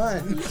Attila the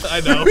Hun.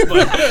 I know,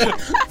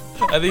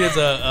 but I think it's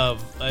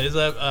is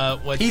that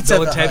what Pizza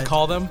Bill and the Ted Hut.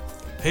 call them?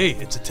 Hey,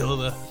 it's Attila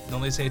the.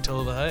 Don't they say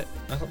Attila the Hut?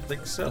 I don't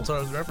think so. That's what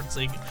I was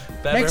referencing.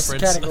 Bad Next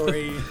reference.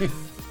 category.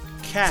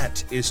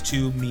 Cat is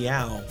to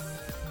meow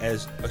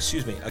as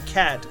a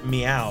cat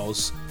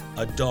meows,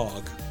 a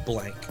dog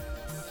blank.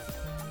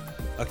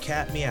 A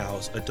cat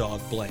meows, a dog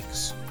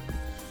blanks.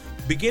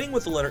 Beginning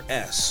with the letter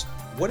S,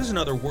 what is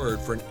another word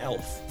for an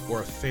elf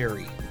or a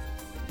fairy?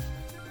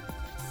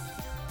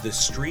 The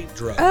street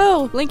drug.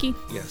 Oh, Linky.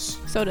 Yes.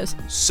 Sodas.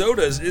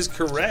 Sodas is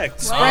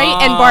correct.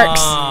 Sprite and Barks.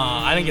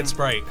 I didn't get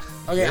Sprite.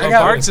 Okay,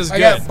 Well, Barks is I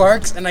got good.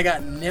 Barks and I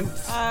got Nymph.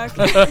 Starting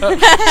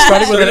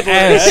with an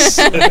S.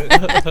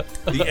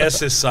 The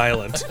S is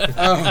silent.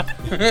 Oh,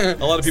 A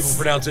lot of people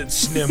pronounce it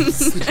snimp.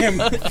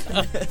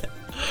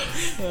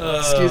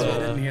 excuse me, I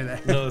didn't hear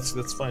that. No,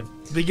 that's fine.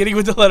 Beginning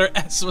with the letter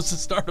S was the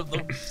start of the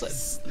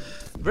sentence.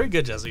 Very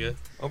good, Jessica.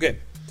 Okay.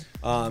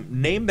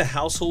 Name the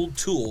household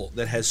tool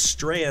that has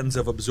strands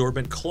of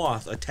absorbent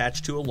cloth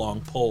attached to a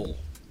long pole.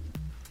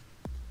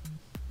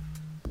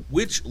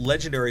 Which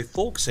legendary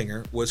folk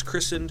singer was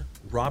christened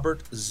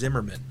Robert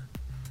Zimmerman,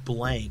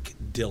 blank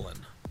Dylan?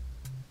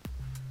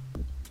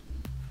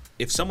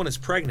 If someone is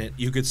pregnant,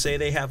 you could say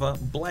they have a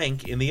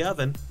blank in the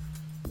oven.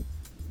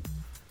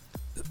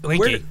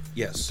 Linky.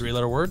 Yes.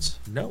 3-letter words?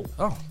 No.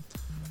 Oh.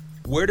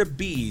 Where do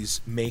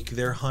bees make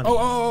their honey?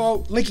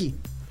 Oh, Linky.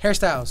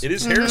 Hairstyles. It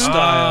is hairstyles.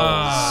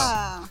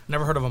 Ah.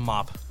 Never heard of a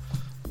mop.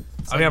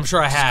 I mean, I'm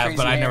sure I have, crazy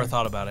but I hair. never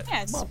thought about it.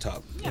 Yeah, it's, Mop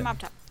top. yeah, mop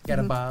top. Got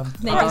a bob.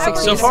 1960s.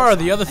 So far,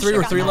 the other 3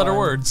 were should've 3-letter gotten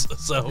words,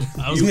 so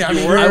I was, Yeah, I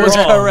mean, I was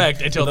wrong.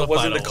 correct until That the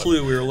wasn't final the one.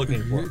 clue we were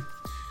looking for.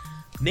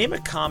 Name a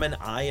common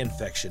eye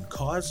infection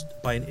caused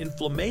by an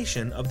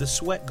inflammation of the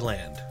sweat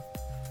gland.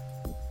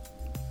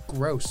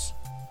 Gross.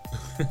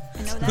 I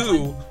know that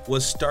Who one.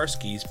 was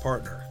Starsky's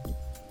partner?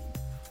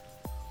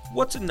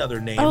 What's another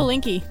name? Oh,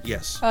 Linky.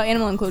 Yes.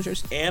 Animal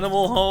enclosures.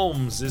 Animal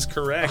Homes is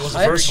correct. What was the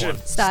first one?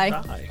 Sty.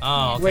 Sty.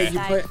 Oh, okay. Wait, you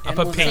put I put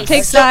animals pink. in-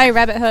 Pig sty,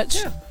 rabbit hutch.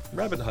 Yeah,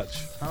 Rabbit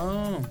Hutch.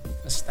 Oh,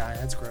 a sty.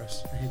 That's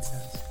gross. I hate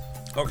sties.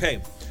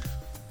 Okay.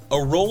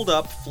 A rolled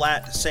up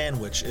flat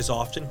sandwich is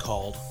often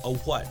called a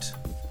what?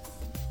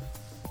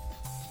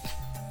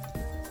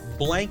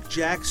 Blank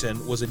Jackson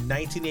was a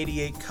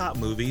 1988 cop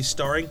movie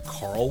starring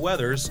Carl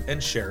Weathers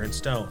and Sharon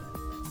Stone.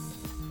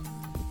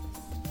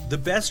 The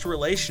best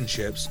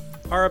relationships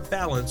are a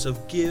balance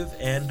of give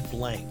and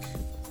blank.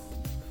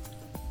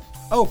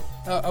 Oh,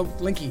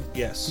 Linky.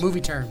 Yes.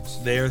 Movie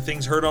terms. They are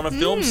things heard on a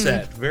film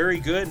set. Very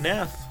good,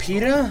 Neff.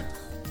 PETA?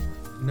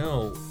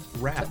 No,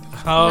 rap.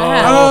 Oh,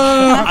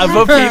 I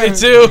put Peter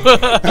too.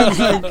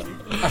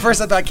 At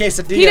first I thought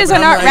quesadilla. Pitas but are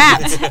I'm not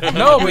like- wrapped.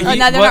 No, but Oh,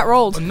 no, they're not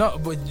rolled. No,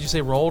 but did you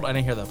say rolled? I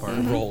didn't hear that part.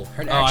 Roll.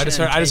 Heard Oh, I action just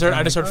and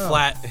heard take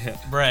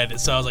flat bread,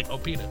 so I was like, oh,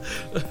 Peter.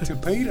 To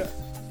PETA.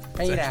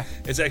 PETA.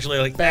 It's actually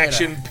like Beta.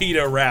 action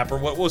PETA rap, or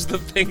what was the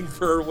thing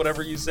for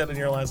whatever you said in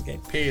your last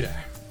game? PETA.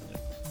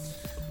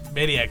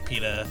 Maniac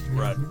Peter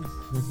run.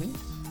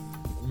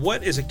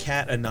 What is a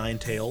cat o' nine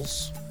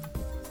tails?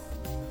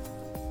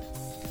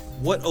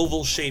 What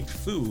oval-shaped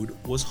food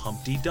was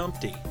Humpty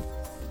Dumpty?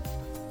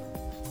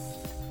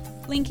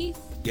 Linky,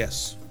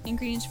 Yes.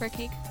 ingredients for a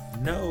cake.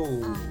 No.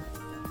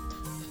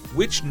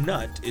 Which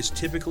nut is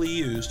typically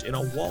used in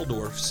a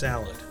Waldorf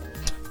salad?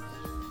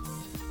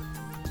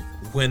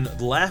 When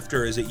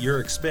laughter is at your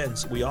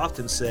expense, we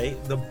often say,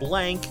 the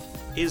blank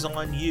is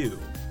on you.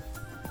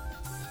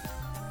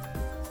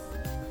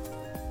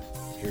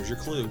 Here's your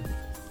clue.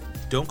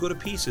 Don't go to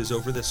pieces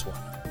over this one.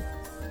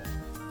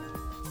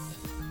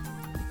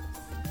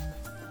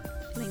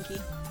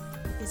 Linky,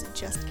 is it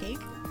just cake?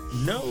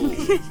 No.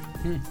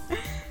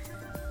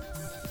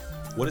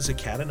 What is a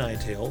cat o' nine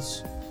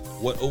tails?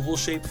 What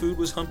oval-shaped food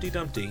was Humpty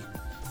Dumpty?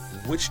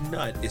 Which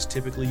nut is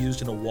typically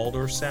used in a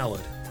Waldorf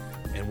salad?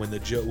 And when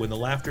the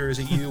laughter is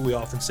at you, we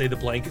often say the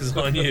blank is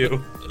on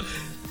you.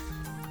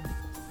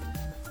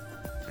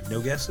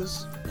 No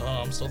guesses? Oh,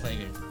 I'm still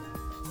thinking.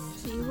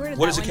 So you worded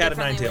What that is a one cat o'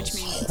 nine differently, tails?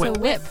 which means- It's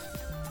a whip.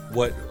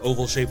 What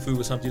oval-shaped food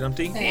was Humpty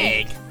Dumpty?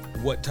 Egg.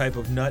 What type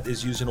of nut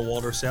is used in a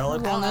Waldorf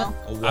salad? Walnut. A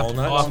Oh,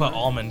 walnut. I put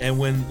almond. And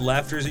when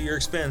laughter is at your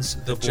expense,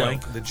 the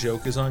blank, joke. the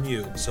joke is on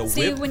you. So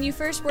See, whip, when you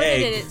first worded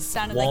egg, it, it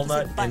sounded walnut,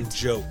 like you said and bunt.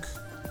 joke.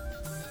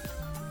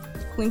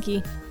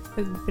 Linky.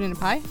 Put it in a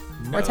pie?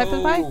 No. What type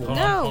of pie? Hold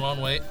No.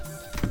 on, wait.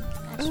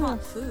 I just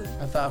want food.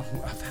 I thought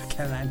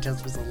cat o' nine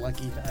tails was a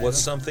lucky item. What's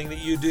something that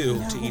you do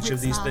to No, each of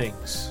it's these not.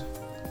 things?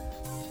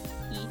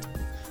 Eat.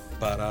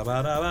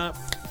 Ba-da-ba-da-ba.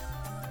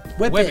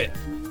 Whip Whip it. it.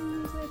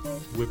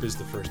 Whip is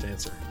the first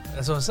answer.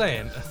 That's what I'm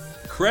saying.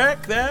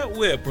 Crack that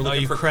whip. We're Oh,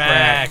 looking you for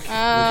crack.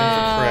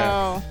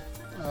 Oh.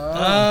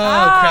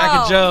 Oh,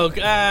 crack a joke.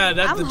 Ah,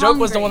 I'm the joke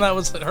was the hungry. one that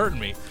was hurting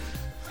me.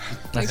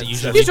 That's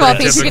usually These are all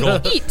pretty things you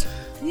difficult. can eat.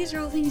 These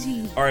are all things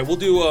you eat. All right, we'll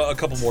do a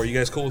couple more. You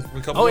guys cool with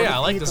a couple Oh more? yeah, I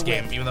like this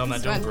game, even though I'm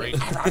not doing fun. great.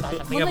 I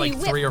think I have like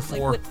 3 or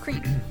 4. Like whipped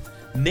cream.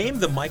 Name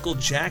the Michael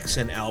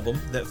Jackson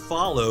album that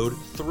followed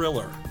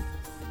Thriller.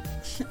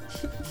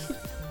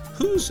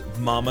 Whose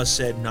Mama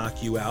Said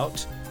Knock You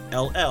Out?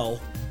 LL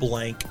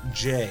blank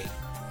J.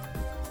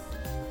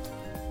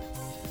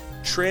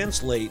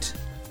 Translate.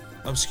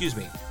 Oh, excuse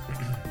me.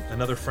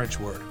 Another French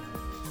word.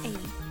 Hey.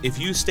 If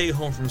you stay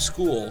home from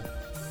school,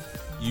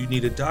 you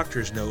need a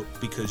doctor's note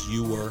because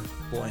you were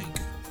blank.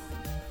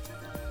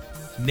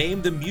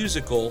 Name the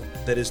musical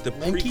that is the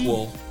Linky?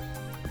 prequel.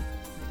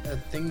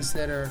 Things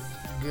that are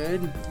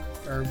good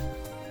or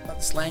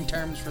Slang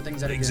terms for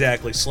things that are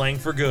Exactly. Slang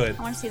for good.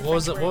 I want to see the What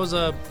was it? French What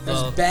word. was good.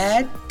 There's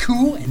bad,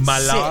 cool, and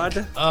Malade.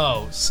 sick.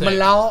 Oh, sick.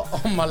 Malal.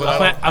 Oh, But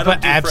malal. I don't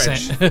put do absent.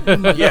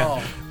 French. Yeah.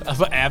 Malal. I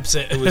put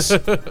absent. It was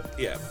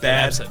bad,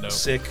 Absent, no.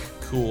 sick,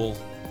 cool.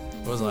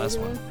 What was the last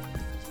one?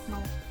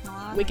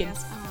 Wicked.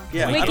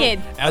 Yeah, I don't- Wicked.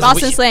 That was Boston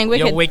wicked. slang.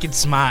 Wicked. Yo, wicked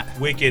smart.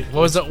 Wicked.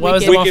 What was the one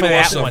Wicked for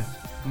that awesome. one?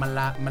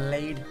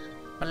 Malade.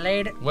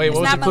 Malade. Wait, It's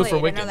what was not the clue for Malade,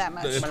 I wicked? know that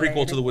much. The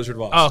prequel to The Wizard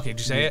of Oz. Oh, okay. Did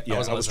you say it? Yeah, I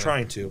was listening.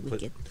 trying to,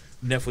 but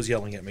Neff was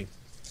yelling at me.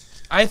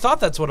 I thought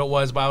that's what it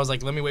was, but I was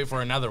like, let me wait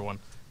for another one.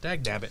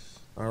 Dag nabbit.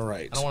 All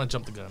right. I don't want to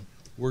jump the gun.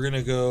 We're going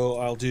to go,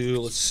 I'll do,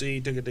 let's see,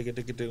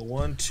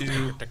 1,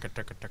 2,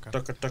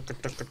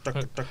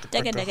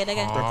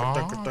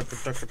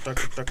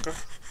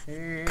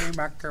 Hey,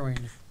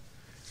 macaroni.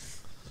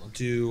 I'll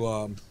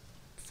do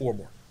 4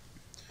 more.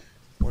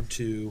 1,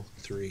 2,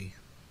 3,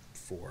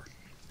 4.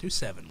 Do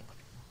 7 more.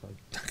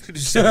 Do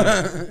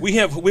 7. We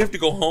have to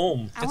go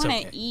home. I It's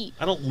want to okay. eat.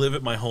 I don't live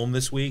at my home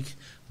this week.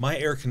 My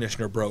air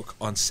conditioner broke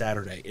on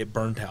Saturday. It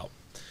burned out.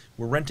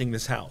 We're renting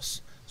this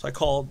house. So I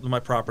called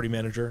my property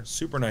manager,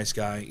 super nice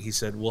guy. He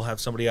said, we'll have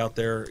somebody out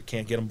there.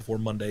 Can't get them before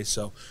Monday.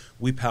 So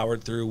we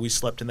powered through. We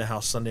slept in the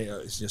house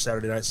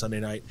Saturday night,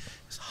 Sunday night.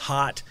 It's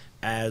hot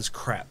as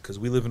crap because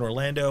we live in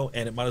Orlando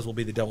and it might as well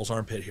be the devil's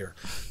armpit here.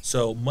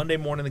 So Monday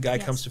morning, the guy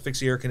comes to fix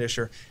the air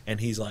conditioner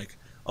and he's like,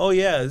 oh,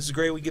 yeah, this is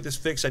great. We get this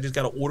fixed. I just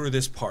got to order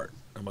this part.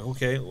 I'm like,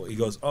 okay. Well, he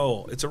goes,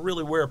 oh, it's a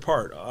really rare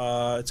part.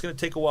 It's going to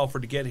take a while for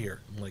it to get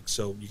here. I'm like,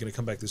 so you're going to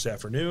come back this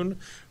afternoon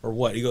or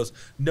what? He goes,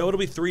 no, it'll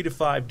be 3 to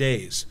 5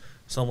 days.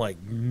 So I'm like,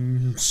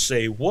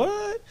 say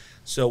what?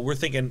 So we're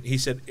thinking, he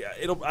said,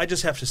 I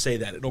just have to say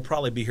that. It'll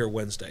probably be here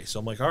Wednesday. So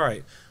I'm like, all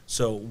right.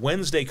 So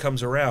Wednesday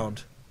comes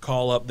around,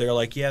 call up. They're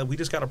like, yeah, we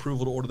just got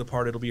approval to order the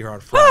part. It'll be here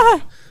on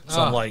Friday.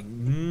 So I'm like,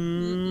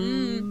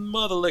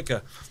 mother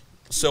licka.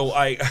 So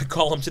I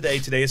call him today.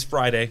 Today is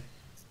Friday.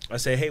 I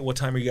say, hey, what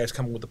time are you guys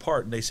coming with the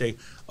part? And they say,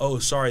 oh,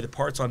 sorry, the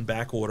part's on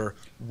back order.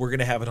 We're going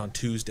to have it on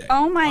Tuesday.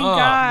 Oh my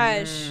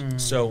gosh.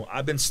 So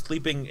I've been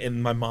sleeping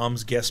in my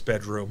mom's guest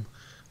bedroom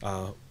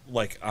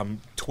like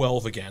I'm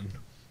 12 again.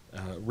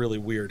 Really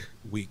weird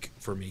week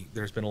for me.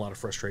 There's been a lot of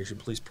frustration.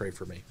 Please pray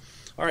for me.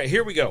 All right,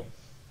 here we go.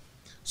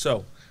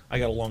 So I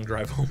got a long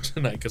drive home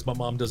tonight because my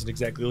mom doesn't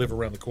exactly live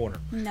around the corner.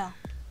 No.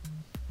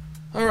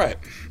 All right.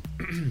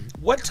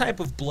 What type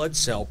of blood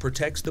cell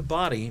protects the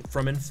body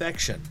from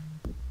infection?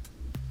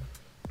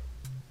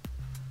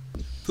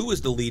 Who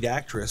is the lead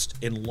actress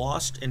in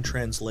Lost in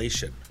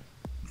Translation?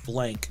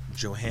 Blank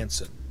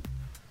Johansson.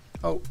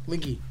 Oh,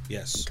 Linky.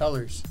 Yes.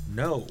 Colors.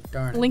 No.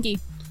 Darn. Linky.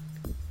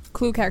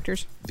 Clue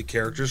characters. The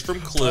characters from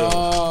Clue.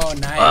 Oh,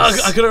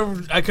 nice. I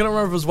couldn't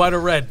remember if it was white or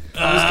red.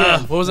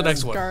 good. What was the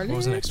next one? Scarlet? What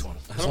was the next one?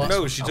 I don't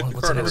know. She took the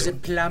what's card the Was already.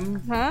 it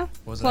plum? Huh?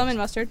 What was the Plum next and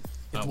mustard.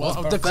 It well, was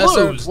the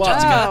Professor clues, Plum.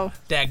 Jessica.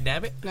 Dag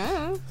nabbit.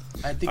 No.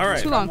 I think All it right.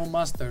 was Too long. caramel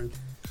mustard.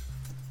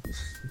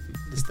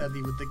 The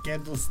study with the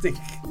candlestick.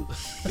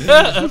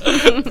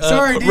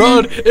 Sorry, dude.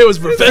 Road, it was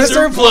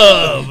Professor Professor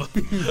Plum.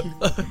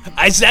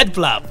 I said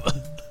Plum.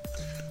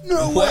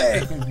 No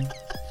way.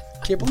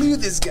 Can't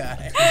believe this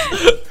guy.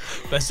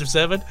 Best of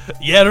 7?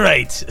 Yeah,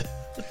 right.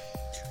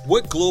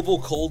 What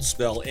global cold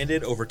spell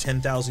ended over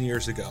 10,000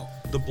 years ago?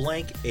 The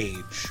blank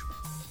age.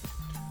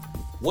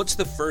 What's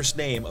the first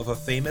name of a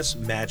famous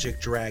magic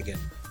dragon?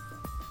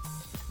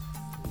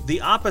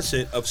 The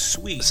opposite of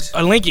sweet.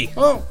 Linky.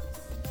 Oh,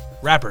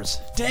 Rappers.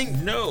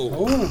 dang. No.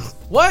 Oh,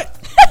 What?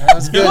 that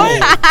was good.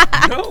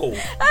 No.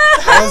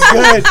 That was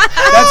good.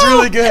 That's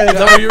really good. Is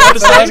that what you were going to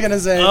That's what I was say? gonna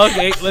say.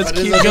 Okay, let's But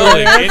is keep that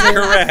going. the answer?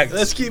 Incorrect.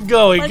 Let's keep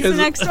going. What's the 'cause-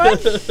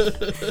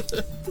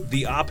 next one?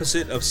 The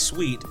opposite of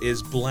sweet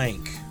is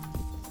blank.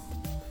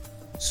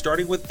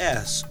 Starting with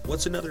S,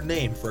 what's another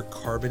name for a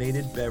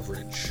carbonated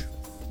beverage?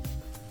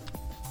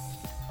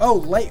 Oh,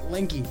 light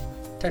Linky.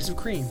 Types of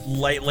cream.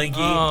 Light Linky.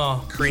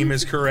 Oh. Cream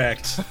is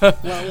correct. La,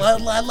 la,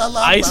 la, la,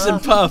 la, Ice la.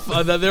 and Puff.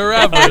 They're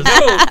rappers.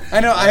 I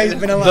know ice,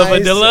 vanilla The ice.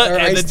 vanilla or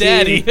and the iced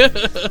daddy. tea,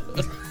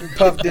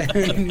 Puffed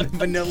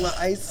vanilla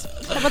ice.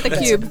 How about the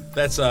cube?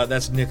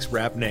 That's Nick's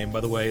rap name, by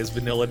the way, is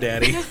Vanilla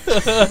Daddy.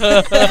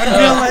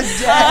 Vanilla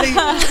daddy.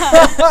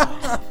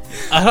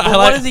 I What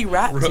like. does he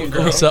rap to?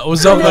 though? What's up, On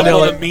the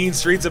Vanilla? mean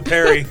streets of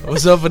Perry.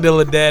 What's up,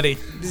 Vanilla Daddy?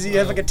 Does he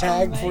have like a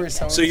tag for his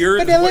song? So you're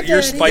Vanilla what,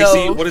 you're daddy.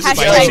 spicy. No. What is it? Hashtag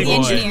Spicy boy.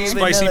 engineer.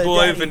 Spicy Vanilla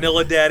boy, daddy.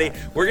 Vanilla Daddy.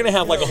 We're gonna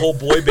have like a whole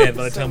boy band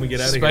by the time we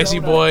get out of here. Spicy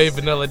boy,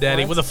 Vanilla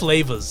Daddy, with the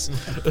flavors,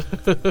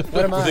 What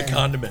am I? With the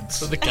condiments,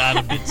 the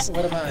condiments.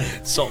 What am I?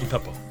 salt and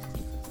pepper.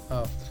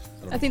 Oh.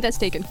 I think that's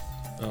taken.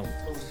 Oh.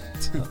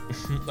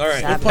 All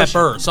right. Savage.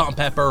 Pepper, salt and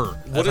pepper.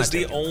 What That's is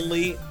the not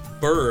only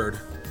bird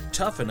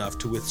tough enough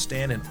to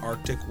withstand an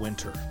Arctic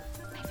winter?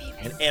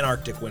 An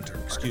Antarctic winter,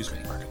 excuse me.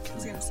 I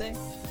was gonna say.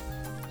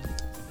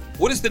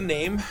 What is the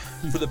name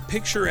for the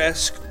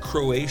picturesque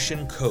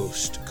Croatian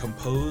coast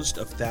composed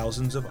of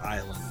thousands of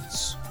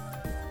islands?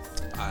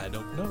 taken. I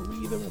don't know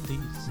either of these.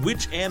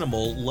 Which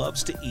animal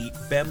loves to eat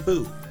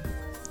bamboo?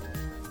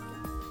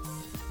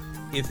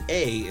 If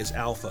A is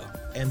alpha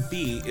and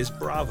B is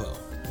bravo,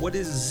 what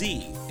is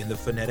Z in the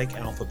phonetic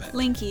alphabet?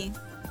 Linky.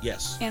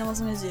 Yes.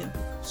 Animals in a zoo.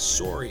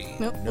 Sorry.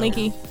 Nope. No.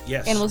 Linky.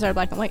 Yes. Animals are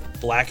black and white.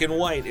 Black and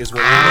white is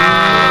what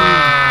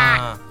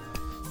Ah.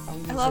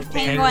 I love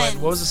Penguin.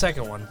 penguin. What was the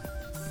second one?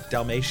 we're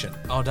Dalmatian.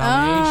 Oh,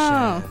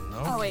 Dalmatian.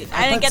 Oh No. wait, I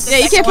I didn't put- get the Yeah,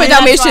 you second can't one. put That's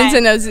Dalmatians why-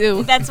 in a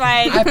zoo. That's why I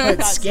I didn't put that. What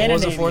was the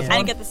Scandinavian. fourth I one?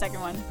 didn't get the second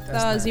one.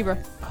 That's not- Zebra.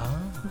 Ah.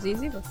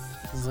 Zebra.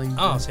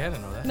 Oh, see, I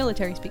didn't know that.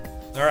 Military speak.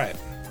 All right.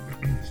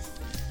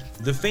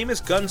 The famous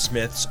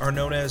gunsmiths are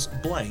known as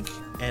Blank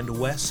and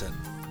Wesson.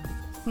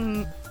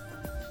 Hmm.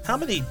 How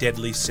many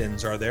deadly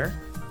sins are there?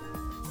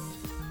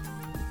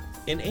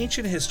 In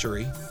ancient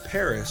history,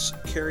 Paris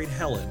carried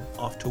Helen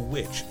off to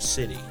which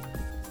city?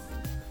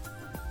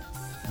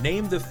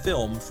 Name the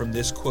film from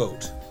this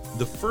quote.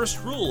 The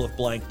first rule of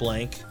blank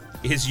blank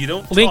is you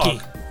don't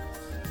Linky.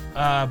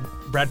 talk.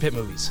 Brad Pitt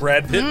movies.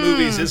 Brad Pitt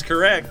movies is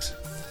correct.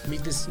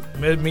 Meet this.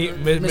 Mr.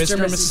 and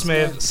Mrs.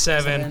 Smith,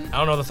 Seven. 7. I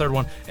don't know the third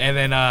one. And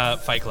then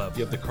Fight Club.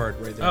 You have the card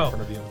right there in Oh,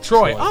 front of you.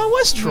 Troy. Oh, it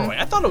was Troy.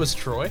 I thought it was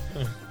Troy.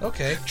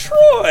 Okay.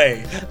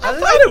 Troy! I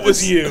thought it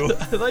was you.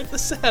 I like the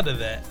sound of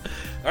that.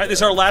 All right, this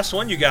is our last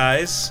one, you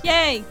guys.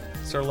 Yay!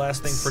 It's our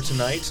last thing for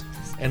tonight.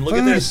 And look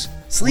at Food. this.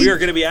 Sleep. We are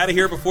going to be out of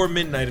here before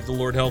midnight if the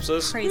Lord helps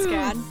us. Praise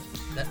God.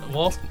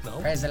 Well, no.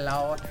 Praise the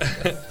Lord.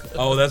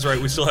 Oh, that's right.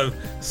 We still have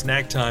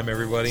snack time,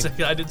 everybody.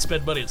 I didn't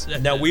spend money.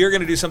 Now we are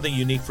going to do something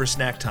unique for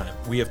snack time.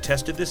 We have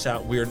tested this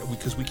out.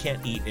 Because we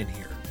can't eat in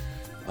here.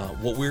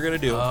 What we're going to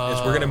do is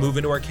we're going to move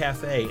into our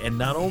cafe, and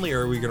not only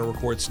are we going to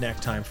record snack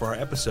time for our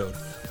episode,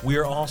 we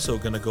are also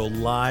going to go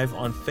live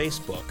on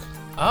Facebook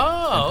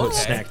Oh, and put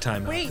okay. snack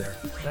time Wait. out there.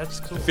 That's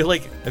cool. I feel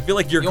like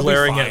you're You'll be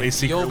glaring at fine. me You'll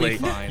secretly. be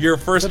fine. Your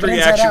first Flip it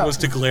inside reaction out. was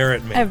to glare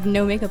at me. I have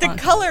no makeup The on.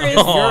 color is.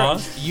 Aw.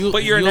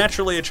 But you're a you'll-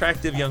 naturally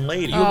attractive young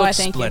lady. Oh, look I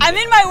thank you. splendid. I'm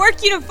in my work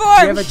Do you uniform.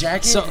 have a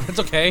jacket? So it's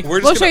okay.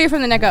 We're We'll just show gonna, you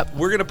from the neck up.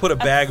 we're gonna put a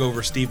bag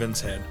over Steven's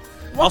head.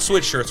 I'll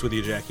switch shirts with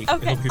you, Jackie.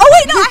 Okay. It'll be Oh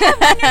wait, no, I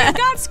have my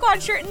God Squad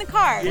shirt in the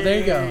car. Well, there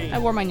you go. I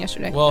wore mine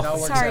yesterday. It all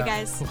Well, works Sorry, out.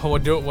 guys.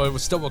 we're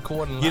still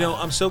recording. You know, live.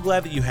 I'm so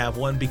glad that you have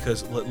one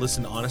because,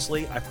 listen,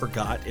 honestly, I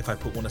forgot if I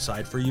put one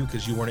aside for you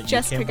because you weren't at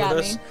Jessica youth camp got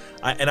with us.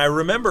 me. And I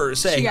remember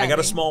saying, got I got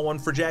a me. small one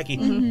for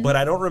Jackie, but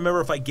I don't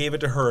remember if I gave it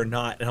to her or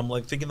not. And I'm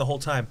like thinking the whole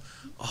time,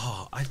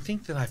 oh, I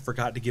think that I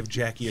forgot to give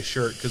Jackie a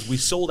shirt because we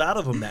sold out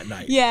of them that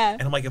night. Yeah.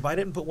 And I'm like, if I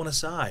didn't put one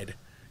aside,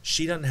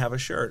 she doesn't have a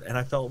shirt. And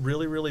I felt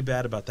really, really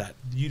bad about that.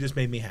 You just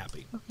made me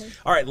happy. Okay.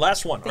 All right,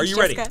 last one. Are Thanks, you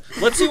ready? Jessica.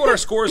 Let's see what our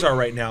scores are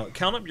right now.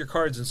 Count up your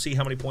cards and see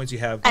how many points you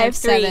have. I have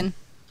 3. 7.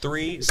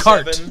 3,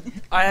 Cart.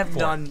 7. I have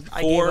 4. none.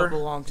 I 4. gave up a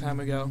long time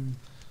ago.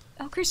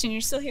 Oh, Christian,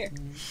 you're still here.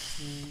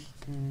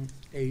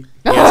 8.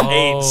 Yes,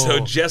 Oh. 8. So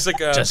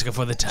Jessica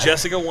for the time.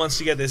 Jessica wants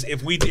to get this.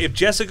 If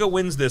Jessica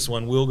wins this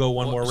one, we'll go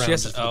one more round. she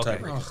has just to- for the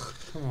okay. tiebreaker. Oh,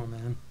 come on,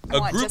 man. I A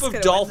want group of Jessica to win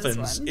this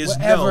dolphins one. is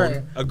Whatever.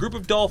 known. A group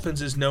of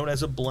dolphins is known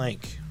as a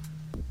blank.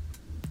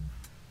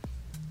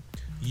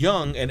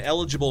 Young and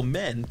eligible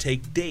men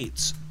take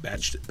dates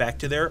back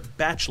to their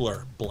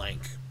bachelor blank.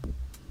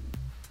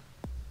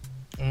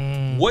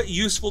 What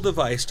useful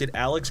device did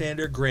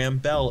Alexander Graham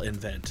Bell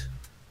invent?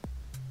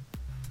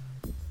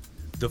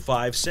 The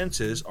 5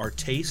 senses are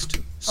taste,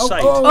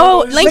 sight.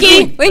 Oh,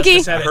 Linky!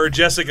 Linky! I heard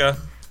Jessica.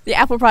 The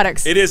Apple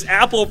products. It is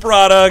Apple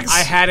products.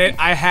 I had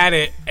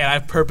it, and I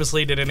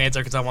purposely didn't answer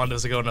because I wanted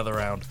us to go another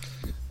round.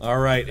 All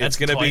right, That's it's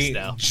going to twice be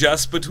now.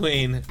 just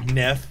between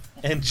Neff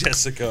and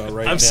Jessica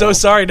right now. I'm so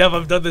sorry, Nev.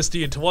 I've done this to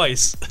you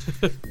twice.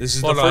 This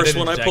is Well, the no, I first did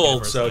one I Jackie the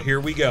pulled, first so time.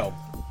 here we go.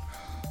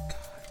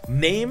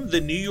 Name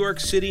the New York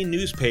City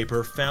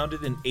newspaper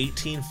founded in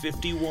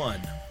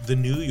 1851. The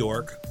New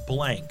York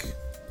blank.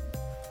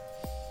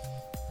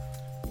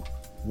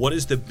 What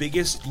is the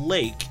biggest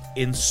lake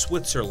in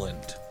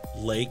Switzerland?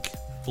 Lake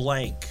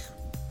blank.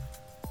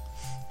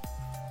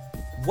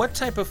 What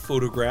type of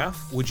photograph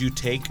would you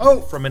take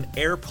from an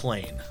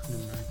airplane?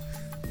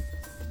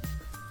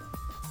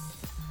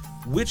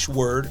 Which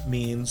word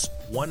means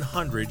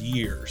 100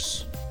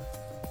 years?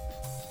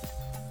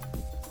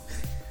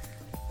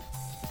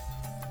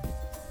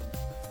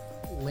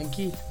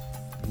 Linky?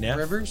 Neff?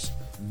 Rivers?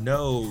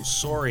 No,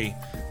 sorry.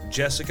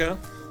 Jessica,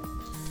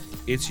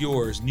 it's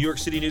yours. New York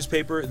City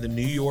newspaper, the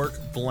New York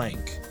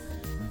blank.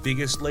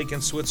 Biggest lake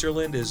in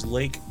Switzerland is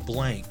Lake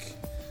blank.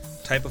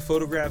 Type of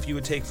photograph you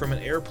would take from an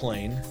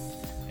airplane,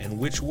 and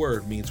which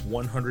word means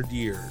 100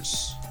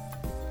 years?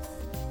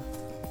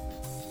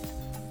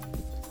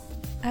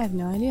 I have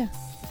no idea.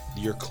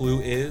 Your clue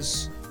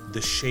is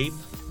the shape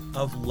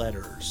of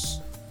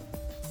letters.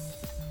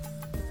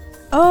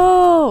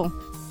 Oh!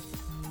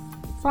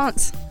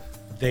 France.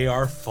 They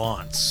are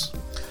fonts.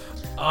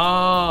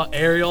 Oh,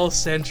 Arial,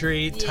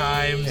 Century,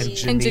 Times,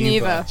 And And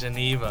Geneva.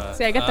 Geneva.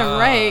 See, I got them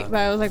right, but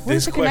I was like,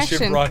 where's This the question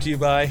connection? brought to you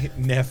by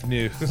Neff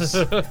News.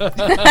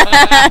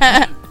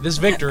 This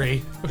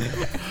victory.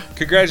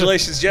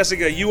 Congratulations,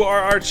 Jessica. You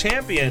are our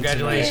champion.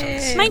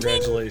 Congratulations. tonight.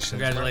 Congratulations.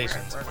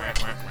 Congratulations.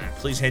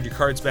 Please hand your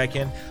cards back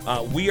in.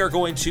 We are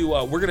going to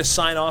we're going to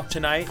sign off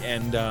tonight,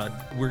 and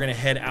we're going to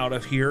head out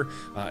of here.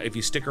 If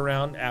you stick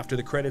around after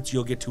the credits,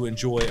 you'll get to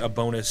enjoy a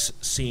bonus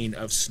scene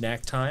of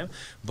snack time.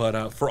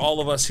 But for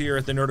all of us here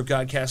at the Nerd of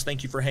Godcast,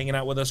 thank you for hanging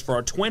out with us for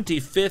our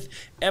 25th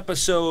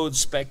episode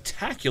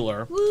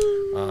spectacular.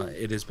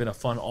 It has been a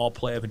fun all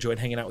play. I've enjoyed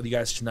hanging out with you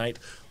guys tonight.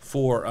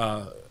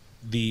 For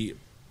the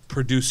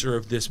producer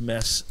of this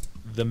mess,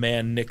 the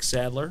man Nick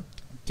Sadler.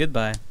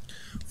 Goodbye.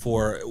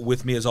 For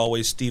with me as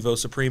always, Steve-O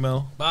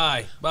Supremo.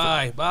 Bye.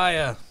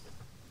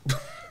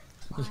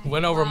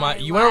 Went over my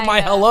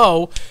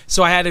hello,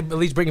 so I had to at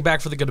least bring it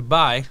back for the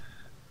goodbye.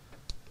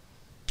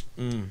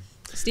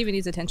 Steven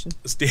needs attention.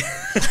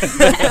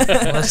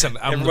 Listen,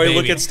 I'm Everybody the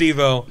look baby. at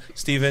Steve-O.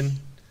 Steven,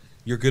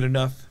 you're good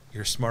enough.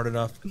 You're smart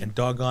enough. And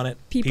doggone it,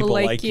 People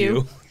like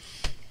you.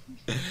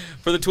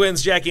 For the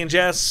twins, Jackie and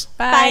Jess.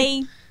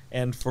 Bye.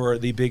 And for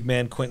the big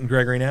man, Quentin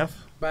Gregory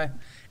Neff. Bye.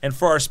 And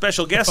for our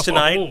special guest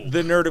tonight,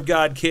 the Nerd of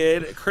God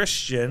kid,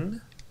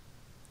 Christian.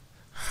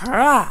 All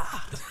right.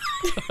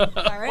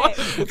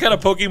 What kind of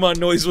Pokemon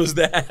noise was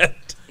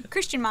that?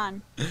 Christian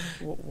Mon.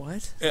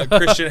 What?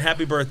 Christian,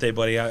 happy birthday,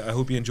 buddy. I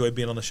hope you enjoyed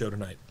being on the show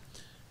tonight.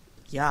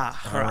 Yeah.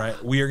 All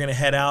right. We are going to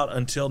head out.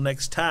 Until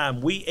next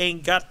time, we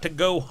ain't got to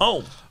go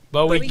home.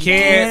 But we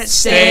can't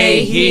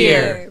stay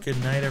here.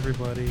 Good night,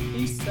 everybody.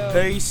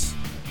 Peace.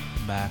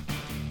 Bye.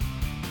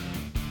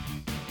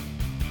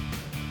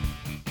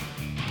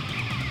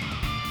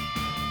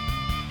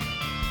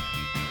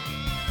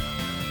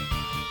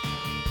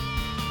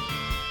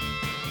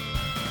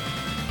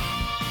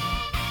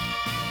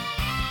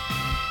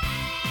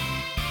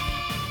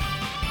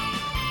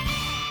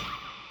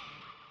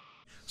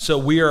 So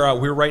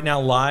we're right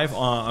now live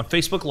on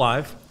Facebook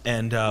Live,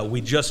 and we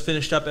just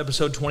finished up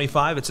episode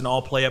 25. It's an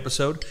all-play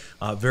episode,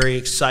 very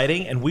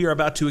exciting, and we are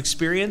about to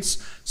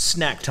experience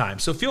snack time.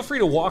 So feel free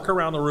to walk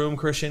around the room,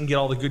 Christian, get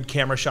all the good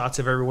camera shots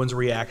of everyone's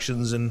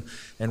reactions and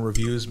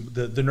reviews.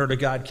 The Nerd of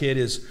God kid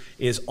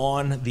is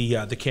on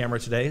the camera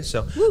today.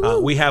 So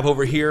we have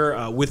over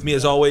here with me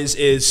as always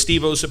is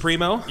Steve-O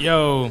Supremo.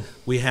 Yo.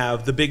 We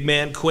have the big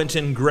man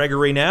Quentin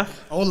Gregory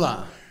Neff.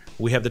 Hola.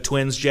 We have the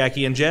twins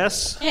Jackie and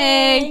Jess.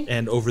 Hey.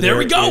 And over There there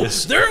we go.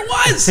 is- There it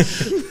was.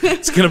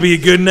 It's going to be a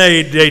good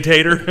day,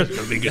 Tater. It's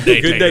It'll be a good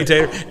day, Good day,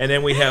 Tater. Tater. And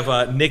then we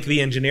have Nick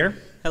the engineer.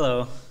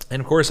 Hello.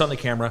 And of course on the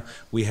camera,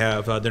 we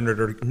have the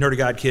Nerd of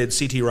God kid,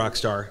 CT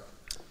Rockstar.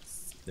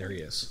 There he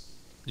is.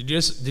 Did you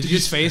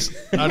just face?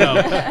 Oh no.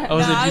 Oh, No,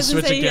 did I you was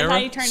switch gonna the say how camera?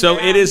 you turned So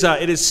around.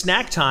 it is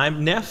snack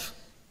time. Neff,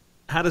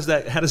 how do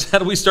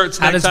we start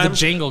snack How does the time?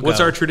 jingle What's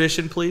go? our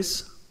tradition,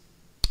 please?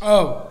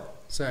 Oh,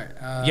 sorry.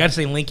 You got to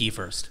say Linky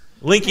first.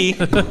 Linky.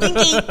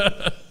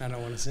 I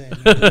don't want to say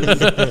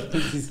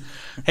it.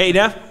 Hey,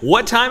 Neff,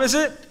 what time is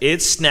it?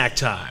 It's snack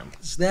time.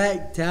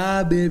 Snack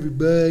time,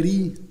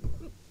 everybody.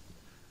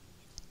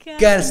 God.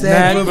 Got a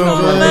snack for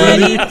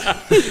Buddy.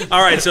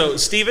 All right, so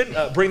Steven,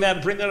 bring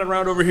that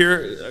around over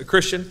here,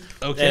 Christian.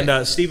 Okay.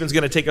 And Steven's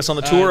going to take us on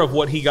the tour of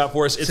what he got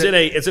for us. It's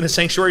in a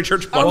Sanctuary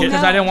Church bucket.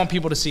 Because no. I didn't want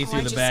people to see through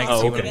want the you bag to and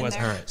see see what what it it was.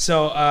 in there. All right.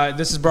 So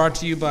this is brought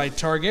to you by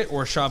Target,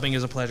 where shopping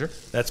is a pleasure.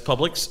 That's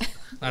Publix.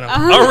 I don't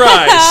All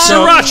right,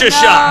 So- Sriracha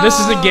shot. This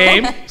is a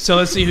game, so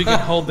let's see who can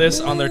hold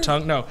this on their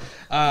tongue. No,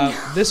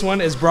 this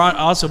one is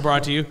also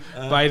brought to you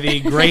by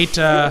the great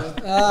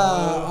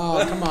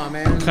Oh, come on,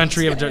 man.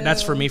 country of.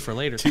 That's for me for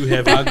later. Too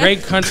heavy.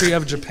 Great country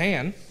of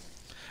Japan.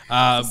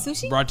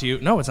 Sushi? Brought to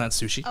you. No, it's not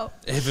sushi. Oh.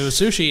 If it was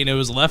sushi and it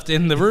was left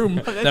in the room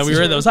that we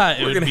were in that was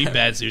hot, it would be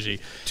bad sushi.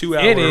 2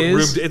 hour It room.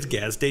 is. It's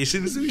gas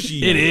station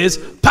sushi. It is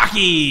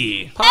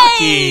Pocky.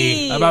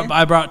 Pocky.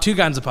 I brought two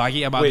kinds of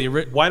Pocky. I bought Wait,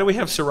 the. why do we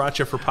have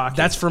sriracha for Pocky?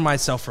 That's for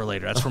myself for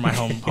later. That's for my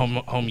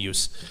home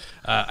use.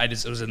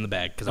 It was in the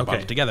bag because I bought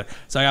Okay. it together.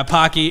 So I got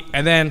Pocky,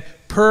 and then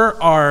per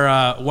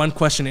our one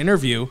question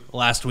interview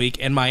last week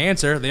and my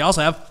answer, they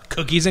also have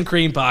cookies and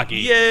cream Pocky,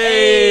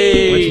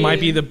 Yay! which might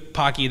be the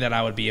Pocky that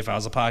I would be if I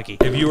was a Pocky.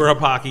 If you were a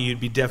Pocky,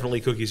 you'd be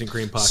definitely cookies and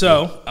cream Pocky.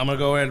 So I'm gonna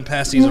go ahead and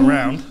pass these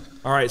around.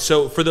 all right.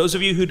 So for those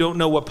of you who don't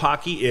know what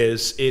Pocky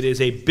is, it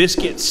is a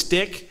biscuit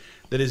stick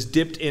that is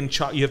dipped in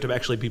chocolate. You have to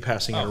actually be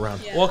passing it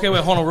around. Well, okay,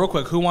 wait, hold on, real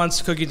quick. Who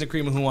wants cookies and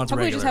cream and who wants How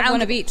about we just regular? have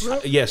one of each?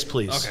 Yes,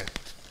 please. Okay.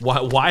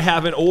 Why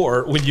have an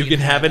or when you can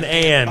have an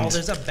and? Oh,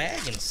 there's a bag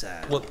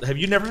inside. Well, have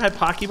you never had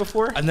Pocky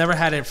before? I've never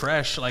had it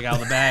fresh, like out of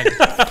the bag.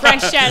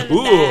 Fresh out of the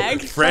Ooh,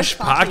 bag. fresh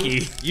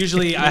Pocky.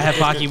 Usually, I have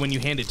Pocky when you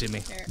hand it to me.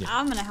 Here,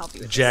 I'm gonna help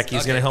you with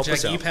Jackie's gonna help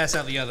us Jackie, you out. pass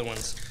out the other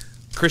ones.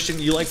 Christian,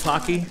 you like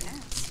Pocky?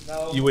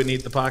 No. You wouldn't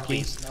eat the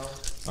Pocky? No.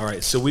 All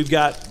right, so we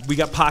got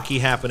Pocky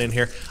happening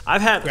here.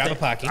 I've had Grab a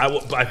Pocky.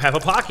 I have a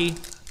Pocky.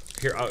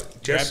 Here,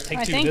 just Take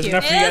Why, two. thank There's you.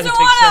 enough this. for It you guys to doesn't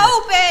take seven.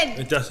 want to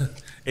open. it doesn't.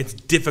 It's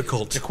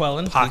difficult.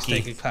 Jaqueline, Pocky.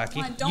 please take a Pocky.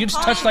 Come on, don't You just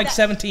call touched it like that.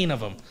 17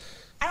 of them.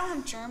 I don't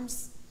have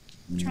germs.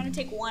 I'm trying to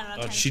take one. And I'm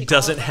trying to She take all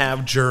doesn't of them.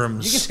 have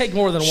germs. You can take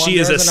more than one. She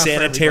is a There's enough for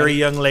sanitary everybody.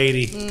 young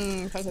lady.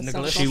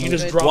 Nicholas, She you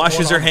just drop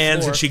washes one her on the hands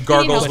floor. and she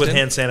gargles help. with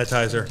hand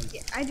sanitizer.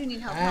 Yeah, I do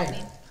need help. Help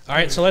me. All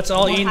right, so let's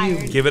all eat.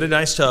 Tired. Give it a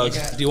nice tug. Do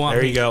you want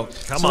There me? you go.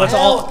 Come So on. let's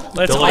all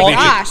Don't let me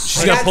Gosh.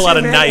 She's gonna pull out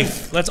a That's too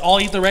knife. let's all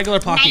eat the regular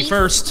Pocky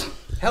first.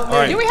 Help me. All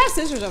right. Do we have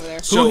scissors over there?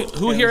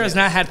 Who here has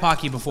not had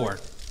Pocky before?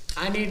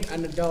 I need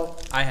an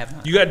adult. I have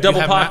not. You got double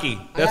have not- Pocky.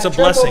 That's I a got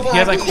blessing. triple He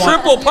has like Pocky.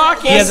 Triple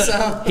Pocky.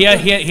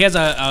 He has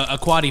a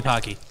quaddy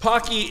Pocky.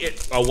 Pocky.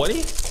 A what?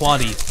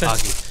 Quaddy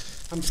Pocky.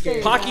 I'm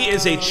scared. Pocky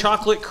is a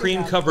chocolate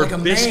cream covered Like a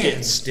biscuit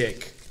man.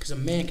 stick Because a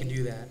man can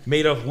do that.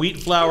 made of wheat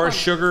flour,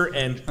 sugar,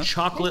 and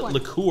chocolate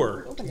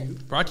liqueur.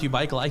 Brought to you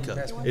by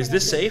Glyco. Is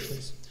this safe?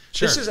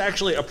 Sure. This is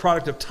actually a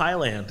product of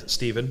Thailand,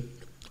 Stephen.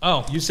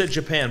 Oh, You said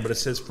Japan, but it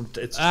says from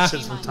Ah.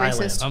 says from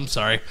Thailand. Racist. I'm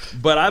sorry.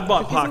 But I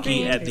bought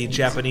Pocky at the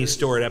Japanese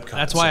store at Epcot.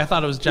 That's why I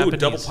thought it was Ooh, Japanese.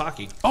 double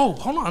Pocky. Oh,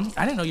 hold on.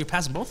 I didn't know you're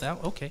passing both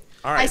out. Okay.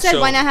 All right. I said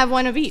so why not have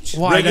one of each?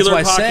 Why? That's regular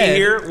what I Pocky said.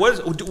 here.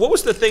 What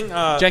was the thing?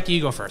 Jackie,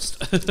 you go first.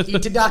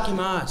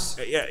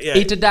 Itadakimasu. Yeah, yeah.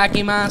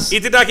 Itadakimasu.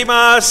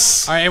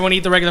 Itadakimasu. All right, everyone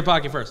eat the regular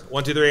Pocky first.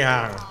 1, 2, 3.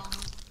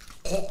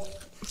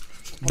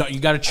 No, you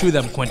got to chew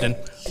them, Quentin.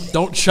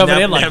 Don't shove it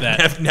in like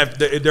that.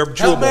 They're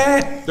chewable.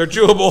 me. They're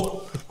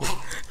chewable.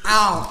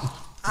 Ow.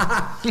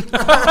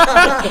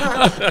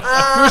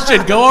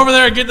 Christian, go over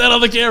there and get that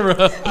on the camera.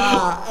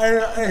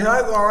 It's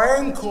like a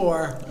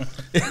rancor.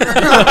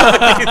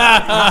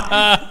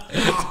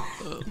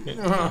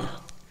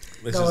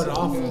 This That was is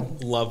awful.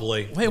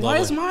 lovely. Wait, why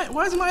is my this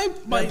one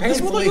look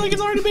painfully- like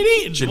it's already been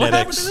eaten? What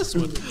happened Genetics. to this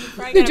one?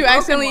 Probably Did got you a broken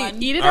accidentally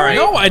one. eat it All right.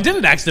 already? No, I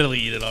didn't accidentally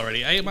eat it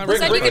already. I ate my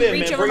Said you Bring could it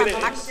in, reach man, over bring my it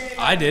in. back.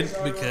 I did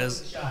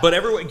because But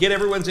get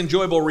everyone's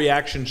enjoyable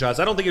reaction shots.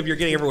 I don't think if you're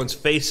getting everyone's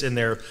face in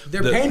there,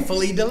 They're the,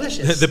 painfully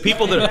delicious. the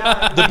people that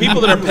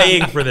are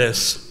paying for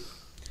this.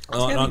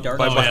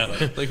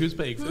 like who's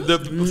paying for this?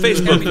 The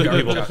Facebook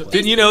people.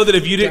 Didn't you know that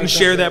if you didn't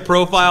share that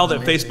profile, that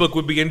Facebook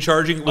would begin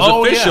charging? It was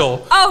Oh, yeah.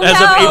 official Oh, as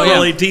no. of April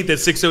Oh, yeah. 18th at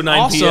 6:09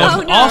 Also,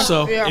 p.m. no.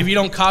 also, Yeah. if you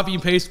don't copy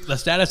and paste the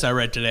status I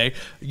read today,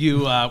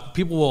 you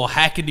people will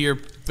hack into your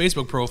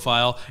Facebook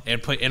profile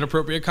and put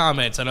inappropriate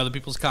comments on other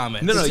people's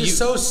comments. No, no, This you. is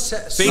so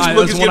Facebook that's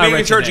is the one I giving read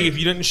you charging today. if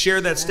you didn't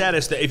share that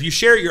status. That if you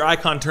share it, your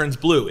icon turns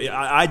blue.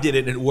 I did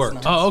it and it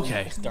worked. Oh,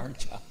 okay. Dark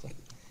chocolate.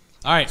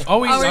 All right. Oh,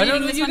 we're I eating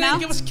don't. this You one didn't now?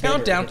 give us a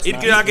countdown.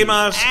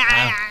 Itadakimasu.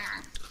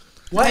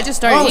 What? I just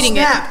started eating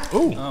it. snap.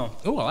 Ooh, Oh.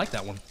 ooh, I like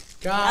that one.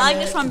 God, I like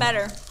this one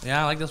better.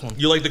 Yeah, I like this one.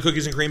 You like the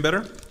cookies and cream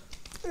better?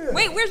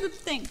 Wait, where's the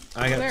thing?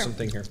 I got Where?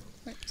 something here.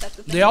 Wait, is that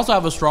the thing? They also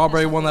have a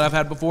strawberry one that I've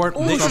had before. The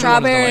one is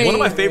strawberry. One of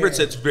my favorites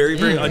that's very,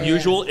 very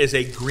unusual is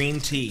a green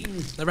tea.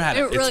 Never had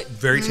it. It really, It's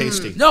very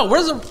tasty. No,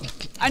 where's the?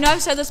 I know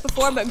I've said this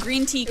before, but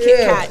green tea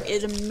Kit Kat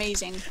is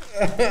amazing.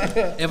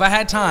 If I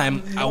had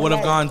time, I would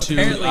have gone to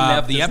Apparently,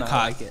 Neff the does not Epcot.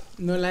 like it.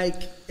 No, like,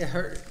 it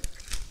hurt.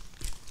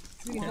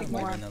 Yeah, I'd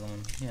like another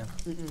one. Yeah,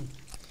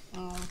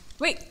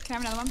 Wait, can I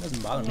have another one?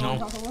 doesn't bother me.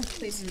 No.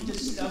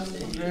 Please.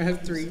 I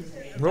have 3.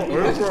 I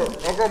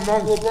got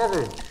mango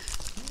burger.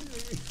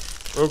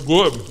 It's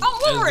good.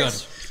 Oh,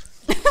 It's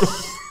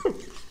Wolverine!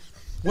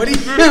 What are you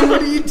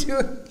What are you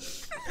doing?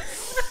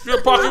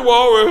 You're Pocky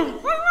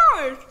Walrus.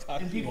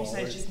 And people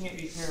say she can't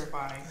be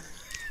terrifying.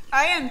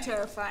 I am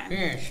terrifying.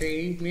 Yeah,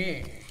 see?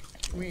 Yeah.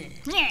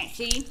 Yeah,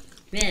 see?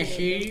 Yeah,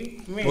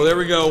 see? Well, there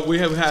we go. We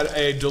have had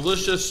a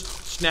delicious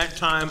snack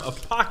time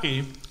of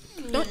Pocky.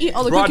 Don't eat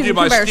all the Brought to cookies you and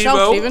by cream by yourself,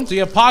 Steve-O. Steven. The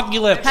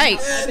apocalypse. Hey.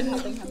 And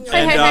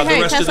Hey,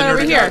 the rest pass of the that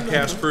over Nerd here.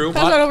 Godcast crew.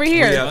 Pass that over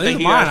here. Yeah, These thank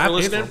are you mine. guys I for paid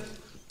listening.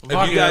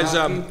 for If you guys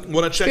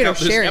want to check Speed out of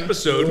this sharing.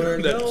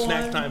 episode that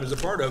Snack Time is a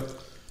part of,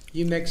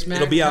 You mix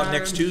it'll be out Time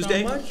next so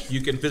Tuesday. much?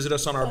 You can visit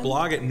us on our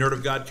blog at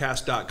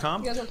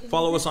nerdofgodcast.com.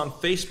 Follow us on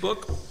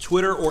Facebook,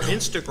 Twitter, or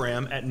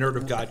Instagram at Nerd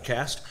of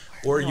Godcast.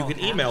 Or you can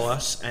email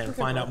us and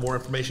find out more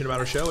information about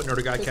our show at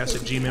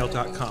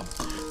nerdofgodcast@gmail.com.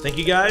 Thank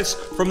you guys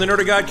from the Nerd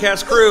of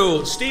Godcast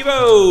crew: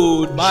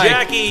 Steve-O, Bye.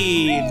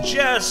 Jackie,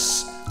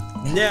 Jess,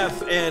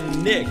 Neff,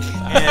 and Nick,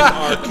 and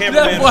our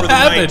cameraman What for the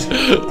happened?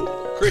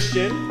 night,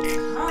 Christian.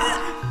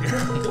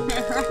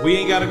 We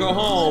ain't got to go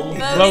home.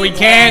 But we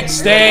can't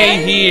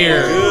stay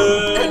here.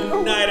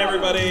 Good night,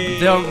 everybody.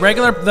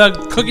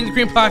 The cookies and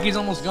cream Pocky's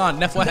almost gone.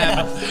 Neff, what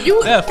happened?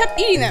 You Neff. kept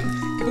eating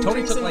them.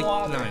 Tony took like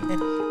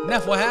 9.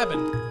 Neff, what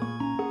happened?